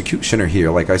 jury, and executioner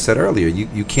here. Like I said earlier,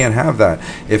 you can't have that.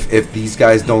 If these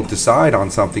guys don't decide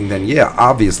on something, then yeah,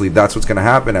 obviously that's what's going to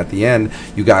happen at the end.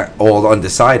 You got all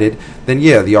undecided, then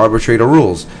yeah, the arbitrator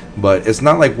rules. But it's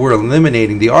not like we're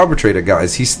eliminating the arbitrator,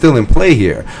 guys. He's still in play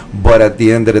here. But at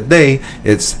the end of the day,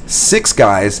 it's 6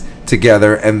 guys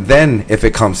together, and then if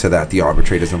it comes to that, the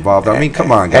arbitrator's involved. I mean,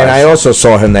 come on, guys. And I also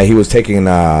saw him that he was taking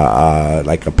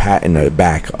like a pat in the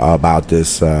back about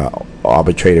this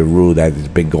arbitrator rule that has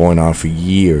been going on for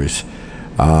years.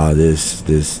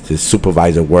 This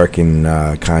supervisor working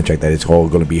contract that is all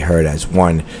going to be heard as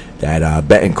one that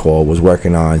Betancourt was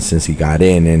working on since he got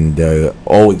in, and the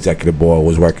old executive board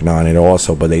was working on it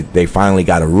also, but they finally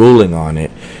got a ruling on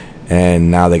it, and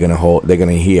now they're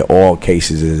gonna hear all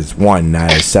cases as one,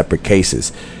 not as separate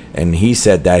cases. And he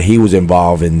said that he was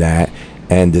involved in that,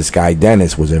 and this guy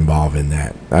Dennis was involved in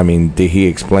that. I mean, did he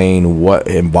explain what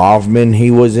involvement he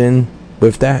was in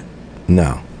with that?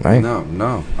 No. Right?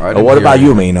 No. What about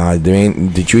you, Maynard?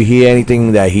 Did you hear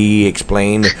anything that he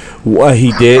explained what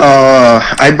he did?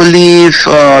 I believe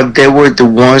they were the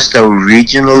ones that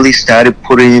originally started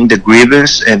putting in the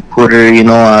grievance and put it,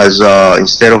 as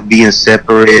instead of being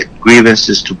separate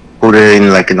grievances, to put it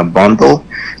in like in a bundle.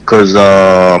 Because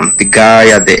the guy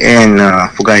at the end, I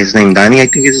forgot his name, Danny, I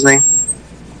think is his name.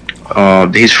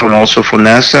 He's also from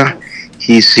NASA.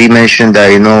 He mentioned that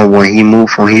when he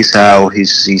moved from his house,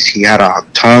 he had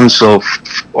tons of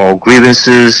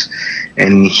grievances,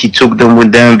 and he took them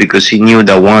with them because he knew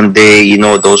that one day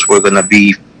those were gonna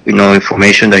be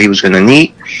information that he was gonna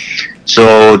need.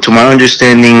 So to my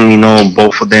understanding,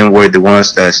 both of them were the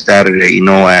ones that started it,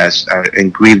 as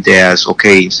and grieved as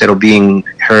okay. Instead of being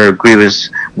her grievance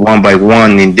one by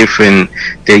one in different,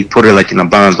 they put it like in a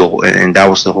bundle, and that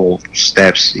was the whole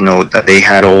steps. That they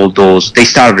had all those. They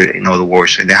started it, in other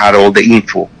words, and they had all the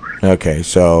info. Okay,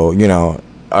 so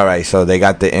all right. So they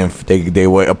got the inf. They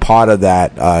were a part of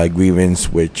that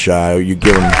grievance, which you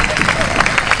give them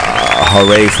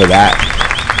hooray for that,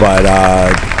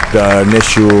 but. The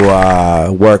initial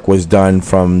work was done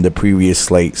from the previous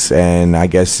slates, and I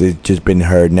guess it's just been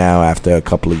heard now after a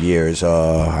couple of years.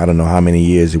 I don't know how many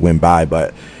years it went by,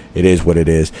 but it is what it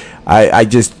is. I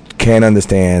just can't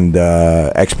understand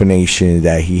the explanation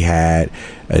that he had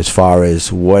as far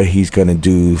as what he's going to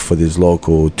do for this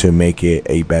local to make it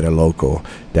a better local.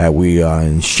 That we're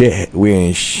in shit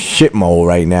mode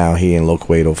right now here in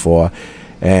Local 804,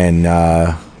 and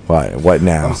What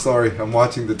now? I'm sorry. I'm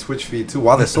watching the Twitch feed too.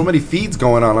 Wow, there's so many feeds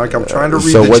going on. Like I'm trying to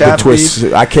read so the what chat the twist?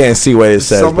 feed. I can't see what it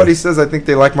says. Somebody says I think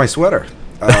they like my sweater.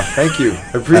 Thank you.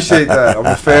 I appreciate that. I'm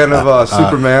a fan of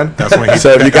Superman. That's when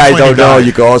so if you guys don't know,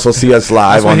 you can also see us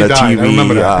live on the TV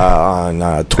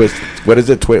on Twitch. What is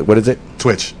it? What is it?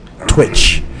 Twitch.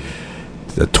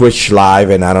 The Twitch live,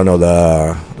 and I don't know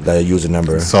the user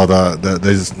number. So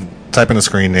there's type in the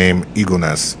screen name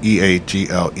Eagleness,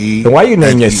 EAGLE. And why you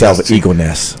name yourself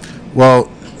Eagleness? Well,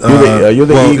 you're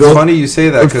the eagle. It's funny you say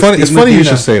that. It's funny you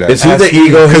should say that. Is he the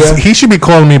eagle? Because he should be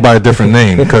calling me by a different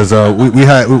name. Because we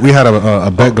had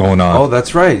a bet going on. Oh,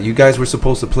 that's right. You guys were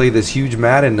supposed to play this huge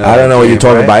Madden. I don't know what you're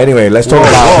talking about. Anyway, let's talk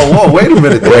about. Whoa! Wait a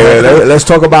minute. Let's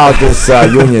talk about this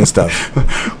union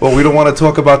stuff. Well, we don't want to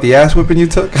talk about the ass whipping you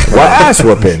took. What ass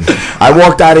whipping? I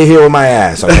walked out of here with my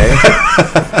ass. Okay.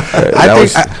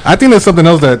 I think there's something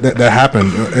else that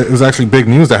happened. It was actually big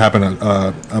news that happened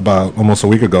about almost a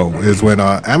week ago. Is when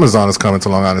Amazon is coming to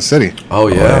Long Island City. Oh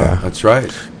yeah, that's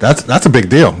right. That's a big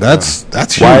deal. That's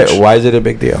huge. Why is it a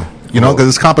big deal? Because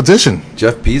it's competition.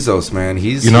 Jeff Bezos, man,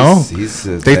 he's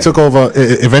they took over.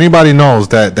 If anybody knows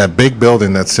that big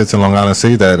building that sits in Long Island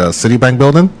City, that Citibank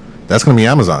building, that's going to be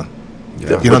Amazon.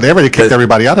 Yeah. They already kicked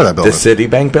everybody out of that building. The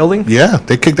Citibank building? Yeah,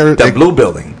 they kicked the blue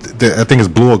building. I think it's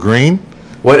blue or green.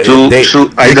 I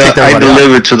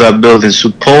delivered to that building.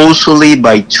 Supposedly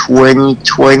by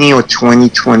 2020 or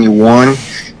 2021,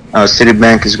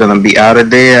 Citibank is going to be out of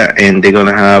there, and they're going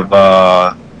to have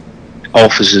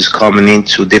offices coming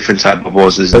into different type of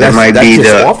offices. But that might be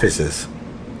the offices.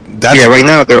 Right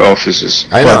now they're offices.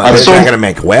 I know. They're not going to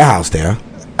make a warehouse there.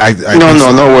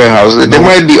 No warehouse. There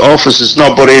might be offices.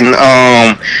 No, but in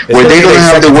where they're going to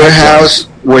have the warehouse.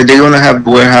 Where they're going to have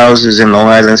warehouses in Long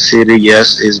Island City,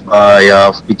 yes, is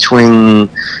by between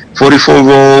 44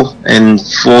 Row and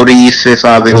 45th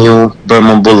Avenue,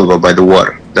 Vermont Boulevard by the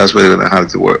water. That's where they're going to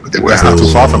have the warehouse. That's not too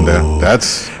far from there.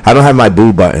 I don't have my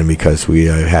boo button because we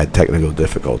had technical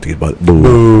difficulties, but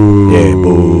boo. Yeah,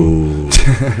 boo.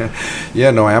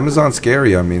 Yeah, no, Amazon's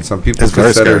scary. I mean, some people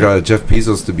consider Jeff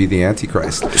Bezos to be the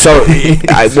Antichrist. So,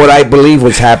 what I believe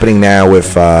was happening now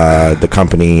with the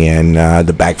company and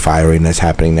the backfiring that's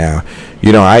happening now,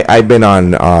 I've been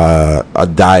on a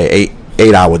diet,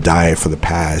 8-hour diet for the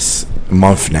past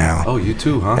month now. Oh, you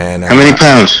too, huh? And how many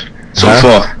pounds so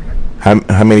far?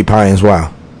 How many pounds?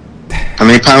 Wow. How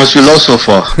many pounds you lost so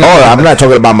far? Oh, I'm not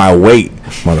talking about my weight,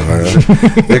 motherfucker.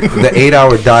 The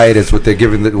 8-hour diet is what they're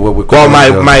giving. What we're calling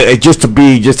my just to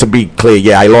be clear,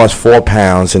 yeah, I lost 4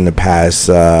 pounds in the past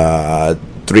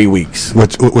 3 weeks.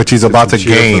 Which he's about to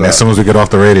gain as soon as we get off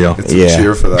the radio. It's a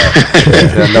cheer for that.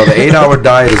 No, the 8-hour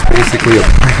diet is basically a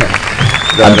plan.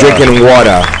 I'm drinking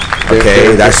water.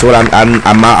 Okay, that's what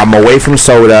I'm away from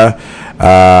soda.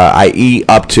 I eat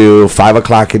up to 5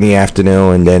 o'clock in the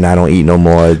afternoon, and then I don't eat no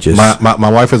more. Just my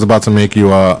wife is about to make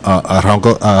you a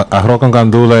arroz con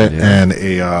gandule and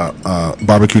a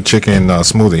barbecue chicken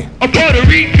smoothie. A Puerto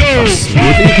Rico. A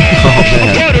smoothie? Oh man.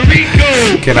 A Puerto Rico.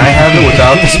 Can I have it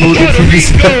without the smoothie,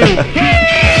 please? A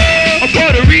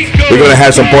Puerto Rico. We're gonna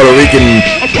have some Puerto Rican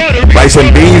rice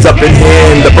and beans up in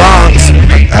here in the Bronx.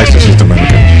 Actually, she's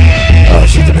Dominican. Oh,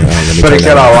 she's Dominican. Let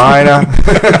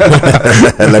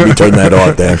me turn that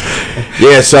off then.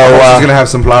 Yeah, so she's gonna have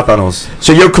some plátanos.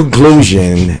 So your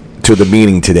conclusion to the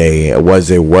meeting today, was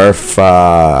it worth?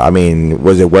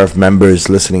 Was it worth members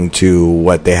listening to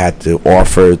what they had to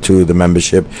offer to the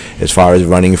membership as far as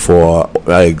running for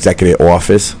executive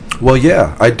office? Well,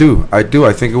 yeah, I do. I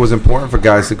think it was important for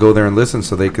guys to go there and listen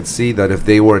so they could see that if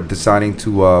they were deciding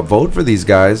to vote for these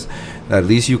guys, at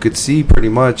least you could see pretty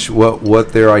much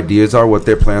what their ideas are, what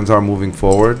their plans are moving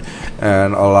forward.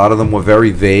 And a lot of them were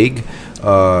very vague.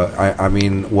 I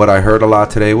mean, what I heard a lot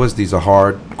today was these are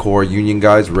hardcore union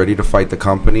guys ready to fight the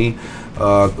company.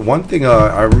 One thing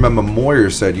I remember Moyer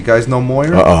said, you guys know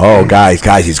Moyer? Guys,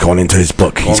 he's going into his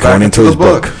book. He's going into his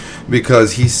book.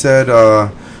 Because he said,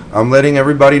 I'm letting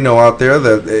everybody know out there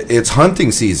that it's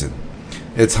hunting season.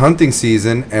 It's hunting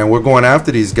season, and we're going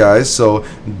after these guys, so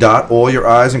dot all your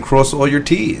I's and cross all your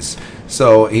T's.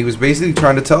 So he was basically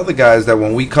trying to tell the guys that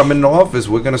when we come into office,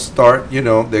 we're going to start, they're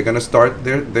going to start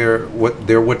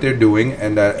what they're doing,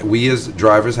 and that we as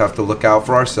drivers have to look out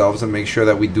for ourselves and make sure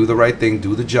that we do the right thing,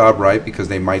 do the job right, because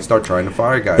they might start trying to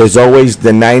fire guys. There's always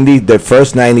the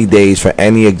first 90 days for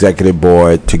any executive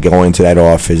board to go into that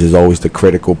office is always the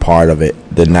critical part of it,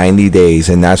 the 90 days,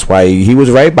 and that's why he was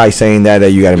right by saying that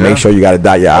you got to make sure you got to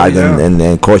dot your I's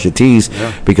and cross your T's,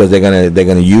 because they're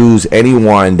gonna use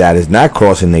anyone that is not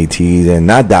crossing their T's and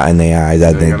not dotting their I's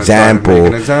as an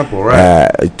example, right?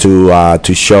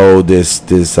 To show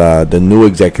the new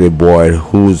executive board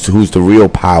who's the real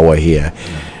power here.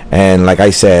 And like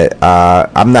I said,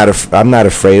 I'm not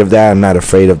afraid of that. I'm not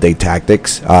afraid of their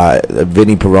tactics.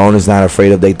 Vinny Perone is not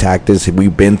afraid of their tactics.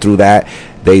 We've been through that.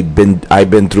 I've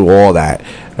been through all that,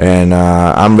 and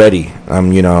I'm ready.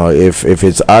 If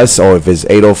it's us or if it's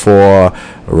 804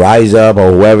 Rise Up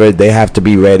or whoever, they have to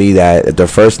be ready. That the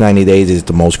first 90 days is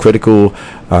the most critical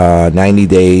 90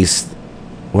 days.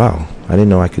 Wow, I didn't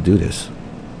know I could do this.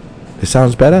 It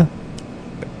sounds better.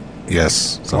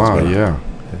 Yes, sounds better. Yeah.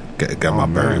 Got my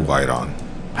Barry White on.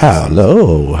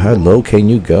 Hello. Can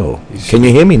you go? Can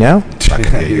you hear me now? I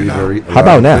can hear you now. How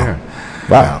about now?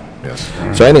 Wow. Yes.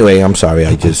 So anyway, I'm sorry.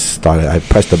 I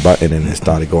pressed the button and it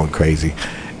started going crazy.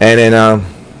 And then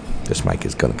this mic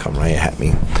is gonna come right at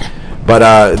me.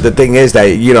 But the thing is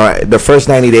that the first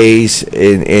 90 days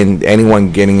in anyone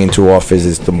getting into office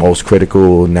is the most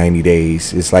critical 90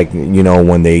 days. It's like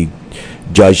when they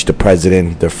judge the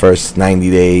president, the first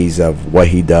 90 days of what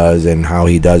he does and how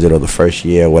he does it, or the first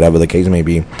year, whatever the case may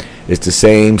be. It's the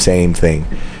same thing.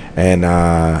 And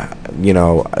I've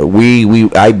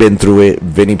been through it.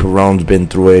 Vinny Perone's been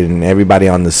through it, and everybody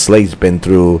on the slate's been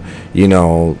through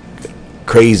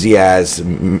crazy ass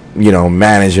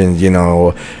managers,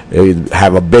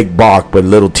 have a big bark but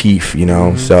little teeth,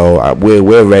 So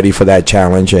we're ready for that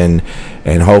challenge, and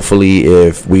hopefully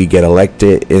if we get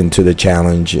elected into the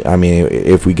challenge,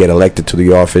 if we get elected to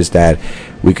the office, that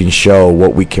we can show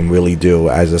what we can really do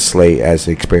as a slate, as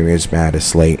an experienced matter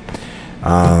slate.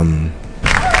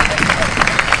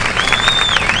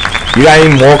 You got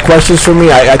any more questions for me?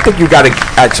 I think you got to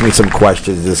ask me some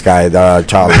questions. This guy,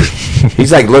 Charlie,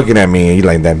 he's like looking at me. He's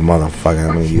like, that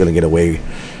motherfucker. You're gonna get away.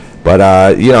 But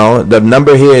the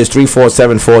number here is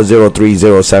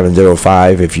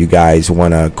 347-403-0705. If you guys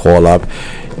want to call up,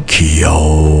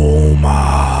 Kioma.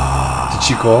 Did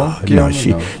she call? No,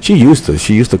 she used to.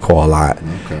 She used to call a lot.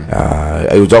 Okay.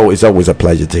 It's always a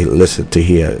pleasure to listen to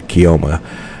hear Kioma.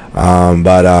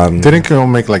 Didn't Kioma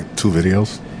make like 2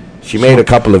 videos? She made a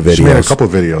couple of videos. She made a couple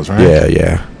of videos, right?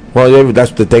 Yeah. Well,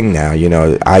 that's the thing now.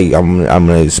 I'm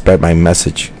gonna spread my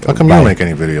message. How come you don't make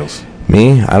any videos?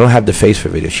 Me? I don't have the face for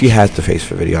video. She has the face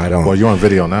for video. I don't. Well, you're on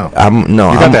video now. You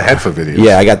got the head for video.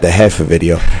 Yeah, I got the head for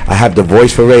video. I have the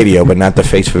voice for radio, but not the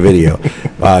face for video.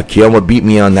 Kioma beat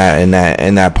me on that in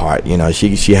that part.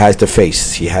 She has the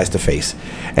face. She has the face.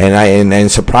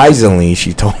 And surprisingly,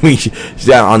 she told me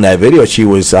on that video she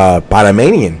was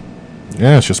Panamanian.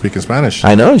 Yeah, she was speaking Spanish.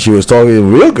 I know, she was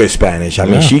talking real good Spanish. I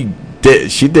mean, she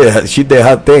She did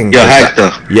her thing. Yo,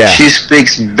 Hector. Yeah. She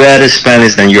speaks better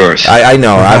Spanish than yours. I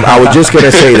know. I was just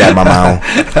gonna say that, Mama.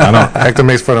 I know. Hector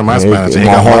makes fun of my Spanish. He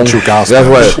got one true cow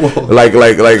That's what. Like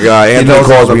Anthony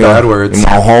calls me bad words.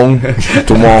 Mahon.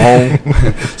 To Mahon.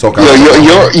 So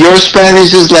your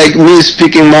Spanish is like me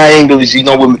speaking my English.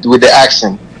 With the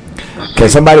accent. Can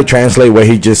somebody translate what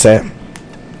he just said?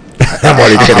 I'm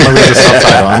already kidding. I'm gonna read the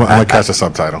subtitle. I'm gonna catch the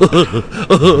subtitle.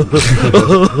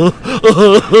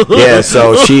 Yeah,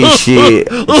 so she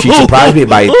surprised me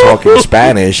by talking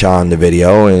Spanish on the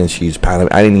video, and she's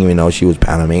I didn't even know she was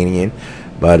Panamanian,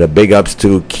 but big ups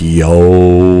to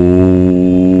Kioma.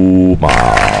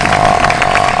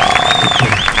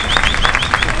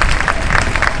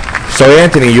 So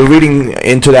Anthony, you're reading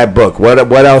into that book. What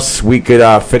else we could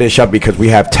finish up, because we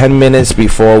have 10 minutes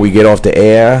before we get off the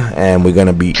air, and we're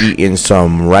gonna be eating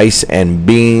some rice and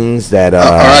beans. That all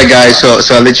right, guys. So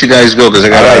I'll let you guys go because I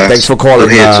got. All right, thanks for calling.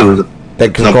 Thanks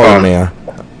for calling, man.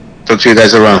 Talk to you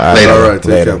guys around later. All right,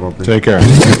 take care.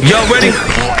 Y'all ready?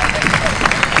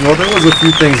 Well, there was a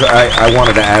few things I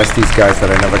wanted to ask these guys that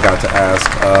I never got to ask.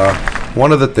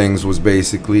 One of the things was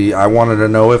basically I wanted to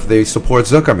know if they support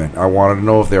Zuckerman. I wanted to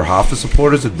know if they're Hoffa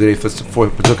supporters or do they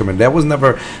support Zuckerman. That was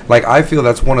never, like, I feel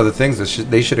that's one of the things that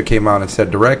they should have came out and said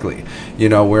directly.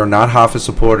 We're not Hoffa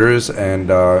supporters,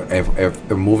 and if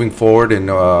moving forward in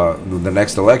the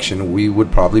next election, we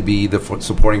would probably be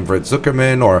supporting Brett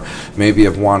Zuckerman, or maybe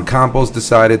if Juan Campos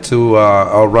decided to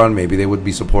run, maybe they would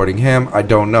be supporting him. I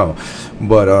don't know.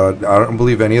 But I don't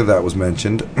believe any of that was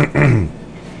mentioned.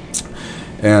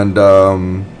 And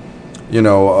the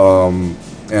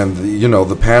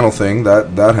panel thing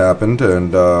that happened,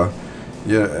 and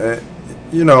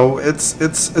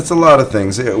it's a lot of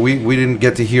things. We didn't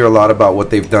get to hear a lot about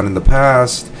what they've done in the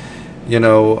past. I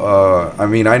know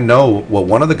what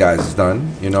one of the guys has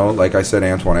done. Like I said,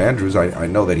 Antoine Andrews. I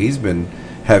know that he's been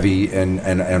heavy and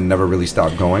never really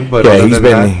stopped going. But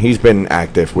yeah, he's been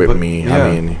active with me. Yeah,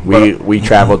 I mean, we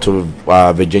traveled to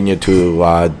Virginia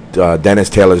to Dennis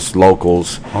Taylor's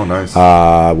locals. Oh, nice.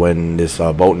 When this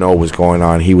boat no was going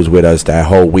on, he was with us that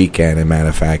whole weekend. As a matter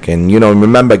of fact, and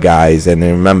remember, guys, and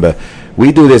remember,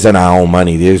 we do this in our own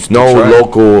money. There's no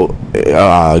local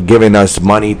giving us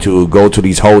money to go to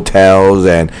these hotels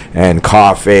and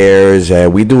car fares.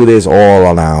 We do this all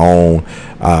on our own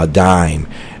dime.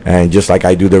 And just like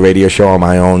I do the radio show on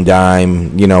my own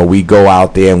dime, we go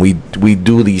out there and we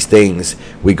do these things.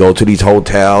 We go to these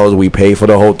hotels. We pay for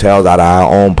the hotels out of our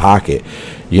own pocket.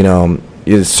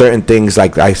 There's certain things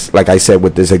like I said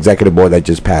with this executive board that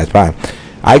just passed by.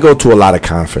 I go to a lot of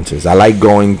conferences. I like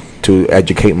going to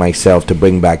educate myself to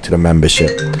bring back to the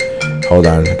membership. Hold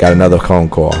on, I got another phone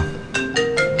call.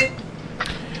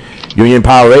 Union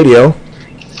Power Radio.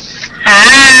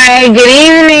 Hi, good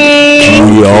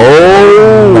evening.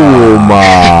 Yo,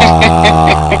 ma.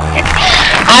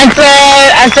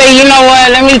 I said, you know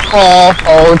what? Let me call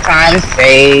for old time's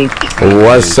sake.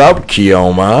 What's up,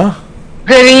 Kioma?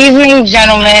 Good evening,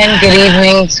 gentlemen. Good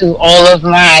evening to all of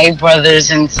my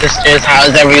brothers and sisters.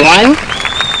 How's everyone?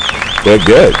 They're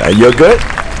good. You're good?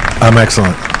 I'm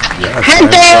excellent. Yes,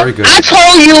 Hector, I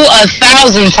told you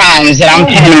 1,000 times that I'm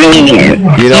Panamanian.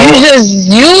 Your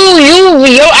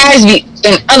eyes be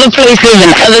in other places and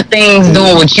other things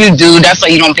doing what you do. That's why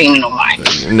you don't pay me no mind.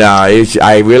 Nah,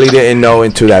 I really didn't know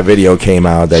until that video came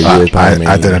out that you were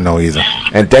Panamanian. I didn't know either.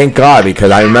 And thank God,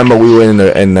 because I remember we were in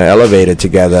the elevator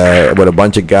together with a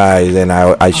bunch of guys, and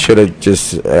I should have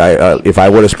just if I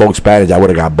would have spoke Spanish, I would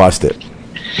have got busted.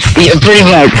 Yeah, pretty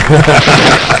much.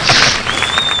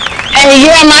 Hey,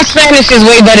 yeah, my Spanish is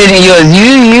way better than yours.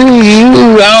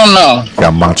 You, I don't know.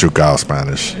 Got Machucao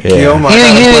Spanish. Yeah. Kioma, I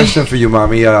have a question for you,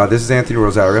 Mommy. This is Anthony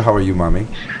Rosario. How are you, Mommy?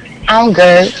 I'm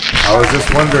good. I was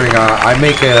just wondering, I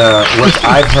make what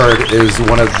I've heard is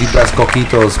one of the best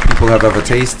coquitos people have ever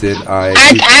tasted. I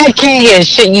can't hear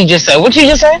shit you just said. What you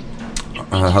just said?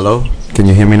 Hello? Can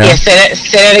you hear me now? Yeah,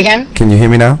 say that again. Can you hear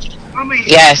me now?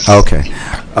 Yes. Okay.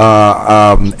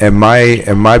 In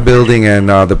my building, and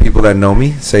the people that know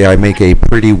me say I make a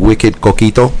pretty wicked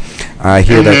coquito. I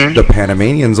hear that the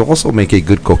Panamanians also make a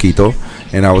good coquito,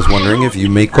 and I was wondering if you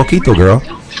make coquito, girl.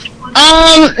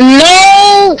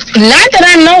 No, not that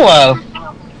I know of.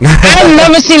 I've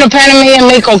never seen a Panamanian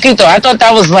make coquito. I thought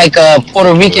that was like a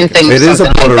Puerto Rican thing. It is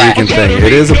a Puerto Rican thing.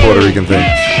 It is a Puerto Rican thing.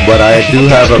 But I do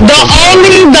have a. The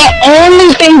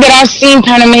only thing that I've seen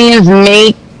Panamanians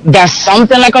make that's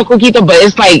something like a coquito, but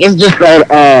it's just an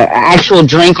actual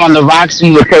drink on the rocks.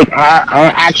 We would take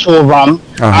our actual rum,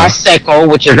 our seco,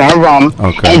 which is our rum,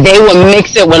 and they would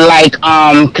mix it with like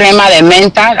crema de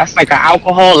menta. That's like an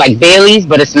alcohol, like Bailey's,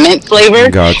 but it's mint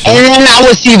flavored. Gotcha. And then I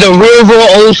would see the real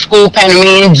old school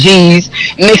Panamanian G's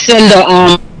mixing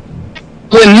the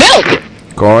with milk.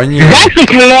 That's the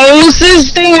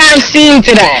closest thing I've seen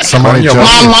to that. My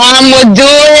mom would do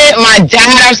it. My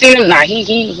dad, I've seen him. Nah,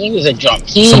 he was a drunk.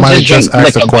 Somebody just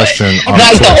asked a question.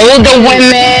 Like the older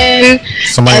women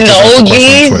and the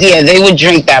OGs, yeah, they would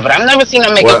drink that. But I've never seen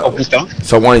them make a coquito.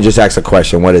 Someone just asked a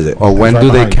question. What is it? Oh, when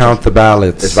do they count the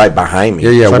ballots? It's right behind me.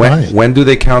 Yeah. When do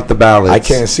they count the ballots? I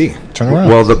can't see. Turn around.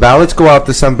 Well, the ballots go out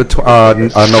November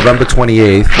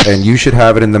 28th, and you should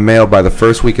have it in the mail by the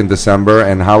first week in December.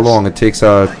 And how long? It takes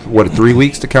 3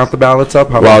 weeks to count the ballots up?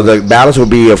 Well, the ballots will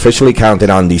be officially counted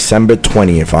on December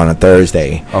 20th on a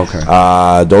Thursday. Okay.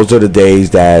 Those are the days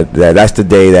that's the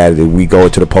day that we go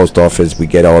to the post office. We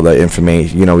get all the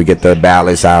information. We get the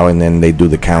ballots out, and then they do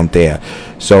the count there.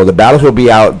 So the ballots will be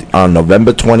out on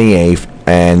November 28th,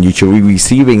 and you should be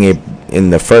receiving it in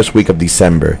the first week of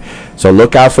December. So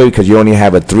look out for it, because you only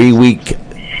have a 3-week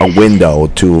window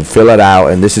to fill it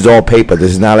out, and this is all paper.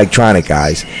 This is not electronic,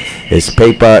 guys. It's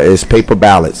paper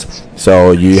ballots.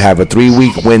 So you have a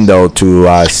 3-week window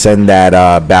to send that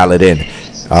ballot in.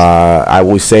 I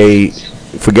would say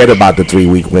forget about the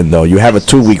 3-week window. You have a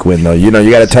 2-week window. You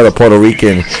got to tell the Puerto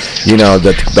Rican,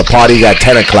 the party's at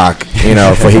 10 o'clock,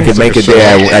 for he could make it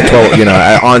there at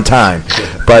 12, on time.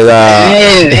 But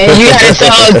and you got to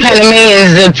tell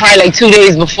Panamanians probably like 2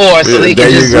 days before, so they can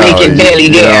just make it barely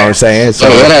there. You know what I'm saying? So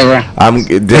whatever.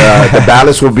 The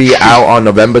ballots will be out on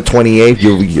November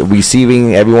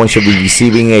 28th. Everyone should be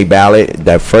receiving a ballot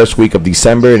that first week of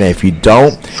December, and if you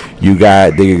don't,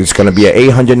 there's going to be an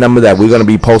 800 number that we're going to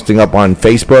be posting up on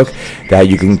Facebook that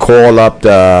you can call up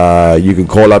the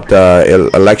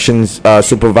elections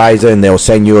supervisor, and they'll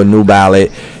send you a new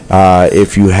ballot.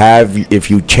 If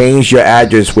you change your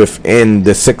address within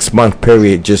the 6-month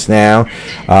period just now,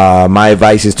 my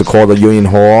advice is to call the Union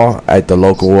Hall at the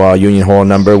local Union Hall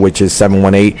number, which is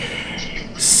 718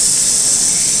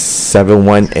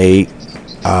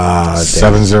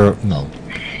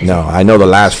 No, I know the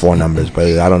last 4 numbers,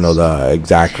 but I don't know the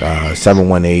exact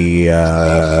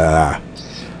 718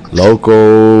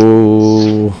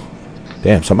 local.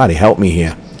 Damn, somebody help me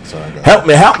here. Help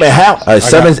me.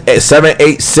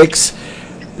 786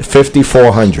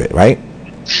 5400, right?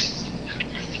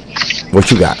 What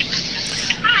you got?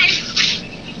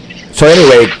 So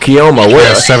anyway, Kioma,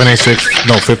 where? 786,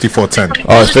 no, 5410.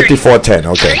 Oh, it's 5410,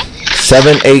 okay.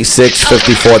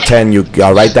 786-5410. You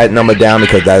write that number down,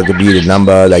 because that will be the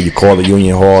number that you call the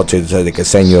Union Hall so they can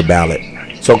send you a ballot.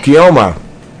 So Kioma.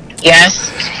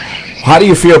 Yes. How do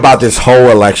you feel about this whole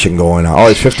election going on? Oh,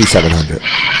 it's 5,700.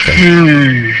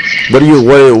 Okay. What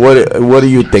do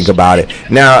you think about it?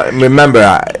 Now,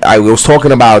 remember, I was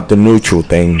talking about the neutral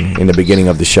thing in the beginning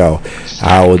of the show.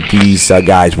 How these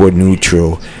guys were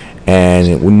neutral,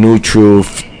 and neutral.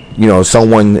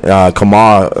 Someone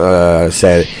Kamar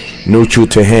said neutral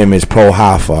to him is pro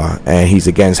Haifa, and he's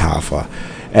against Haifa.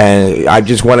 And I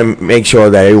just want to make sure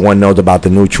that everyone knows about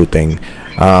the neutral thing.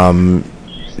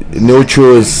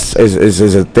 Neutral is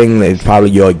a thing that probably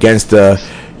you're against the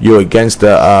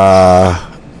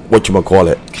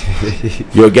whatchamacallit.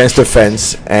 You're against the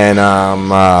fence, and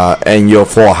you're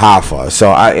for Haifa.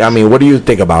 So I mean, what do you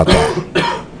think about that?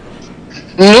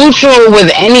 Neutral with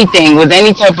anything, with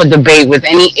any type of debate, with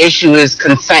any issue is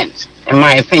consent, in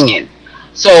my opinion.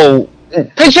 So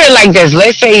picture it like this.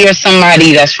 Let's say you're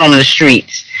somebody that's from the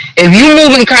streets. If you're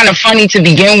moving kind of funny to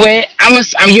begin with,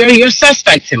 you're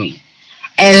suspect to me.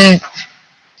 And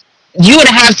you would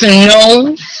have to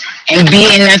know and be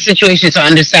in that situation to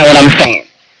understand what I'm saying.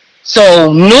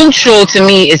 So neutral to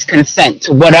me is consent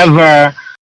to whatever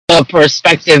the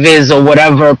perspective is, or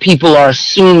whatever people are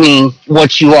assuming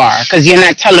what you are. Because you're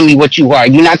not telling me what you are.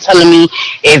 You're not telling me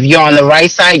if you're on the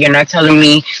right side. You're not telling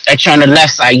me that you're on the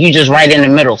left side. You're just right in the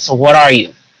middle. So what are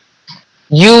you?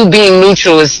 You being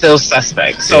neutral is still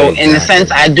suspect. So exactly. In a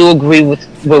sense, I do agree with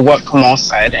what Kamal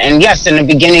said. And yes, in the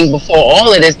beginning, before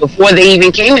all of this, before they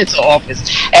even came into office,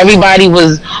 everybody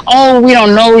was, oh, we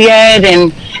don't know yet.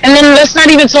 And then let's not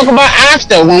even talk about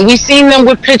after, when we seen them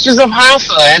with pictures of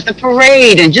Haifa at the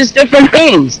parade and just different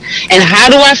things. And how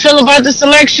do I feel about this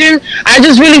election? I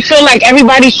just really feel like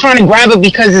everybody's trying to grab it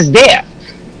because it's there.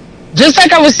 Just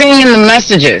like I was saying in the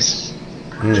messages.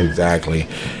 Exactly.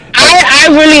 I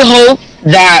really hope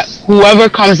that whoever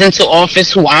comes into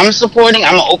office, who I'm supporting,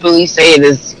 I'm going to openly say it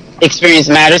is Experience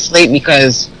Matters slate,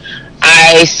 because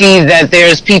I see that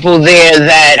there's people there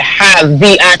that have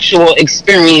the actual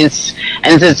experience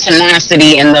and the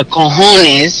tenacity and the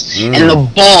cojones and the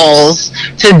balls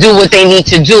to do what they need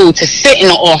to do to sit in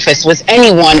the office with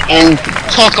anyone and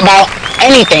talk about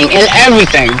anything and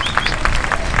everything.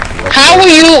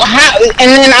 And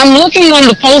then I'm looking on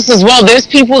the post as well. There's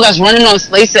people that's running on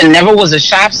slates that never was a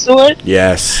shop steward.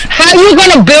 Yes. How are you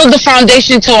going to build the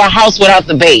foundation to a house without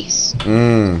the base?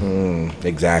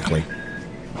 Exactly.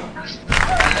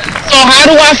 So how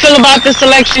do I feel about this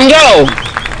election? Yo,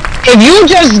 if you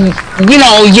just,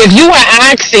 if you are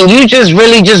asking, you just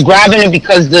really just grabbing it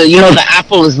because the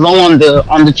apple is low on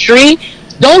the tree,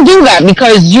 don't do that,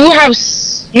 because you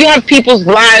have people's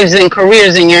lives and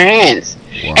careers in your hands.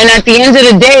 Wow. And at the end of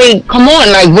the day, come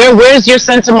on, like where's your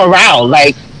sense of morale?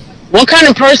 Like, what kind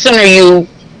of person are you?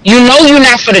 You know you're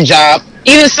not for the job.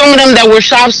 Even some of them that were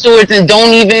shop stewards and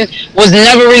was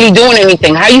never really doing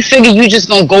anything. How you figure you just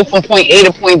gonna go from point A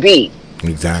to point B?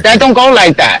 Exactly. That don't go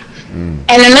like that. And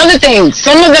another thing,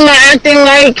 some of them are acting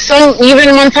like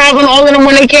even Montalvo and all of them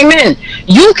when they came in.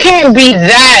 You can't be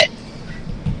that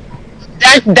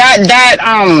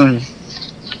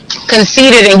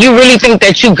conceited and you really think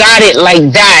that you got it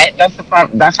like that.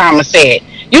 That's how I'm gonna say it.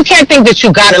 You can't think that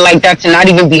you got it like that to not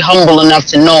even be humble enough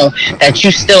to know that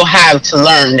you still have to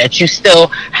learn, that you still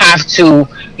have to,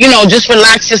 just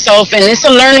relax yourself. And it's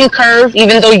a learning curve,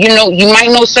 even though you might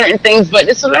know certain things, but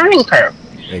it's a learning curve.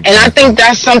 Exactly. And I think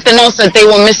that's something else that they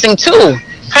were missing too.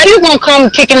 How you gonna come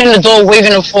kicking in the door,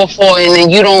 waving a 4-4, and then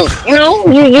you don't,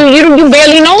 you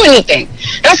barely know anything?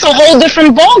 That's a whole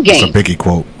different ball game. That's a Biggie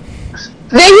quote.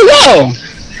 There you go.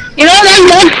 That's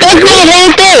the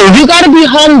whole thing. You got to be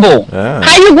humble. Yeah.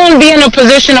 How you going to be in a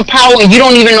position of power and you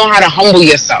don't even know how to humble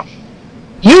yourself?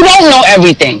 You don't know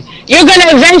everything. You're going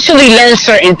to eventually learn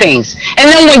certain things. And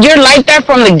then when you're like that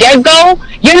from the get-go,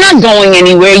 you're not going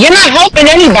anywhere. You're not helping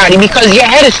anybody because your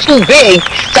head is too big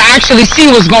to actually see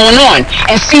what's going on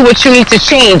and see what you need to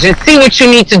change and see what you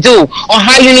need to do or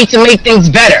how you need to make things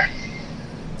better.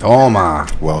 Toma.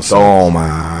 Well said. Toma.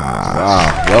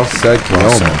 Wow. Well said, Toma.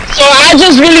 So I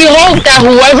just really hope that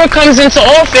whoever comes into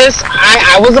office,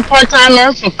 I was a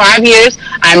part-timer for 5 years.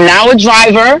 I'm now a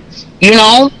driver. You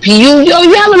have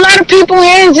a lot of people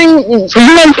hands in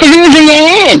careers in your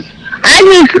hand. I'm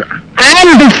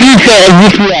the future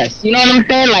of UPS. You know what I'm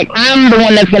saying? Like, I'm the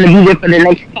one that's going to be there for the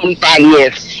next 25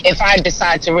 years if I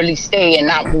decide to really stay and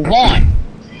not move on.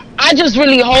 I just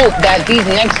really hope that these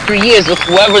next 3 years with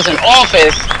whoever's in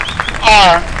office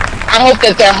I hope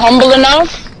that they're humble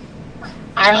enough.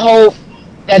 I hope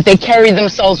that they carry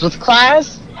themselves with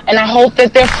class. And I hope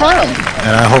that they're firm.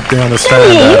 And I hope they understand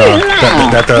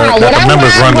that the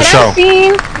members run the show.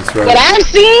 What I've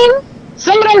seen,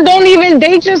 some of them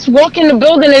they just walk in the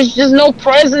building. There's just no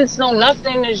presence, no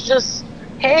nothing. It's just,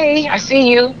 hey, I see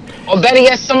you. Or better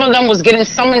yet, some of them was getting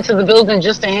summoned to the building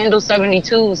just to handle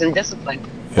 72s and discipline.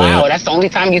 Wow, that's the only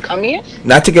time you come here?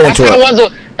 Not to get into it.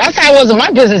 That's how it was with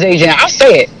my business agent. I'll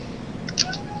say it.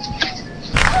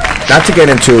 Not to get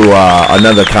into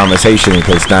another conversation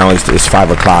because now it's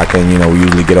 5 o'clock and we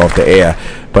usually get off the air.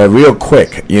 But real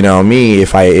quick, me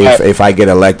if I get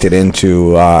elected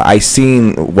into, I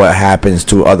seen what happens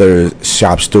to other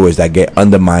shop stewards that get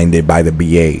undermined by the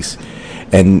BAs.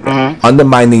 And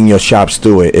undermining your shop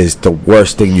steward is the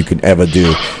worst thing you can ever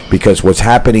do, because what's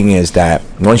happening is that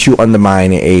once you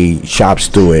undermine a shop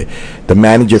steward, the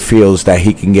manager feels that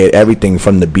he can get everything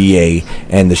from the BA,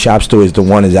 and the shop steward is the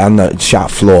one is on the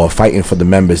shop floor fighting for the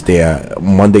members there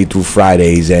Monday through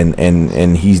Fridays,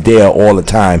 and he's there all the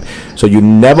time. So you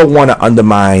never want to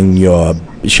undermine your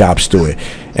shop steward.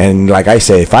 And like I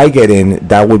said, if I get in,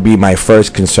 that would be my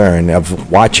first concern of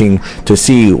watching to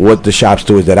see what the shop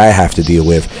stewards that I have to deal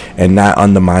with and not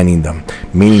undermining them.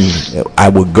 Meaning I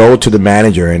would go to the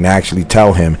manager and actually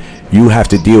tell him, you have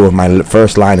to deal with my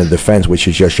first line of defense, which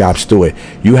is your shop steward.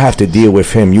 You have to deal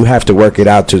with him. You have to work it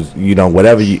out to,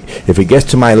 whatever if it gets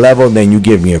to my level, then you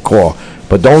give me a call.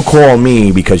 But don't call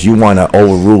me because you want to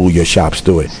overrule your shop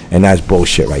steward. And that's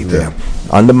bullshit right there.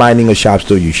 Undermining a shop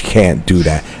steward, you can't do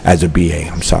that as a BA.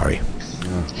 I'm sorry.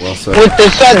 Well said. With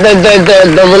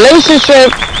the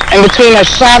relationship in between a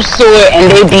shop steward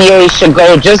and their BA should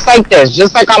go just like this.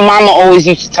 Just like our mama always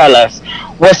used to tell us.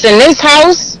 What's in this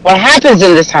house, what happens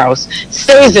in this house,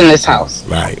 stays in this house.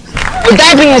 Right. With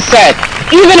that being said,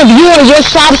 even if you and your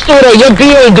shop steward or your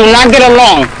BA do not get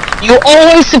along, you're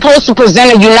always supposed to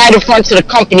present a united front to the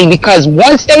company, because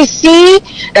once they see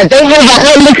that they have a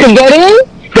outlet to get in,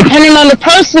 depending on the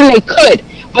person, they could.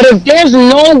 But if there's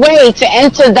no way to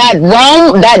enter that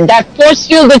realm, that force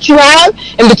field that you have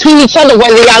in between each other,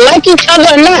 whether y'all like each other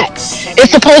or not, it's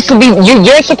supposed to be,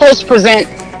 you're supposed to present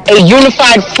a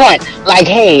unified front. Like,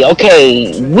 hey,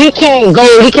 okay, we can't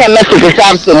mess with the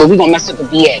job still, but we're gonna mess with the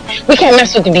VA. We can't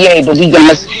mess with the VA, but we gonna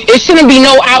mess. It shouldn't be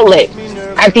no outlet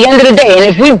at the end of the day. And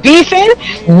if we beefing,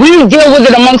 we deal with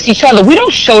it amongst each other. We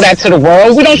don't show that to the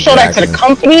world. We don't show that to the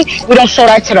company. We don't show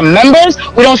that to the members.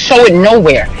 We don't show it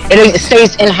nowhere. It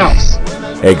stays in-house.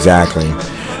 Exactly.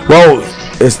 Well,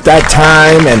 it's that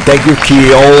time, and thank you,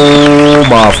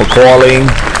 Kioma, for calling.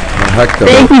 Hector.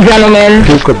 Thank you, gentlemen.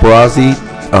 Puka Brazi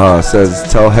says,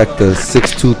 tell Hector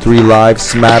 623 Live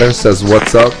Smatter says,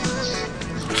 what's up?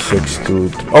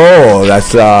 623. Oh,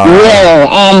 that's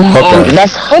Hooker.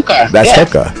 That's Hooker. That's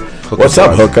Hooker. What's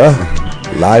up, Hooker?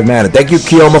 Live Matter. Thank you,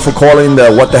 Kioma, for calling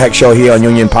the What the Heck show here on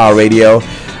Union Power Radio.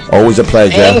 Always a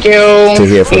pleasure. Thank you. To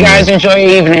hear from you. You guys enjoy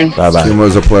your evening. Bye bye. It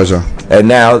was a pleasure. And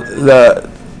now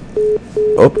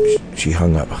she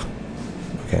hung up.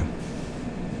 Okay.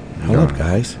 Hung up,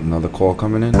 guys. Another call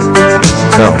coming in. No,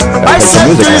 that's some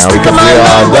music now because we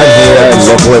are right here in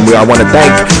local, and I want to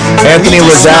thank Anthony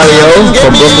Rosario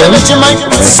from Brooklyn. Thank you,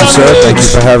 sir. Thank you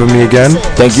for having me again.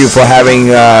 Thank you for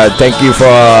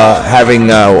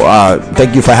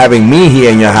having me here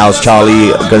in your house,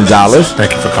 Charlie Gonzalez.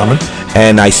 Thank you for coming.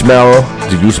 And I smell.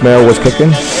 Do you smell what's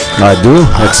cooking? I do.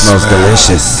 It smells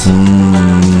delicious.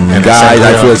 And guys,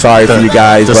 I feel sorry for you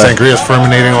guys. The sangria is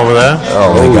fermenting over there.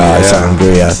 Oh my God,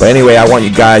 sangria. But anyway, I want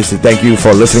you guys to thank you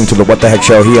for listening to the What the Heck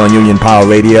show here on Union Power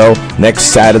Radio.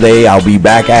 Next Saturday, I'll be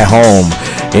back at home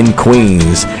in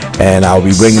Queens, and I'll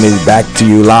be bringing it back to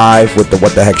you live with the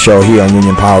What the Heck show here on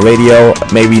Union Power Radio.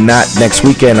 Maybe not next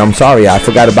weekend. I'm sorry, I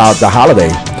forgot about the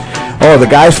holiday. Oh, the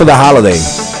guys for the holiday.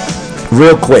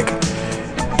 Real quick.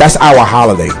 That's our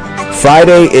holiday.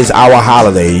 Friday is our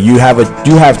holiday. You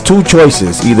have two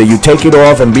choices. Either you take it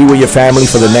off and be with your family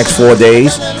for the next 4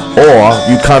 days, or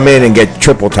you come in and get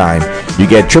triple time. You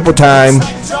get triple time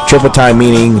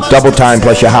meaning double time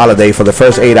plus your holiday for the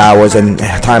first 8 hours and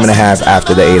time and a half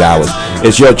after the 8 hours.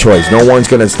 It's your choice. No one's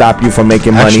going to stop you from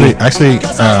making money. Actually,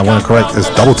 I want to correct. It's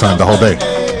double time the whole day.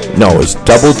 No, it's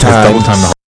double time.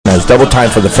 It's double time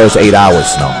for the first 8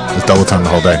 hours. No, it's double time the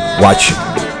whole day. Watch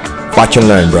and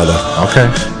learn, brother. Okay.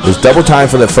 It's double time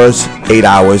for the first 8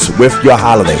 hours with your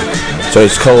holiday. So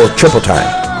it's called triple time.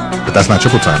 But that's not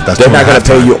triple time. They're not going to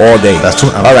pay you all day. That's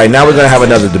all right, now we're going to have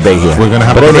another debate here. We're going to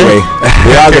have a debate. Anyway,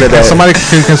 we are going to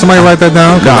Can somebody write that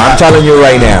down? No, I'm telling you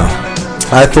right now.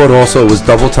 I thought also it was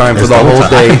double time for the whole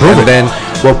day. And then,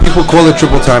 well, people call it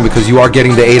triple time because you are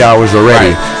getting the 8 hours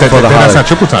already. Right. That's not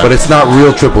triple time. But it's not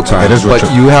real triple time. It is real. But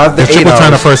you have the 8 triple hours.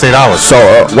 time the first 8 hours. So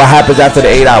what happens after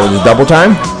the 8 hours? Is double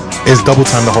time? It's double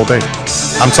time the whole day.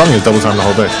 I'm telling you, it's double time the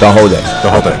whole day. The whole day.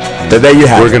 The whole day. The day you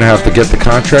have. We're going to have to get the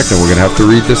contract, and we're going to have to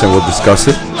read this, and we'll discuss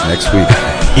it next week.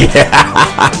 Yeah.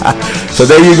 So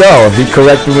there you go. He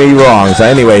corrected me wrong. So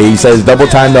anyway, he says double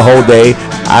time the whole day.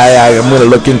 I'm going to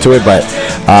look into it, but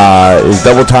it's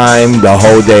double time the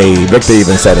whole day. Victor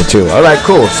even said it too. All right,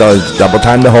 cool. So it's double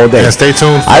time the whole day. Yeah, stay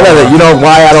tuned. You know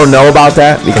why I don't know about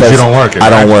that? Because you don't work it.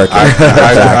 I don't work it.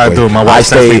 I do. My wife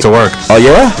sends me to work. Oh,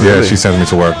 yeah? Yeah, she sends me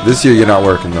to work. This year you're not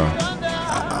working, though.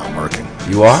 I'm working.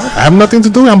 You are? I have nothing to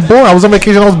do. I'm bored. I was on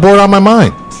vacation. I was bored out of my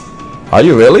mind. Are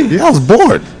you really? Yeah, I was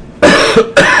bored.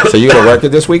 So you're going to work it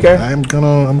this weekend? I'm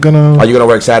gonna. Are you going to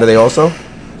work Saturday also?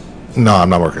 No, I'm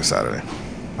not working Saturday.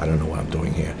 I don't know what I'm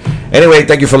doing here. Anyway,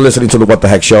 thank you for listening to the What the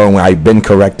Heck show. And I've been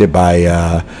corrected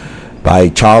by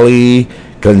Charlie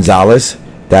Gonzalez.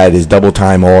 That is double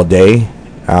time all day.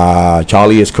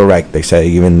 Charlie is correct. They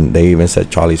even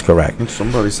said Charlie's correct.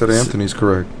 Somebody said Anthony's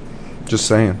correct. Just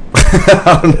saying.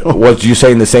 I don't know. Was you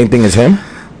saying the same thing as him?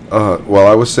 Well,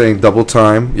 I was saying double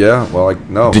time. Yeah. Well,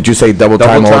 no. Did you say double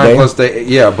time all day? Plus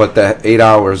but the 8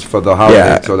 hours for the holiday.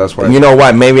 Yeah. So that's why. You know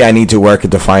what? Maybe I need to work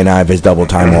it to find out if it's double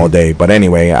time all day. But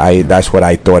anyway, that's what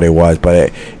I thought it was.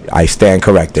 But I stand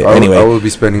corrected. Anyway, I will be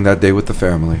spending that day with the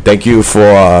family. Thank you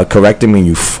for correcting me.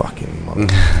 You fucking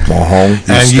mohong.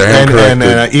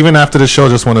 And even after the show,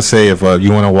 just want to say if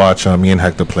you want to watch me and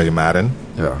Hector play Madden.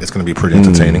 Yeah. It's going to be pretty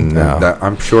entertaining. No.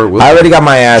 I'm sure it will. I already got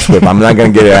my ass whipped. I'm not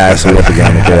going to get an ass whipped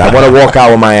again. Okay? I want to walk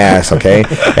out with my ass, okay?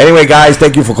 Anyway, guys,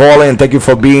 thank you for calling. Thank you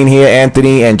for being here,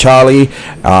 Anthony and Charlie,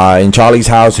 in Charlie's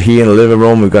house here in the living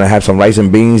room. We're going to have some rice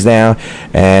and beans now.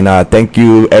 And thank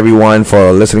you, everyone,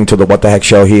 for listening to the What the Heck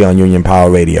show here on Union Power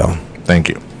Radio. Thank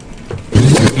you.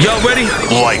 Y'all ready?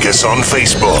 Like us on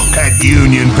Facebook at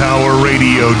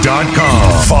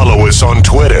UnionPowerRadio.com. Follow us on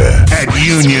Twitter at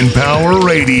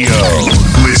UnionPowerRadio.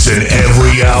 Listen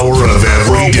every hour of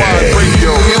every day.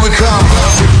 Radio, here we come.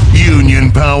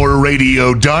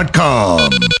 UnionPowerRadio.com.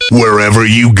 Wherever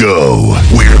you go,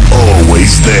 we're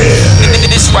always there.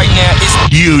 This right now is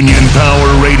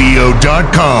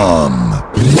UnionPowerRadio.com.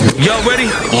 Y'all ready?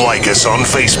 Like us on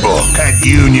Facebook at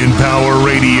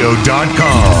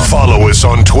UnionPowerRadio.com. Follow us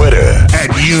on Twitter at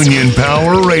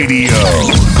UnionPowerRadio.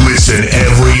 Listen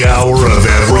every hour of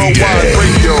every day.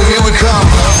 Radio, here we come.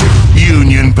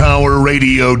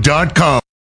 UnionPowerRadio.com.